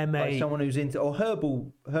 Yeah, Like mate. someone who's into, or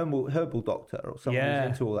herbal doctor, or someone Yeah. who's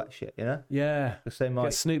into all that shit, you know? Yeah. Because they Get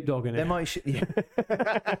might. Snoop Dogg in They it. might.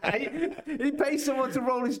 He pays someone to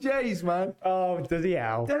roll his J's, man. Oh, does he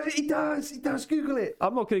how? He does. He does. Google it.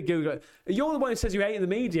 I'm not going to Google it. You're the one who says you hate the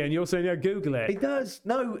media, and you're saying, "Yeah, Google He it." does.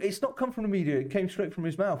 No, it's not come from the media. It came straight from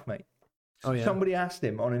his mouth, mate. Oh, yeah. Somebody asked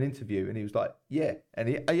him on an interview, and he was like, "Yeah." And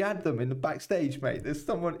he had them in the backstage, mate. There's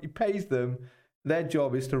someone, he pays them. Their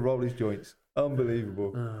job is to roll his joints.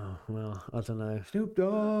 Unbelievable. Oh well, I don't know. Snoop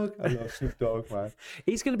Dogg. I love Snoop Dogg, man.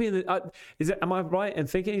 He's going to be in the. Am I right in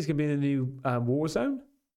thinking he's going to be in the new Warzone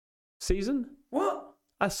season? What?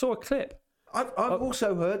 I saw a clip. I've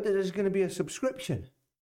also heard that there's going to be a subscription.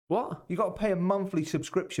 What? You got to pay a monthly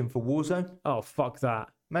subscription for Warzone, Oh, fuck that.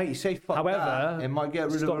 mate. You say fuck However, that, it might get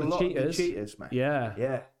rid of stop a the lot cheaters. of the cheaters, mate. Yeah.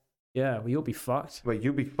 Yeah. Yeah. Well, you'll be fucked. Well,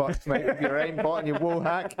 you'll be fucked, mate, with your aimbot and your wall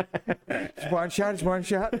hack. Just one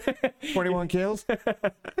shot. 21 kills.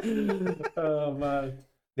 Oh man.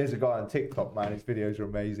 There's a guy on TikTok, man. His videos are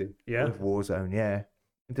amazing. Yeah? With Warzone, yeah.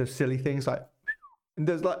 He does silly things like, and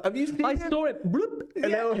does like, have you seen I him? saw it. Bloop.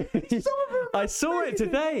 Yeah. I saw it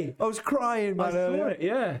today. I was crying, man. I saw earlier. it.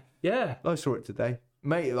 Yeah. Yeah. I saw it today.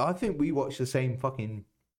 Mate, I think we watched the same fucking,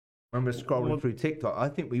 I remember scrolling Well- through TikTok. I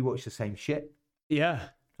think we watched the same shit. Yeah.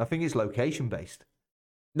 I think it's location based.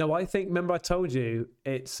 No, I think. Remember, I told you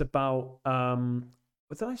it's about.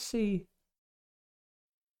 What did I see?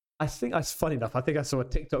 I think that's funny enough. I think I saw a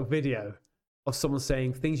TikTok video of someone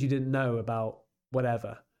saying things you didn't know about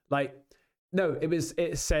whatever. Like, no,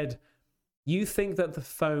 it said, you think that the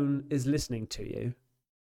phone is listening to you.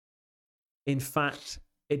 In fact,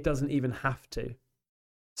 it doesn't even have to.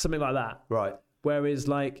 Something like that. Right. Whereas,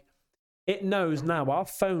 like, it knows now our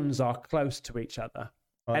phones are close to each other.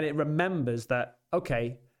 Right. And it remembers that,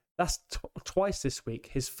 okay, that's twice this week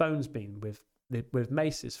his phone's been with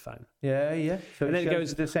Mace's phone. Yeah, yeah. So And then it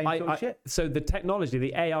shows goes, the same sort of shit. so the technology,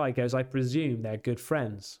 the AI goes, I presume they're good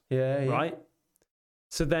friends, Yeah, yeah. right?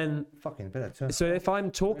 So then, Fucking better turn. so if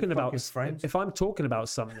I'm talking We're about, fucking friends. if I'm talking about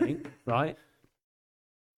something, right?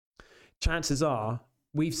 Chances are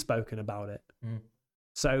we've spoken about it. Mm.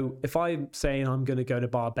 So if I'm saying I'm going to go to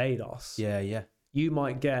Barbados, Yeah. you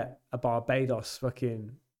might get a Barbados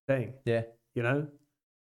fucking thing, Yeah. you know?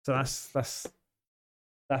 So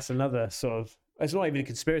that's another sort of, it's not even a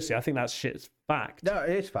conspiracy. I think that shit's fact. No, it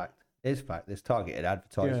is fact. It is fact. There's targeted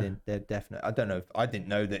advertising. They're definitely. I don't know. I didn't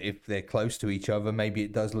know that if they're close to each other, maybe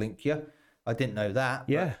it does link you. I didn't know that.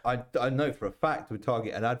 Yeah. I know for a fact with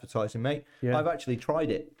targeted advertising, mate. Yeah. I've actually tried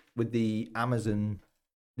it with the Amazon,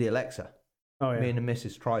 the Alexa. Oh, yeah. Me and the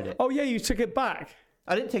missus tried it. Oh, yeah, you took it back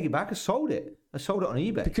I didn't take it back. I sold it. I sold it on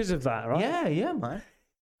eBay. because of that, right? Yeah, man.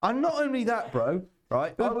 And not only that, bro.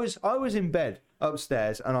 Right. I was in bed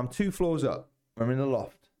upstairs, and I'm 2 floors up. I'm in the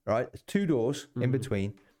loft. Right. There's 2 doors in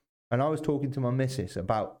between, and I was talking to my missus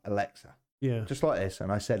about Alexa, Yeah. just like this,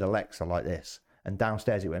 and I said Alexa like this, and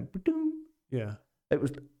downstairs it went. Ba-doom. Yeah.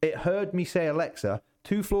 It heard me say Alexa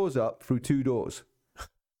 2 floors up through 2 doors.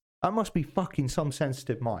 That must be fucking some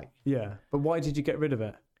sensitive mic. Yeah. But why did you get rid of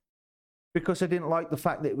it? Because I didn't like the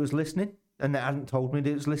fact that it was listening, and it hadn't told me that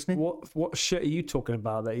it was listening. What shit are you talking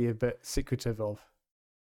about that you're a bit secretive of?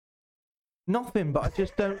 Nothing, but I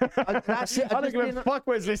just don't. That's it. I don't give a fuck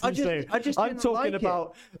what it's listening to. I'm didn't talking like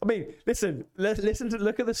about. I mean, listen.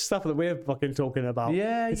 Look at the stuff that we're fucking talking about.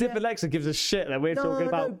 Yeah, As yeah. if Alexa gives a shit that we're No, talking no,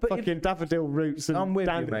 about but if- fucking daffodil roots and I'm with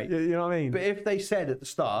you, mate. You know what I mean? But if they said at the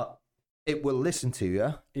start, it will listen to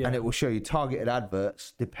you Yeah. and it will show you targeted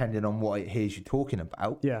adverts depending on what it hears you talking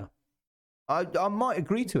about, Yeah. I might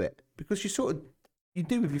agree to it because you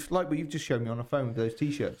do if you like what you've just shown me on the phone with those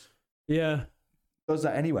t-shirts. Yeah. Does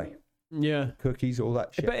that anyway? Yeah. Cookies, all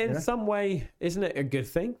that shit. But in you know? some way, isn't it a good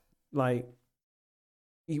thing? Like,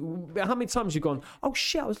 how many times you've gone, oh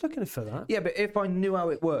shit, I was looking for that. Yeah, but if I knew how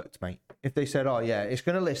it worked, mate, if they said, oh yeah, it's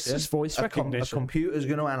going to listen, It's just voice a recognition. computer's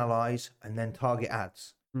going to analyze and then target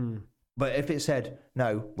ads. Mm. But if it said,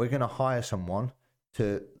 no, we're going to hire someone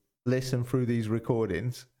to listen through these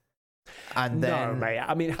recordings and then, No, mate.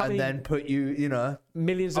 I mean, how and many then put you know,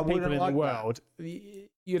 millions I of people wouldn't in like the world?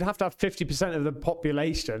 You'd have to have 50% of the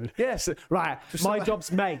population. yes, Right, my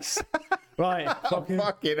job's Mace. Right. fucking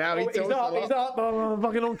hell, Oh, he's up. Oh, I'm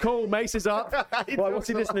fucking on call. Mace is up. Right, what's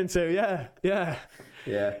he listening to? Yeah.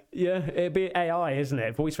 It'd be AI, isn't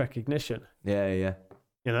it? Voice recognition. Yeah.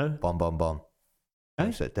 You know? Bomb.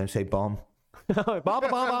 Eh? Don't say bomb.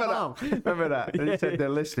 Bomb. Remember that? They said they're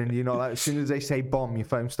listening. You know, like as soon as they say bomb, your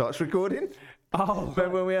phone starts recording. Oh, Remember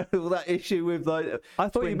when we had all that issue with like I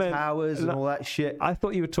thought Twin you meant. Towers and all that shit? I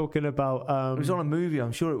thought you were talking about. It was on a movie.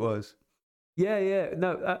 I'm sure it was. Yeah.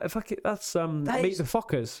 No, fuck it. That's That Meet is- the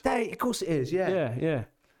Fockers. Of course it is. Yeah. Yeah.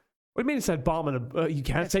 What do you mean it said bomb on a? You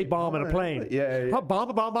can't say bomb on a plane. Yeah. Oh,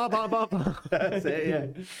 bomb. That's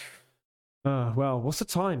it. Yeah. Well, what's the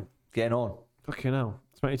time? Getting on. Fucking hell,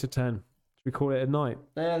 20 to 10. Should we call it a night?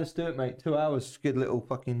 Yeah, let's do it, mate. 2 hours. Good little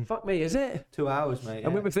fucking Fuck me, is it? 2 hours, mate.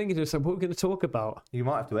 And we yeah. were thinking to ourselves, what are we going to talk about? You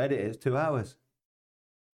might have to edit it. It's 2 hours.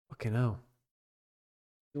 Fucking hell.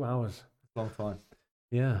 2 hours. Long time.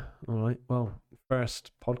 Yeah. All right. Well,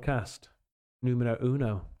 first podcast. Numero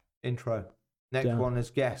uno. Intro. Next Yeah. one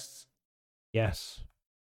is guests. Yes.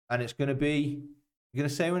 And it's going to be... You're going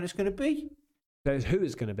to say when it's going to be? There's who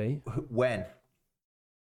it's going to be. When?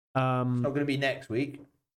 It's not going to be next week.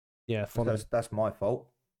 Yeah. Follow. That's my fault.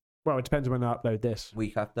 Well, it depends when I upload this.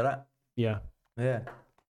 Week after that. Yeah. Yeah.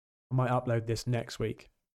 I might upload this next week.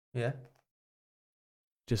 Yeah.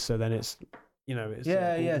 Just so then it's, it's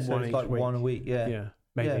Yeah. So one it's each like week. one a week. Yeah. Yeah.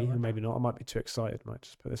 Maybe, Yeah. or maybe not. I might be too excited. Might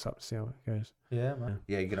just put this up to see how it goes. Yeah, man.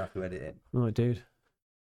 Yeah, you're going to have to edit it. All right, dude.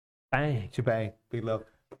 Bang. Shebang. Big love.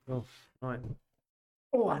 Oh, right.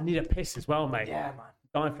 Oh, I need a piss as well, mate. Yeah, man.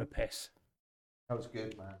 Dying for a piss. That was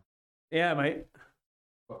good, man. Yeah, mate.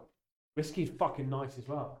 Whiskey's fucking nice as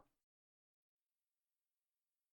well.